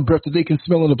morning breath that they can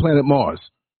smell on the planet Mars.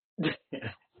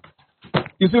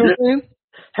 You see what I'm saying?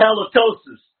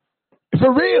 Halitosis.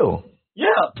 For real.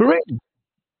 Yeah. For real.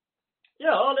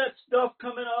 Yeah, all that stuff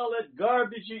coming, all that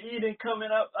garbage you eating coming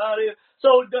out of here.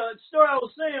 So the story I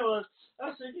was saying was, I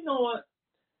said, you know what,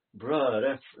 bruh,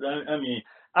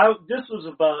 this was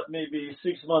about maybe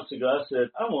 6 months ago. I said,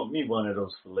 I want me one of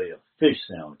those filet of fish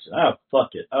sandwiches. Fuck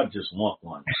it, I just want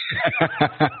one.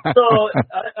 So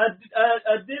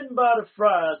I didn't buy the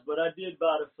fries, but I did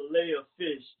buy the filet of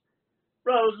fish.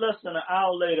 Bro, it was less than an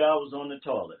hour later, I was on the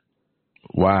toilet.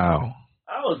 Wow.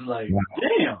 I was like,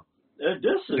 damn.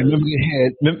 This is.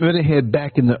 Remember they had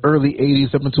back in the early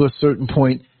 80s up until a certain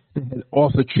point, they had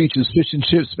Arthur Treacher's Fish and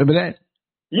Chips. Remember that?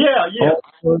 Yeah.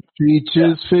 Arthur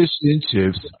Treacher's Fish and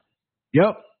Chips.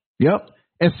 Yep.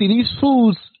 And see, these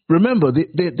foods, remember,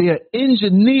 they are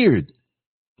engineered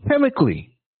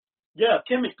chemically. Yeah,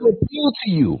 chemically. To appeal to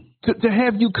you, to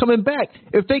have you coming back.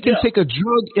 If they can take a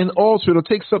drug and alter it or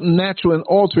take something natural and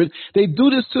alter it, they do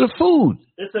this to the food.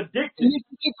 It's addictive. And you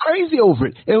get crazy over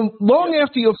it. And long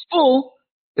after you're full,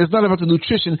 it's not about the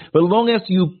nutrition, but long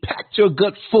after you packed your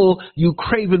gut full, you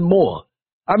craving more.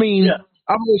 I mean,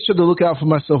 I'm always trying to look out for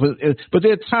myself. But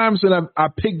there are times when I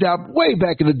pigged out way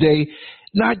back in the day.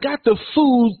 Now I got the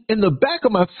food in the back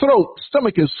of my throat.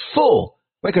 Stomach is full,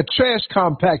 like a trash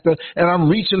compactor, and I'm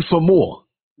reaching for more.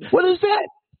 What is that?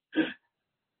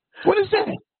 What is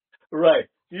that? Right.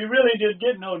 You really didn't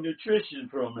get no nutrition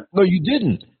from it. No, you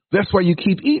didn't. That's why you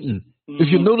keep eating. If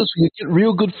you notice, when you get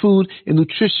real good food and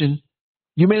nutrition,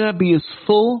 you may not be as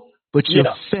full, but you're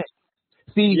fed.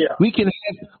 See, we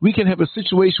can have a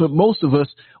situation with most of us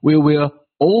where we're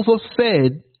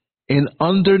overfed and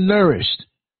undernourished.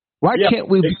 Why can't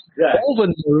we be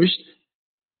overnourished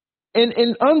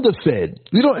and underfed?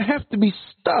 We don't have to be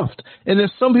stuffed. And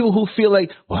there's some people who feel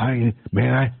like, well, I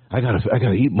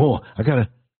gotta eat more.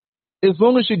 As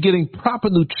long as you're getting proper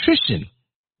nutrition,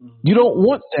 you don't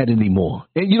want that anymore.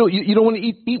 And you don't want to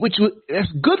eat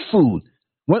that's good food.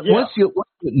 Once you're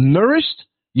nourished,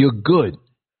 you're good.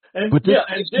 And but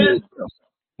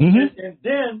and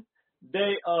then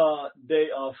they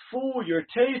fool your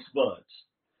taste buds.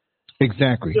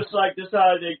 Exactly. Just like this,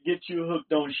 how they get you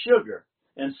hooked on sugar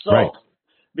and salt,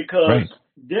 because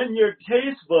then your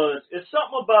taste buds. It's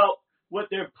something about what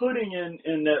they're putting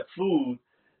in that food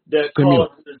that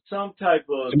causes some type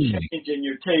of change in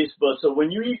your taste buds. So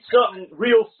when you eat something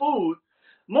real food,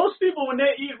 most people when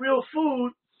they eat real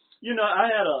food, I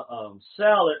had a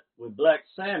salad with black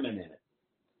salmon in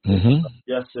it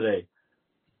yesterday,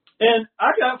 and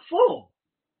I got full.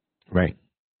 Right.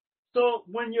 So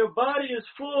when your body is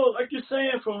full, like you're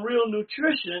saying, from real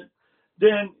nutrition,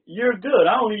 then you're good.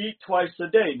 I only eat twice a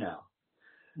day now.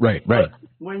 Right. But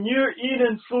when you're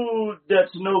eating food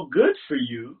that's no good for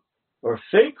you or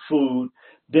fake food,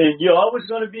 then you're always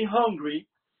going to be hungry.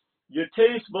 Your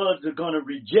taste buds are going to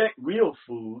reject real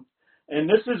food. And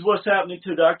this is what's happening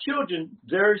to our children.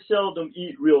 Very seldom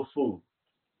eat real food.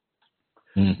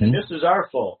 Mm-hmm. And this is our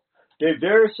fault. They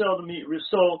very seldom eat real.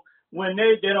 So when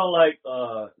they don't like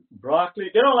broccoli,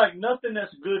 they don't like nothing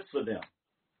that's good for them.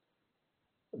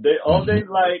 All they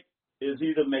like is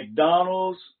either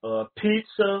McDonald's,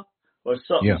 pizza, or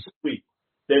something sweet.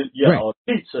 Or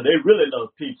pizza. They really love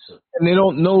pizza. And they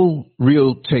don't know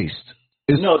real taste.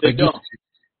 No, they don't.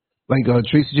 Like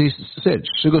Tracy Jason said,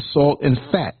 sugar, salt, and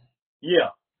fat.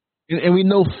 Yeah. And we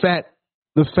know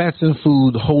the fats in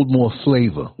food hold more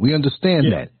flavor. We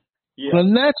understand that. Yeah. On a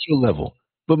natural level.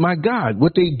 But my God,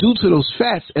 what they do to those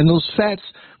fats, and those fats,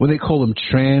 when they call them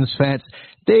trans fats,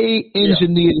 they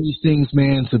engineer these things,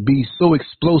 man, to be so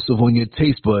explosive on your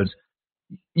taste buds.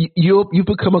 You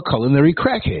become a culinary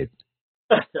crackhead.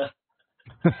 That's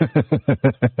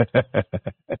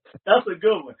a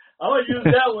good one. I'm going to use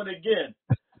that one again.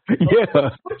 Yeah.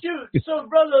 So,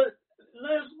 Brother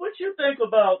Liz, what you think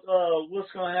about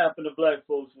what's going to happen to black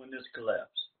folks when this collapses?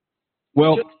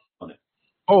 Well,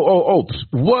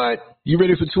 what? You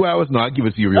ready for 2 hours? No, I'll give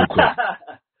it to you real quick.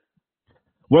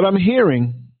 What I'm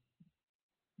hearing,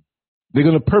 they're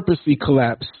going to purposely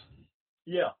collapse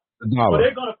the dollar. Well,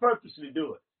 they're going to purposely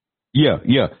do it.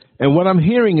 Yeah. And what I'm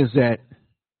hearing is that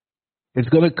it's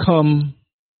going to come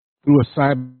through a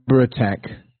cyber attack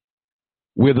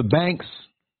where the banks,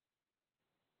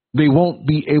 they won't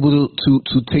be able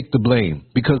to take the blame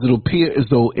because it'll appear as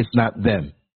though it's not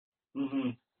them.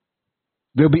 Mm-hmm.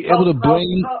 They'll be able to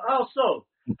blame. How so?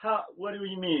 What do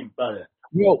you mean by that?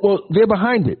 Well, they're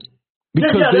behind it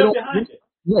because they're behind it.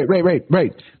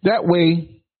 Right. That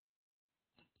way,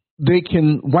 they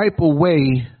can wipe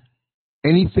away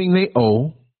anything they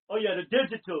owe. Oh yeah, the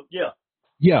digital,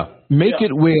 Make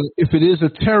it where if it is a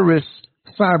terrorist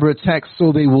cyber attack,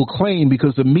 so they will claim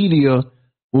because the media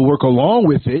will work along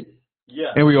with it.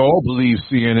 Yeah. And we all believe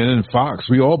CNN and Fox.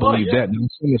 We all believe that. And I'm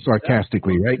saying it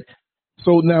sarcastically, right?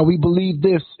 So now we believe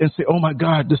this and say, oh my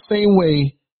God, the same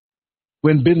way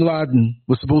when bin Laden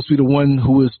was supposed to be the one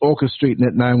who was orchestrating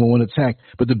that 911 attack,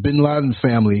 but the bin Laden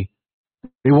family,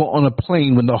 they were on a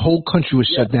plane when the whole country was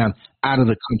shut down out of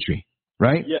the country,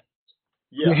 right? Yeah.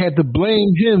 They had to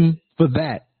blame him for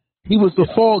that. He was the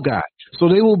fall guy. So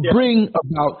they will bring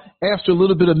about, after a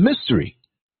little bit of mystery,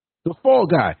 the fall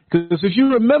guy. Because if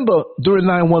you remember during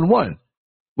 911,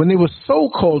 when they were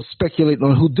so-called speculating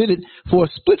on who did it, for a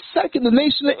split second, the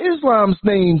Nation of Islam's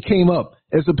name came up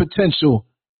as a potential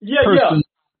person.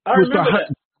 I remember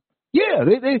that. Yeah,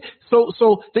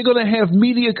 so they're going to have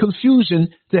media confusion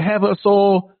to have us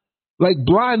all like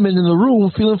blind men in the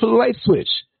room feeling for the light switch.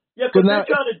 Yeah, because they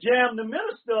try to jam the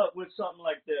minister up with something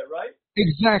like that, right?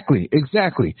 Exactly. And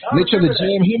they tried to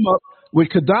jam him up with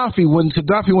Gaddafi when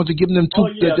Gaddafi wanted to give them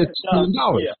 $2 million.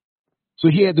 Yeah. So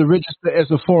he had to register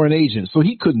as a foreign agent. So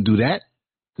he couldn't do that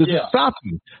because it stopped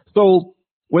him. So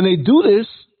when they do this,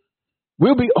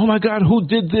 we'll be, oh my God, who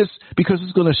did this? Because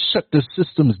it's going to shut the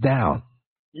systems down.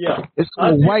 Yeah. It's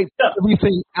going to wipe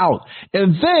everything out.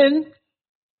 And then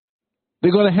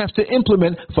they're going to have to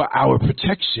implement for our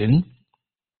protection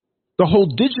the whole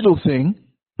digital thing,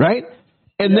 right?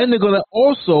 And then they're going to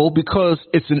also, because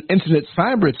it's an internet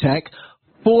cyber attack,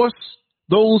 force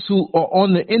those who are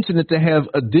on the internet to have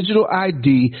a digital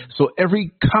ID, so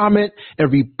every comment,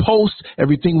 every post,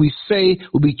 everything we say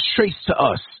will be traced to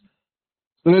us.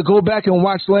 So they'll go back and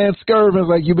watch Lance Scurv and it's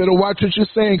like, you better watch what you're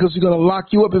saying because we're going to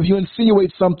lock you up if you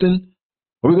insinuate something,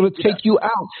 or we're going to take you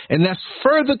out. And that's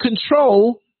further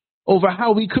control over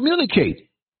how we communicate.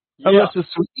 Unless it's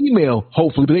through email,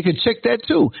 hopefully, but they can check that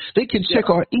too. They can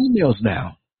check our emails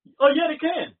now. Oh, yeah, they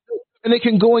can. And they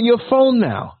can go on your phone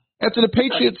now. After the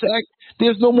Patriots Act,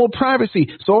 there's no more privacy.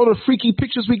 So all the freaky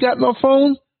pictures we got on our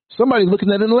phone, somebody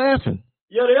looking at it and laughing.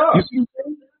 Yeah, they are. You see?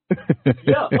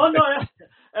 Yeah. Oh, no,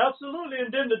 absolutely.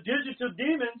 And then the digital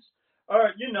demons are,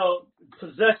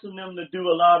 possessing them to do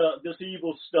a lot of this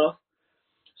evil stuff.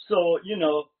 So,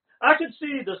 I could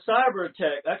see the cyber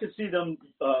attack. I could see them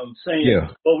saying,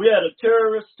 well, we had a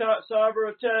terrorist cyber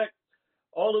attack.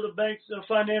 All of the banks and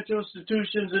financial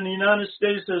institutions in the United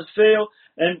States has failed.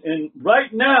 And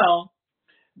right now,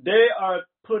 they are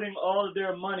putting all of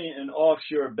their money in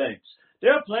offshore banks.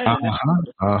 They're planning this.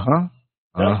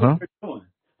 That's what they're doing.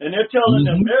 And they're telling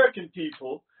the American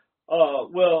people,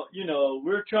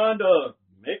 we're trying to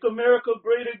make America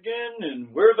great again,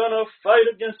 and we're going to fight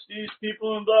against these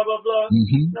people and blah, blah, blah.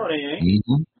 No, they ain't.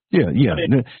 Yeah.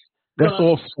 That's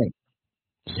all fake.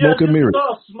 Smoke and mirrors. It's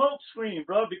all smoke screen,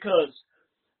 bro, because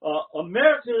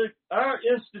America, our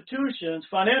institutions,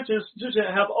 financial institutions,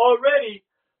 have already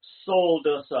sold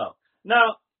us out.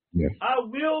 Now, I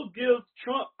will give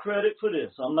Trump credit for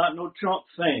this. I'm not no Trump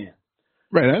fan.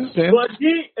 Right, I understand. But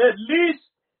at least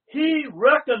he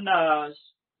recognized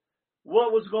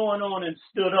what was going on and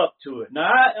stood up to it. Now,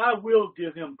 I will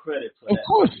give him credit for that. Of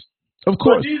But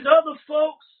course. these other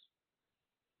folks,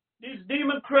 these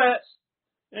Democrats,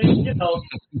 and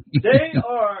they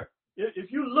are.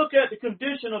 If you look at the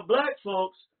condition of black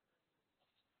folks,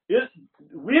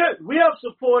 we have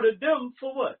supported them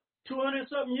for what,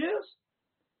 200-something years?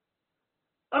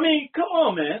 I mean, come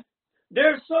on, man.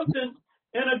 There's something,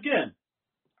 and again,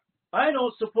 I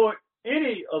don't support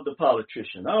any of the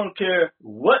politicians. I don't care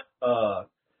what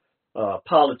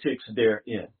politics they're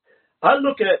in. I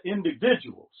look at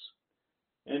individuals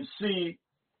and see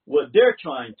what they're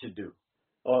trying to do,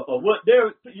 or what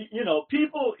they're,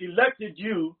 people elected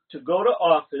you to go to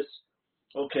office,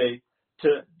 okay,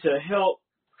 to help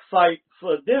fight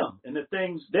for them and the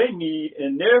things they need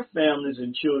and their families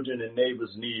and children and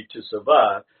neighbors need to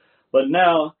survive. But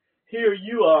now here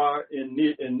you are in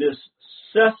this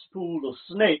cesspool of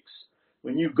snakes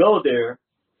when you go there,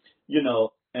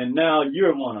 and now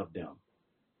you're one of them.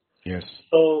 Yes.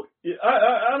 So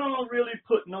I don't really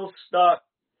put no stock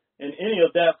in any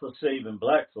of that for saving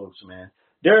black folks, man.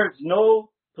 There's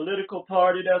no political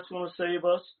party that's going to save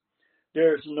us.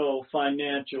 There's no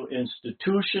financial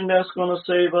institution that's going to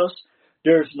save us.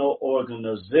 There's no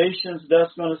organizations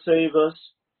that's going to save us.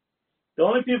 The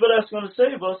only people that's going to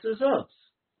save us is us.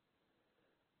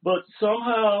 But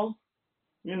somehow,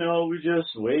 we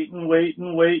just waiting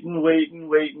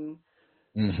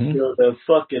till the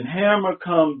fucking hammer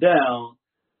come down,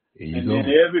 and then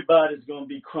everybody's going to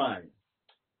be crying.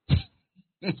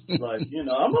 Like,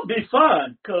 I'm going to be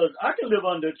fine because I can live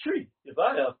under a tree if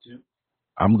I have to.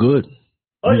 I'm good.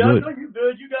 I know you're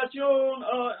good. You got your own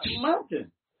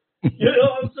mountain. You know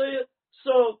what I'm saying?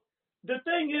 So the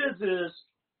thing is,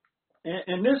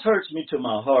 and this hurts me to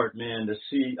my heart, man, to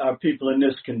see our people in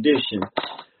this condition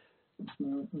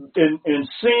and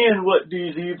seeing what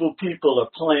these evil people are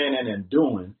planning and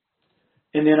doing,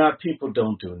 and then our people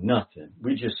don't do nothing.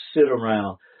 We just sit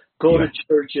around, go to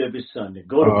church every Sunday,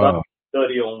 go to Bible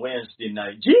study on Wednesday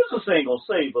night. Jesus ain't going to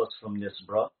save us from this,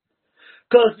 bro.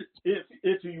 Because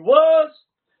if he was,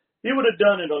 he would have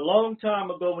done it a long time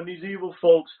ago when these evil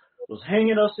folks was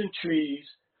hanging us in trees,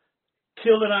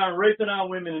 killing our, raping our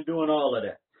women and doing all of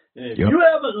that. And if you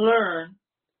haven't learned,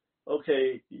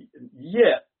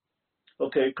 yet,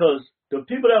 because the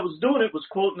people that was doing it was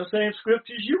quoting the same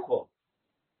scriptures you quote.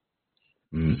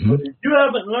 But if you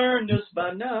haven't learned this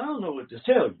by now, I don't know what to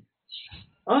tell you.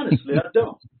 Honestly, I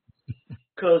don't.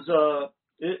 Because,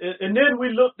 and then we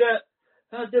looked at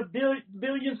the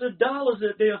billions of dollars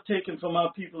that they have taken from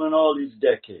our people in all these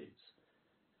decades.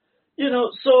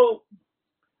 So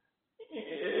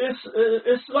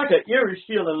it's like an eerie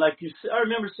feeling. Like I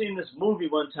remember seeing this movie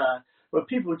one time where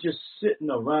people were just sitting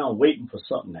around waiting for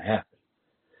something to happen.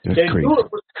 They knew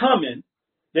it was coming.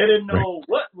 They didn't know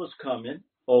what was coming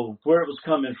or where it was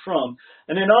coming from.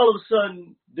 And then all of a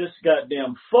sudden, this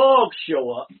goddamn fog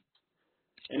show up,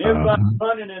 and everybody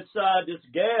running inside this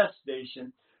gas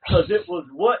station because it was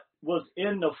what was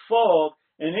in the fog.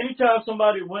 And anytime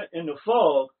somebody went in the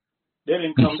fog, they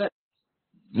didn't come back.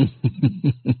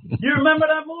 You remember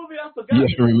that movie? I forgot. Yes,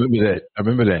 I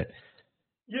remember that.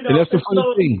 And that's the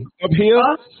funny thing. Up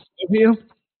here,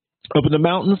 up in the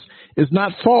mountains, it's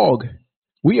not fog.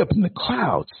 We up in the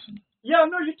clouds. Yeah, I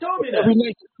know you told me that. Every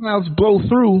night the clouds blow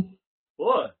through.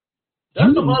 Boy,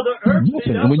 that's some other earth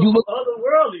thing. That's when you look,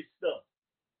 otherworldly stuff.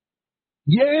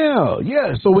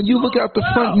 Yeah. So when you look out the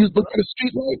front, you look at the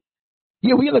street light.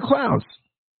 Yeah, we in the clouds.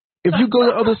 If you go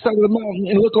to the other side of the mountain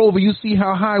and look over, you see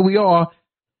how high we are.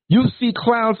 You see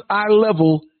clouds eye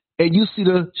level, and you see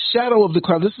the shadow of the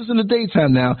cloud. This is in the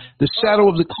daytime now. The shadow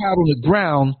of the cloud on the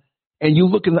ground, and you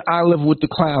look in the eye level with the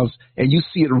clouds, and you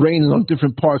see it raining on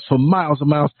different parts for miles and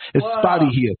miles. It's spotty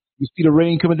here. You see the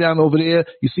rain coming down over there.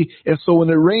 You see, and so when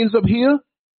it rains up here,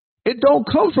 it don't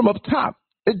come from up top.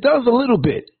 It does a little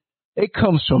bit. It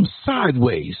comes from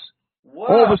sideways. Wow.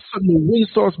 All of a sudden, the wind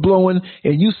starts blowing,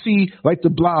 and you see, like the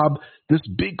blob, this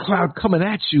big cloud coming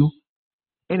at you,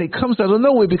 and it comes out of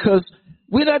nowhere because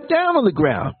we're not down on the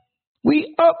ground.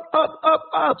 We up.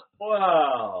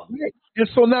 Wow. And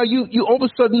so now you all of a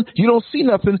sudden, you don't see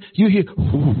nothing. You hear,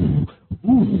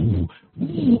 ooh.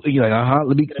 And you're like,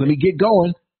 let me get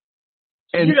going.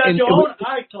 And you got your own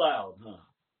iCloud, huh?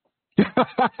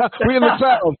 We're in the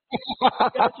clouds. You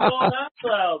got your own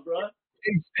iCloud, bro.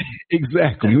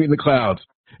 Exactly. We're in the clouds.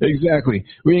 Exactly.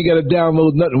 We ain't got to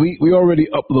download nothing. We already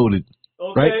uploaded.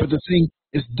 Okay. Right? But the thing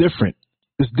is different.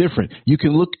 It's different. You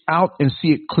can look out and see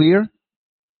it clear,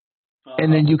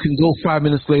 and then you can go 5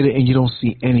 minutes later and you don't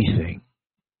see anything.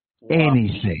 Wow.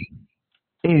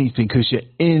 Anything. Because you're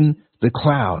in the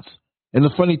clouds. And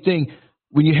the funny thing,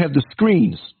 when you have the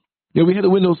screens, we had the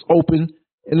windows open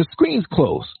and the screens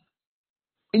closed.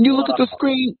 And you look at the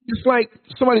screen, it's like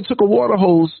somebody took a water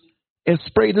hose and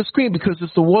sprayed the screen because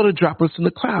it's the water droplets in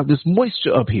the cloud. There's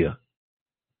moisture up here.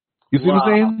 You see what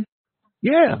I'm saying?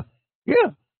 Yeah.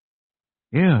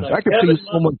 Like I can tell you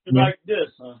so much. Like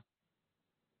this, huh?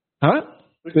 Huh?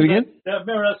 Say it again?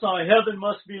 Remember that song, Heaven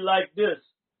Must Be Like This.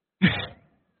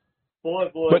 Boy.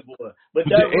 But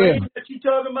that rain that you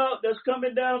talking about that's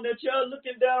coming down, that y'all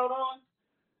looking down on,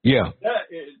 that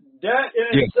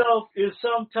in itself is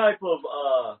some type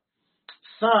of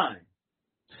sign.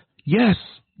 Yes.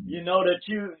 You know, that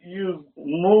you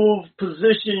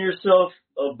position yourself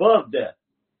above that.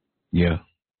 Yeah.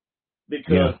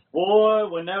 Because, boy,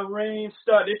 when that rain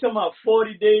started, they talking about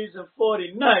 40 days and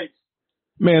 40 nights.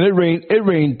 Man, it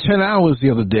rained 10 hours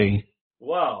the other day.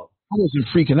 Wow. I wasn't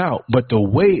freaking out, but the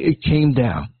way it came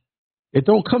down, it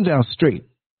don't come down straight.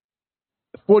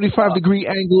 45-degree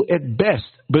angle at best,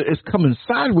 but it's coming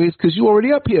sideways because you're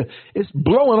already up here. It's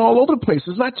blowing all over the place.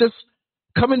 It's not just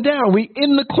coming down. We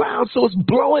in the clouds, so it's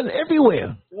blowing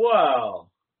everywhere. Wow.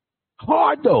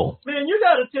 Hard, though. Man, you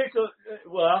got to take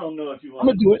well, I don't know if you want I'm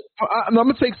going to do it. I'm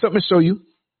going to take something and show you.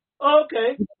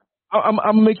 Okay. I'm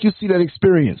going to make you see that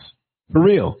experience. For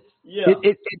real. Yeah.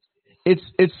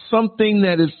 It's something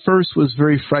that at first was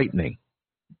very frightening.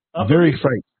 Very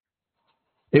frightening.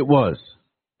 It was.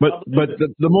 But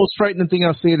the most frightening thing,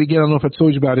 I'll say it again, I don't know if I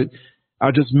told you about it,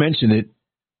 I'll just mention it.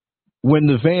 When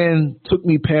the van took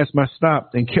me past my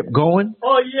stop and kept going.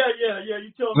 Oh, yeah,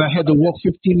 you told me. I had to walk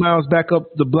 15 miles back up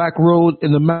the black road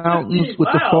in the mountains with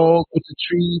the fog, with the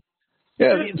trees.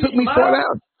 Yeah, it took me far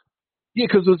down. Yeah,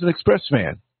 because it was an express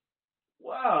van.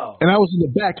 Wow. And I was in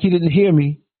the back. He didn't hear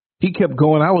me. He kept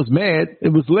going. I was mad. It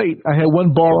was late. I had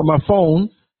one bar on my phone.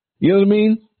 You know what I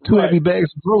mean? Two heavy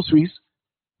bags of groceries.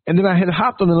 And then I had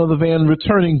hopped on another van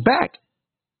returning back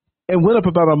and went up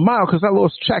about a mile because I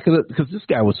lost track of it because this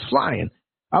guy was flying.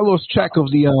 I lost track of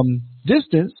the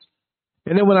distance.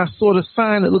 And then when I saw the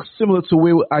sign that looked similar to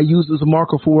where I used as a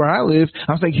marker for where I live,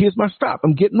 I was like, here's my stop.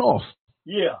 I'm getting off.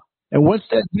 Yeah. And once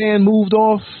that van moved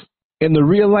off and the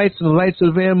rear lights and the lights of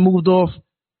the van moved off,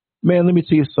 man, let me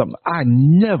tell you something. I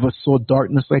never saw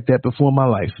darkness like that before in my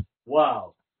life.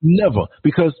 Wow. Never.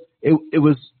 Because it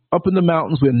was up in the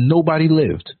mountains where nobody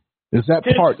lived. There's that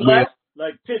pitch part black, where...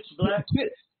 like pitch black?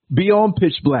 Beyond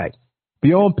pitch black.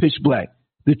 Beyond pitch black.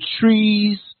 The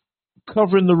trees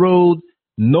covering the road,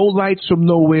 no lights from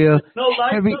nowhere. No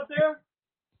lights up there?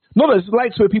 No, there's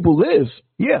lights where people live.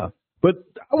 Yeah. But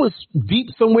I was deep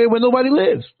somewhere where nobody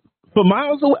lives. For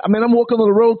miles away. I mean, I'm walking on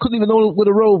the road, couldn't even know where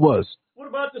the road was. What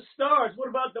about the stars? What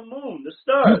about the moon? The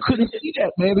stars? You couldn't see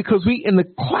that, man, because we in the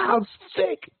clouds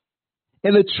thick.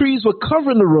 And the trees were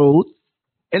covering the road.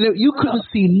 And you couldn't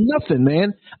see nothing,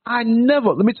 man. Let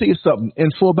me tell you something.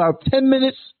 And for about 10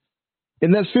 minutes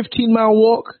in that 15-mile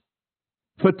walk,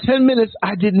 for 10 minutes,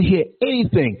 I didn't hear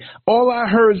anything. All I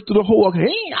heard through the whole walk,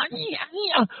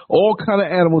 all kind of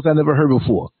animals I never heard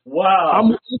before. Wow.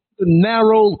 I'm on the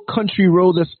narrow country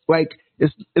road that's like,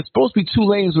 it's supposed to be 2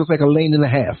 lanes, but it's like a lane and a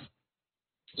half.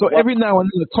 So every now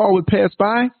and then a car would pass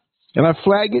by, and I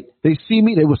flag it. They see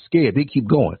me, they were scared. They keep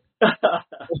going. Who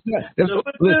is this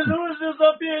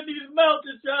up here in these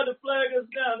mountains trying to flag us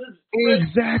down? This is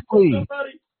exactly.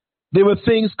 There were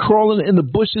things crawling in the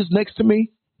bushes next to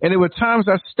me, and there were times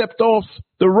I stepped off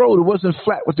the road. It wasn't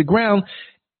flat with the ground.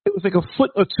 It was like a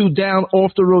foot or two down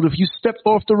off the road. If you stepped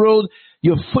off the road,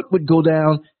 your foot would go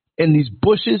down. And these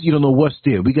bushes, you don't know what's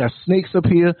there. We got snakes up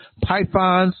here,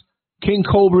 pythons, king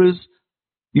cobras.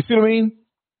 You see what I mean?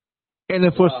 And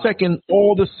then for a second,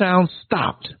 all the sound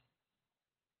stopped.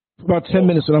 About 10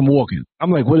 minutes when I'm walking.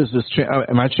 I'm like, what is this?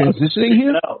 Am I transitioning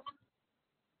here?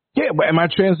 Yeah, but am I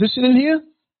transitioning here?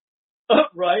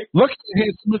 Right. Lucky I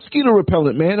had mosquito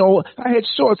repellent, man. Oh, I had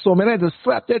shorts on, man. I had to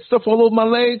slap that stuff all over my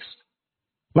legs,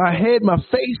 my head, my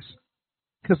face,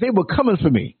 because they were coming for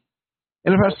me.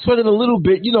 And if I sweated a little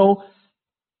bit, you know,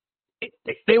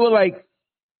 they were like,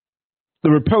 the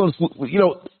repellents, you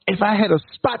know, if I had a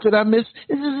spot that I missed,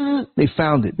 they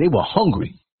found it. They were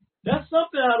hungry. That's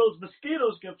something how those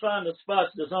mosquitoes can find the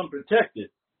spots that's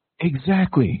unprotected.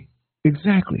 Exactly.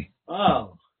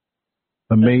 Wow.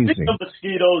 Amazing. Speaking of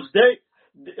mosquitoes,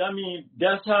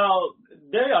 that's how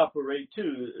they operate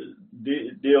too.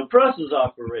 The oppressors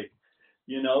operate.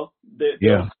 You know, they'll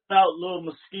send out little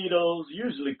mosquitoes,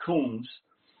 usually coons.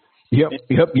 Yep.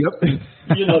 You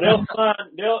know,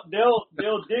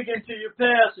 they'll dig into your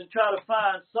past and try to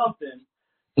find something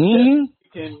that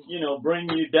can, you know, bring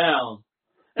you down.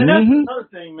 And that's another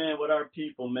thing, man, with our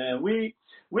people, man. We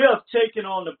have taken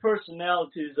on the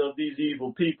personalities of these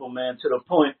evil people, man, to the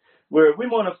point where we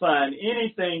want to find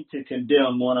anything to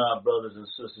condemn one of our brothers and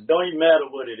sisters. Don't even matter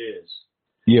what it is.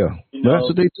 Yeah, that's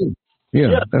what they do.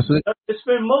 Yeah, that's it. They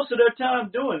spend most of their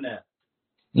time doing that.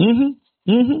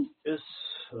 It's,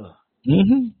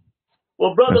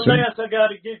 Well, Brother Lance, I got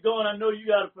to get going. I know you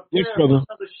got to prepare for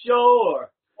another show.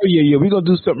 Oh, yeah. We're going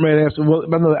to do something right after, about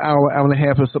another hour and a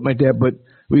half or something like that, but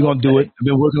we're going to do it.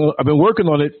 I've been working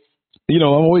on it. I'm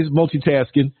always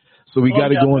multitasking, so we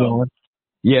got it going on.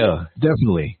 Yeah,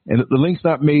 definitely. And the link's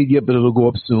not made yet, but it'll go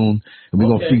up soon. And we're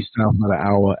going to freestyle for about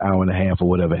an hour and a half or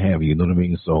whatever have you. You know what I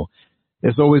mean? So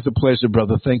it's always a pleasure,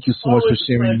 brother. Thank you so much for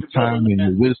sharing your time and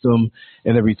your wisdom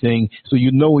and everything. So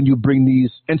when you bring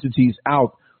these entities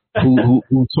out who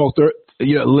talk to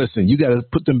listen, you got to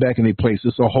put them back in their place.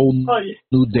 It's a whole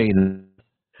new day.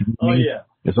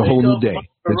 It's a whole new day.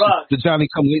 The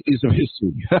Johnny-come-latelys of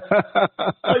history.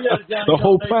 The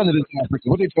whole planet is Africa.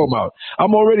 What are they talking about?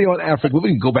 I'm already on Africa. We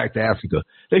can go back to Africa.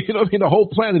 You know what I mean? The whole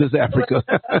planet is Africa.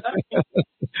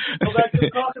 Go back to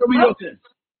the Caucasus Mountains.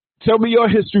 Tell me your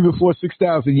history before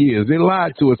 6,000 years. They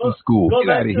lied to us in school. Go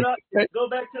back to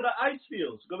the ice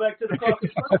fields. Go back to the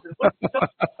Caucasus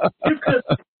Mountains.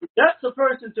 That's the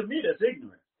person to me that's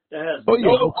ignorant. That has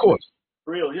of course.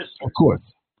 Real history.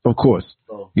 Of course.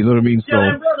 So, you know what I mean?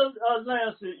 And Brother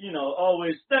Lance,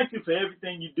 always thank you for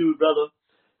everything you do, brother.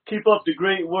 Keep up the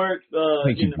great work.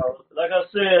 Thank you. Like I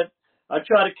said, I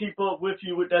try to keep up with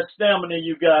you with that stamina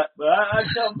you got. But I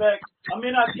come back. I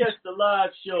catch the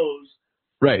live shows.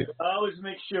 Right. I always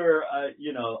make sure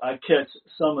I catch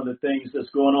some of the things that's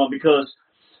going on, because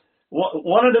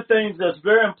one of the things that's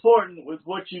very important with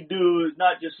what you do is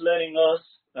not just letting us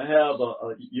have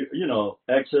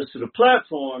access to the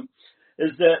platform,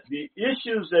 is that the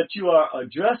issues that you are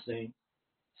addressing,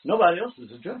 nobody else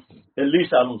is addressing. At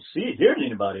least I don't hear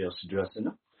anybody else addressing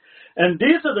them. And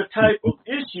these are the type of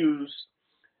issues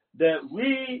that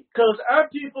because our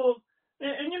people,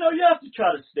 and you have to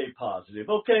try to stay positive,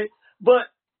 okay? But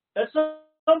at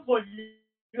some point,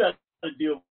 you got to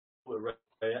deal with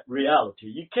reality.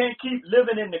 You can't keep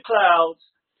living in the clouds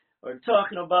or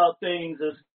talking about things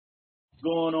that's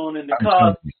going on in the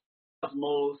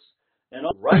cosmos and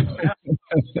all right now.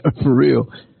 For real.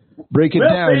 Break it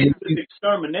down.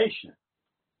 Extermination.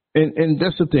 And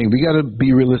that's the thing. We got to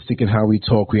be realistic in how we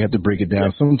talk. We have to break it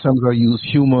down. Sometimes I use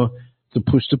humor to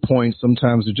push the point.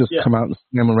 Sometimes we just come out and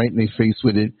slam them right in their face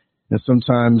with it. And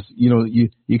sometimes,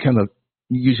 you kind of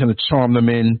charm them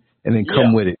in and then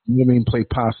come with it. You know what I mean? Play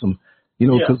possum.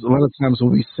 Because a lot of times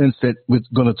when we sense that we're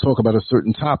going to talk about a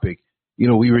certain topic,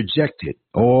 we reject it,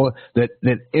 or that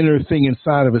inner thing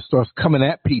inside of us starts coming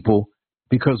at people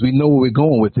because we know where we're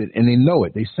going with it, and they know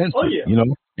it. They sense it,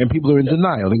 and people are in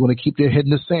denial. They want to keep their head in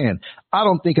the sand. I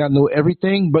don't think I know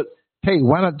everything, but hey,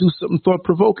 why not do something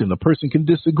thought-provoking? A person can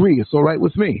disagree. It's all right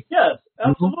with me. Yes,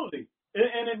 absolutely.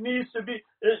 And it needs to be,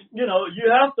 you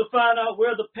have to find out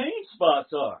where the pain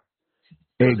spots are.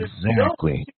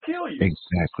 Exactly. Kill you.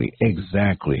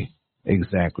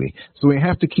 Exactly. So we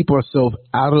have to keep ourselves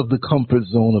out of the comfort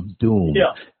zone of doom.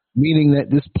 Yeah. Meaning that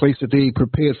this place that they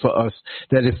prepared for us,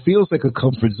 that it feels like a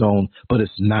comfort zone, but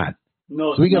it's not.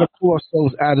 No, so we got to pull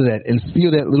ourselves out of that and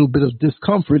feel that little bit of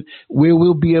discomfort where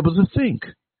we'll be able to think.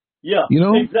 Yeah,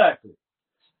 exactly.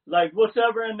 Like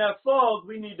whatever in that fog,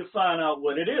 we need to find out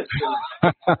what it is.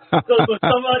 Because when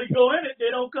somebody go in it, they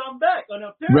don't come back.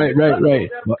 Right. They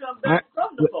never come back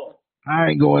from the fog. I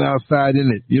ain't going outside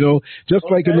in it, Just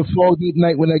like in the foggy at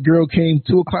night when that girl came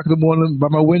 2 o'clock in the morning by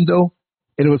my window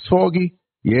and it was foggy.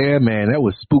 Yeah, man, that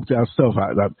was spooked out stuff.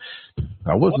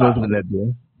 I wasn't opening that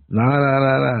door.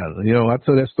 Nah. I'll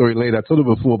tell that story later. I told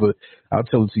it before, but I'll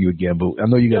tell it to you again. But I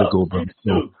know you got to go, bro.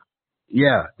 So,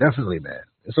 yeah, definitely, man.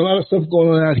 There's a lot of stuff going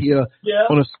on out here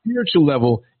on a spiritual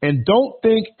level. And don't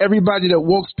think everybody that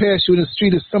walks past you in the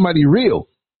street is somebody real.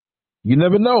 You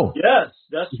never know. Yes,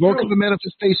 that's true. All kinds of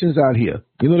manifestations out here.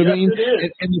 You know what I mean?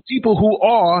 And the people who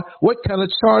are, what kind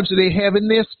of charge do they have in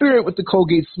their spirit with the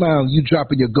Colgate smile? You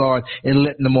dropping your guard and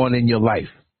letting them on in your life.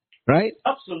 Right?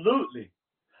 Absolutely.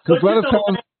 Because a lot of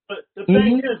times. The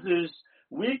thing is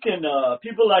we can,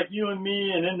 people like you and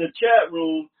me and in the chat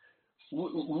room,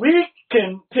 we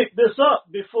can pick this up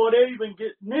before they even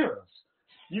get near us.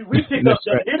 We pick up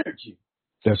that energy.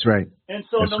 That's right. And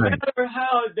so no matter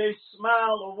how they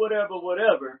smile or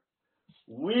whatever,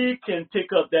 we can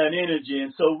pick up that energy.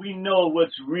 And so we know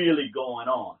what's really going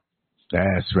on.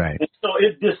 That's right. And so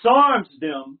it disarms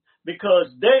them because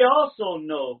they also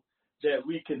know that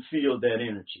we can feel that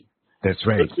energy. That's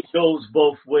right. It goes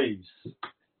both ways.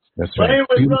 That's right.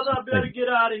 But anyway, brother, I better get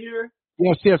out of here.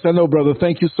 Yes, yes, I know, brother.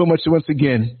 Thank you so much once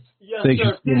again. Yes, Thank you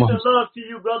sir. so Peace much. and love to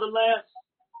you, Brother Lance.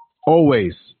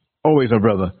 Always, always, my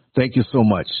brother. Thank you so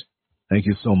much. Thank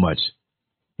you so much.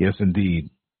 Yes,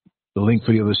 indeed. The link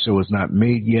for the other show is not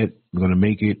made yet. We're going to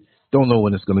make it. Don't know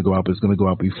when it's going to go out, but it's going to go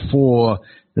out before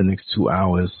the next 2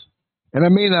 hours. And I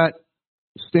may not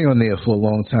stay on there for a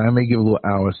long time. I may give a little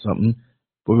hour or something.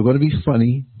 But we're going to be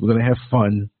funny. We're going to have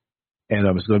fun.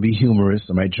 And it's going to be humorous.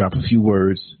 I might drop a few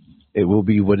words. It will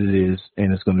be what it is.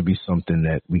 And it's going to be something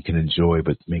that we can enjoy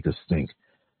but make us think.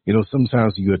 You know,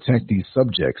 sometimes you attack these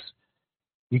subjects,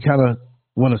 you kind of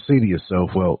want to say to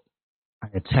yourself, well, I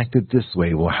attacked it this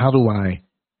way. Well, how do I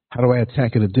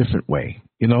attack it a different way?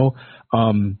 You know,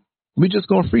 we just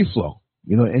go free flow,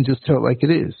 you know, and just tell it like it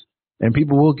is. And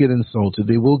people will get insulted.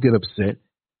 They will get upset,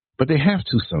 but they have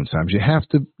to sometimes. You have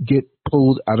to get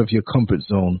pulled out of your comfort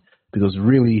zone because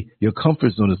really your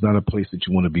comfort zone is not a place that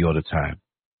you want to be all the time,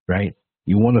 right?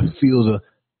 You want to feel the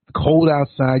cold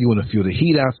outside. You want to feel the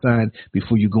heat outside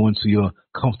before you go into your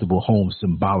comfortable home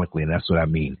symbolically. And that's what I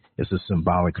mean. It's a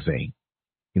symbolic thing.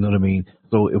 You know what I mean?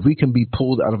 So if we can be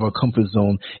pulled out of our comfort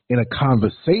zone in a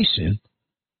conversation,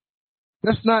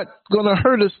 that's not going to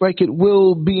hurt us like it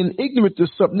will being ignorant to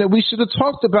something that we should have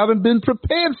talked about and been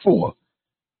prepared for.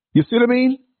 You see what I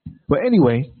mean? But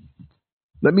anyway,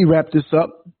 let me wrap this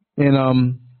up,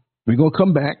 and we're going to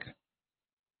come back,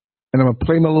 and I'm going to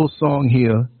play my little song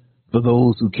here for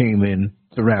those who came in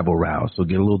to Rabble Rouse. So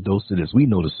get a little dose of this. We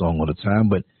know the song all the time,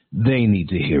 but they need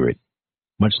to hear it.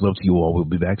 Much love to you all. We'll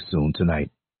be back soon tonight.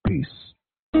 Peace.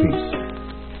 Peace.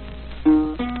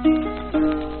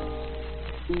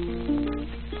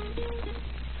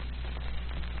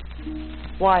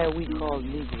 Why are we called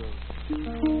Negroes?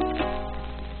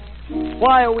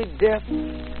 Why are we deaf,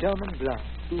 dumb, and blind?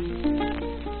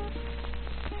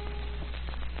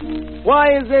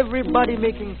 Why is everybody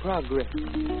making progress,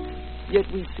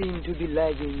 yet we seem to be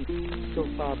lagging so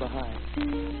far behind?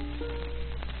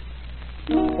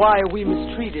 Why are we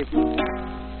mistreated?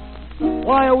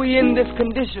 Why are we in this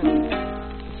condition?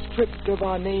 Stripped of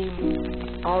our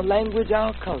name, our language,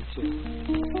 our culture,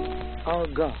 our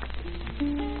God,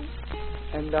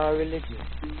 and our religion.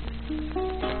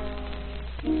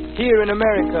 Here in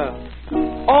America,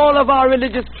 all of our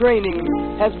religious training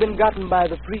has been gotten by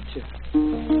the preacher.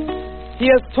 He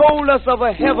has told us of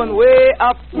a heaven way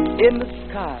up in the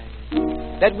sky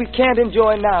that we can't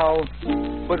enjoy now,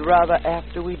 but rather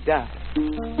after we die.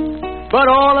 But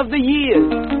all of the years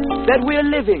that we're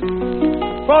living,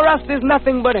 for us there's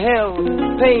nothing but hell,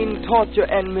 pain, torture,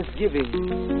 and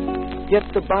misgiving. Yet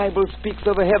the Bible speaks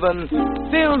of a heaven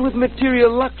filled with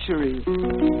material luxury,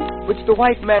 which the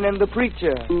white man and the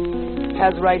preacher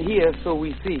has right here, so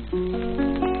we see.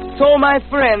 So, my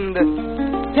friend,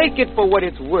 take it for what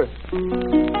it's worth.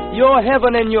 Your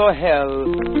heaven and your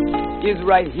hell is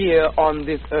right here on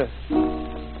this earth.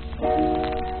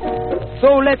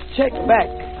 So let's check back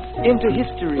into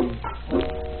history,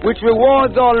 which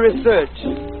rewards all research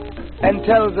and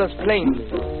tells us plainly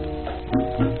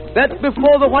that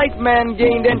before the white man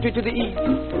gained entry to the East,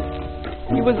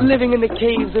 he was living in the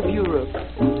caves of Europe,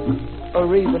 a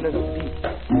ravenous beast,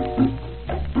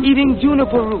 eating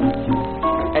juniper roots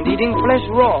and eating flesh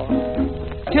raw,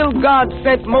 till God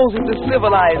sent Moses to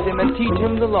civilize him and teach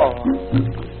him the law.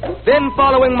 Then,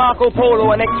 following Marco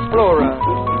Polo, an explorer,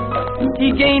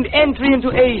 he gained entry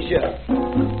into Asia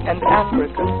and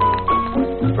Africa.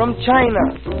 From China,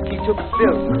 he took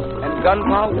silk and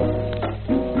gunpowder.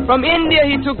 From India,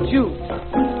 he took jute,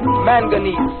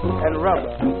 manganese, and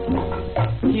rubber.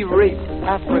 He raped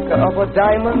Africa of her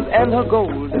diamonds and her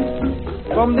gold.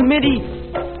 From the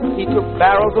Mideast, he took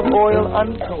barrels of oil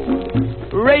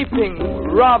untold, raping,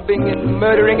 robbing, and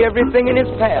murdering everything in his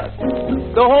path.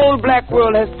 The whole black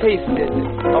world has tasted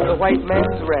of the white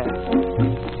man's wrath.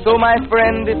 So, my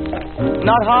friend, it's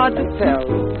not hard to tell.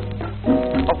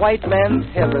 A white man's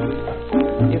heaven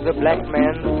is a black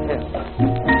man's hell.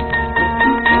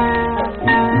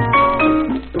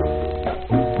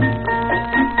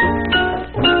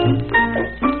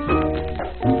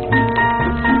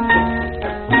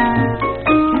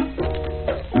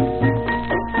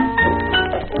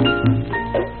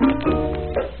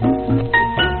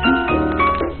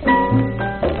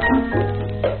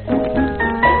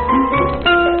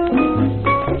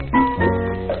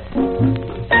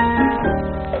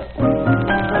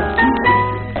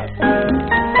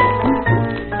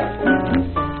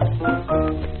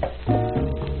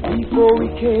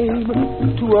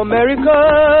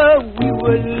 America, we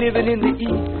were living in the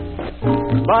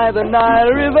East. By the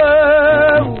Nile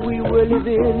River, we were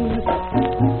living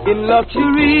in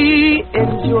luxury,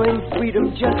 enjoying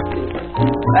freedom, justice,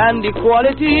 and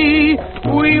equality.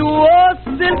 We wore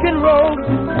silken robes,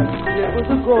 it was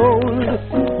the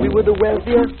gold. We were the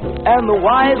wealthiest and the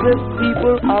wisest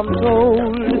people, I'm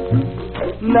told.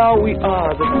 Now we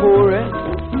are the poorest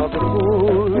of the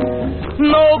poor.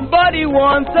 Nobody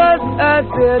wants us at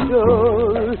their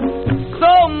door.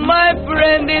 So, my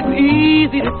friend, it's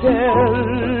easy to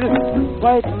tell.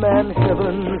 White man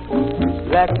heaven,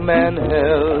 black man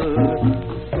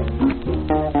hell.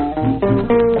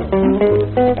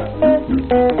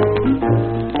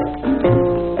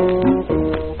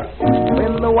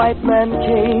 When the white man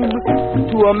came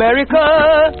to America,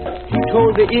 he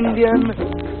told the Indian,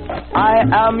 I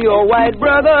am your white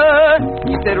brother.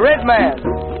 He said, red man,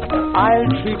 I'll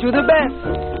treat you the best.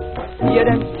 Yet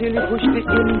and still he pushed the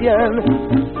Indian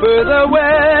further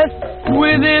west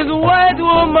with his white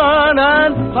woman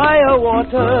and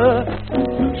firewater.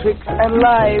 Tricks and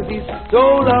lies, he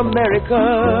stole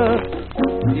America.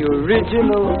 The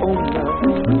original owner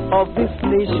of this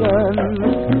nation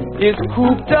is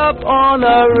cooped up on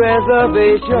a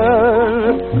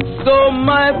reservation. So,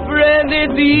 my friend,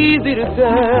 it's easy to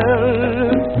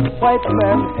tell. White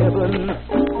man heaven,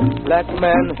 black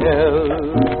man hell.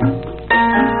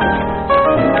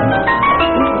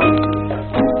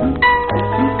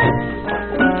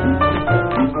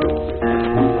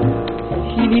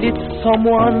 He needed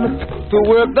someone to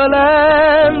work the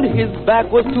land. His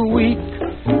back was too weak.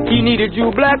 He needed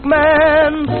you, black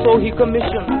man, so he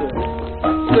commissioned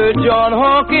Sir John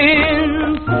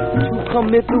Hawkins to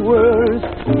commit the world's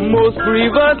most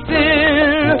grievous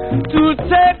sin, to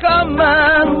take a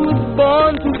man who's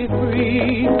born to be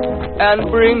free and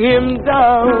bring him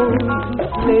down to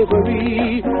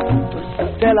slavery, to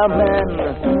sell a man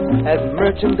as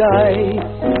merchandise,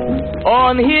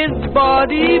 on his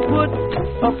body put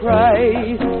a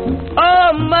price.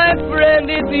 Oh, my friend,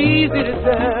 it's easy to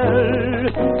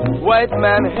tell. White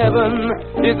man heaven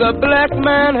is a black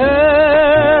man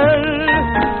hell.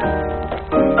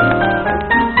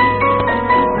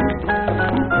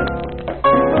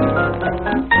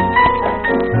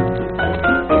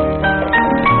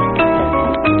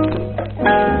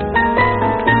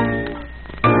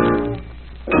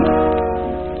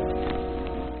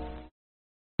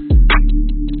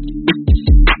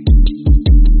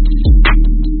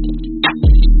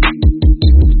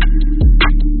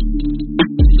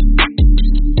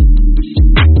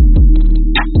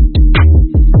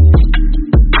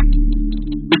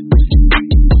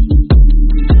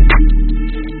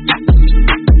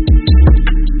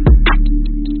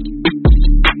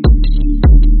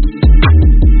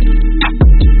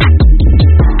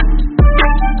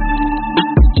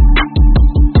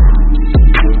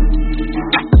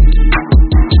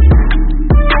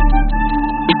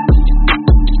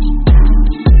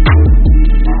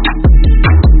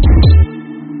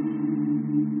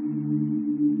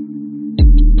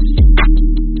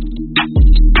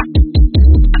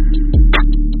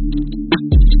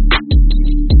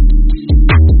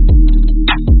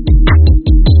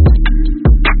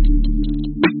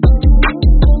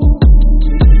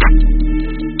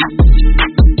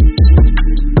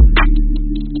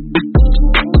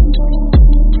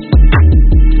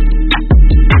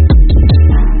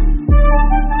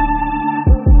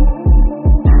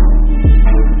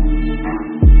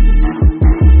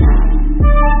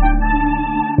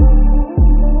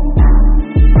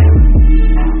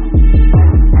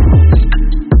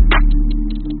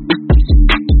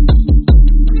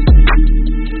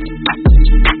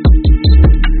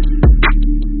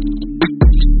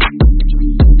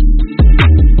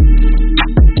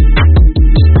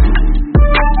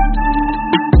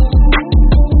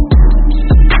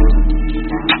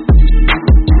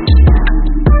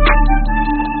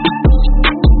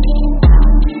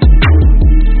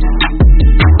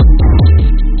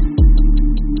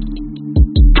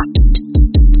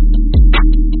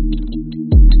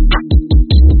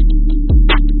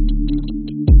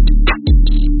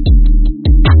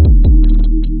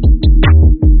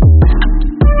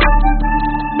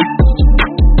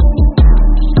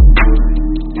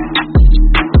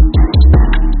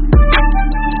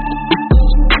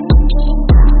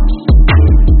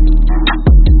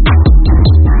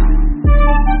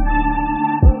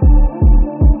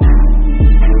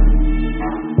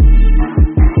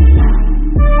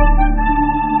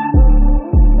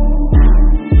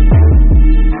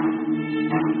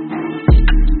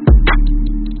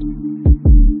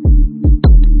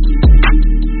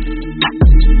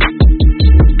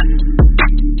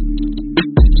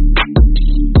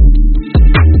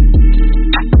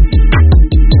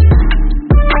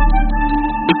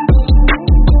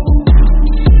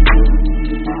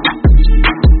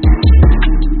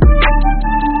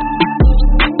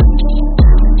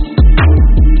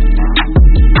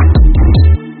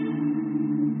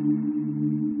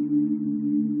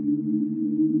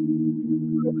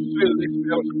 bit of the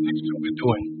next show we're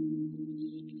doing.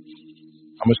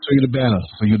 I'm going to show you the banner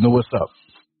so you know what's up.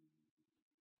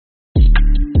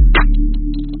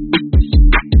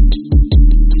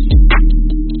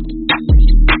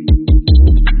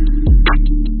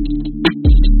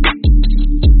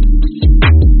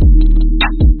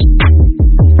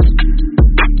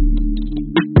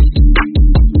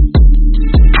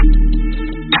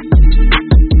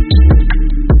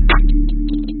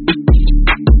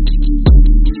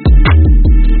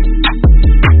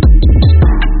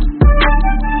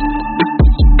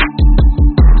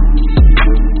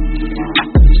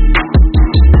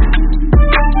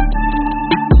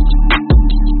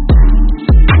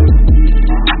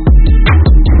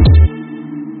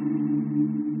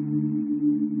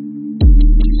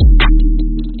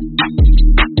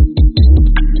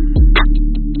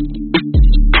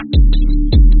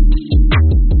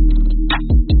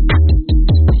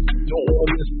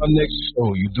 Next show.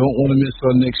 You don't want to miss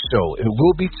our next show. It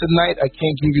will be tonight. I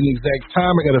can't give you an exact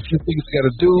time. I got a few things I got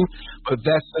to do, but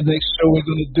that's the next show we're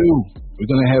going to do. We're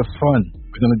going to have fun.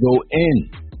 We're going to go in.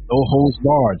 No holds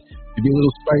barred. Maybe a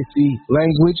little spicy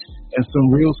language and some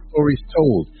real stories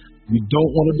told. You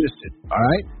don't want to miss it. All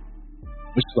right?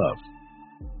 Much love.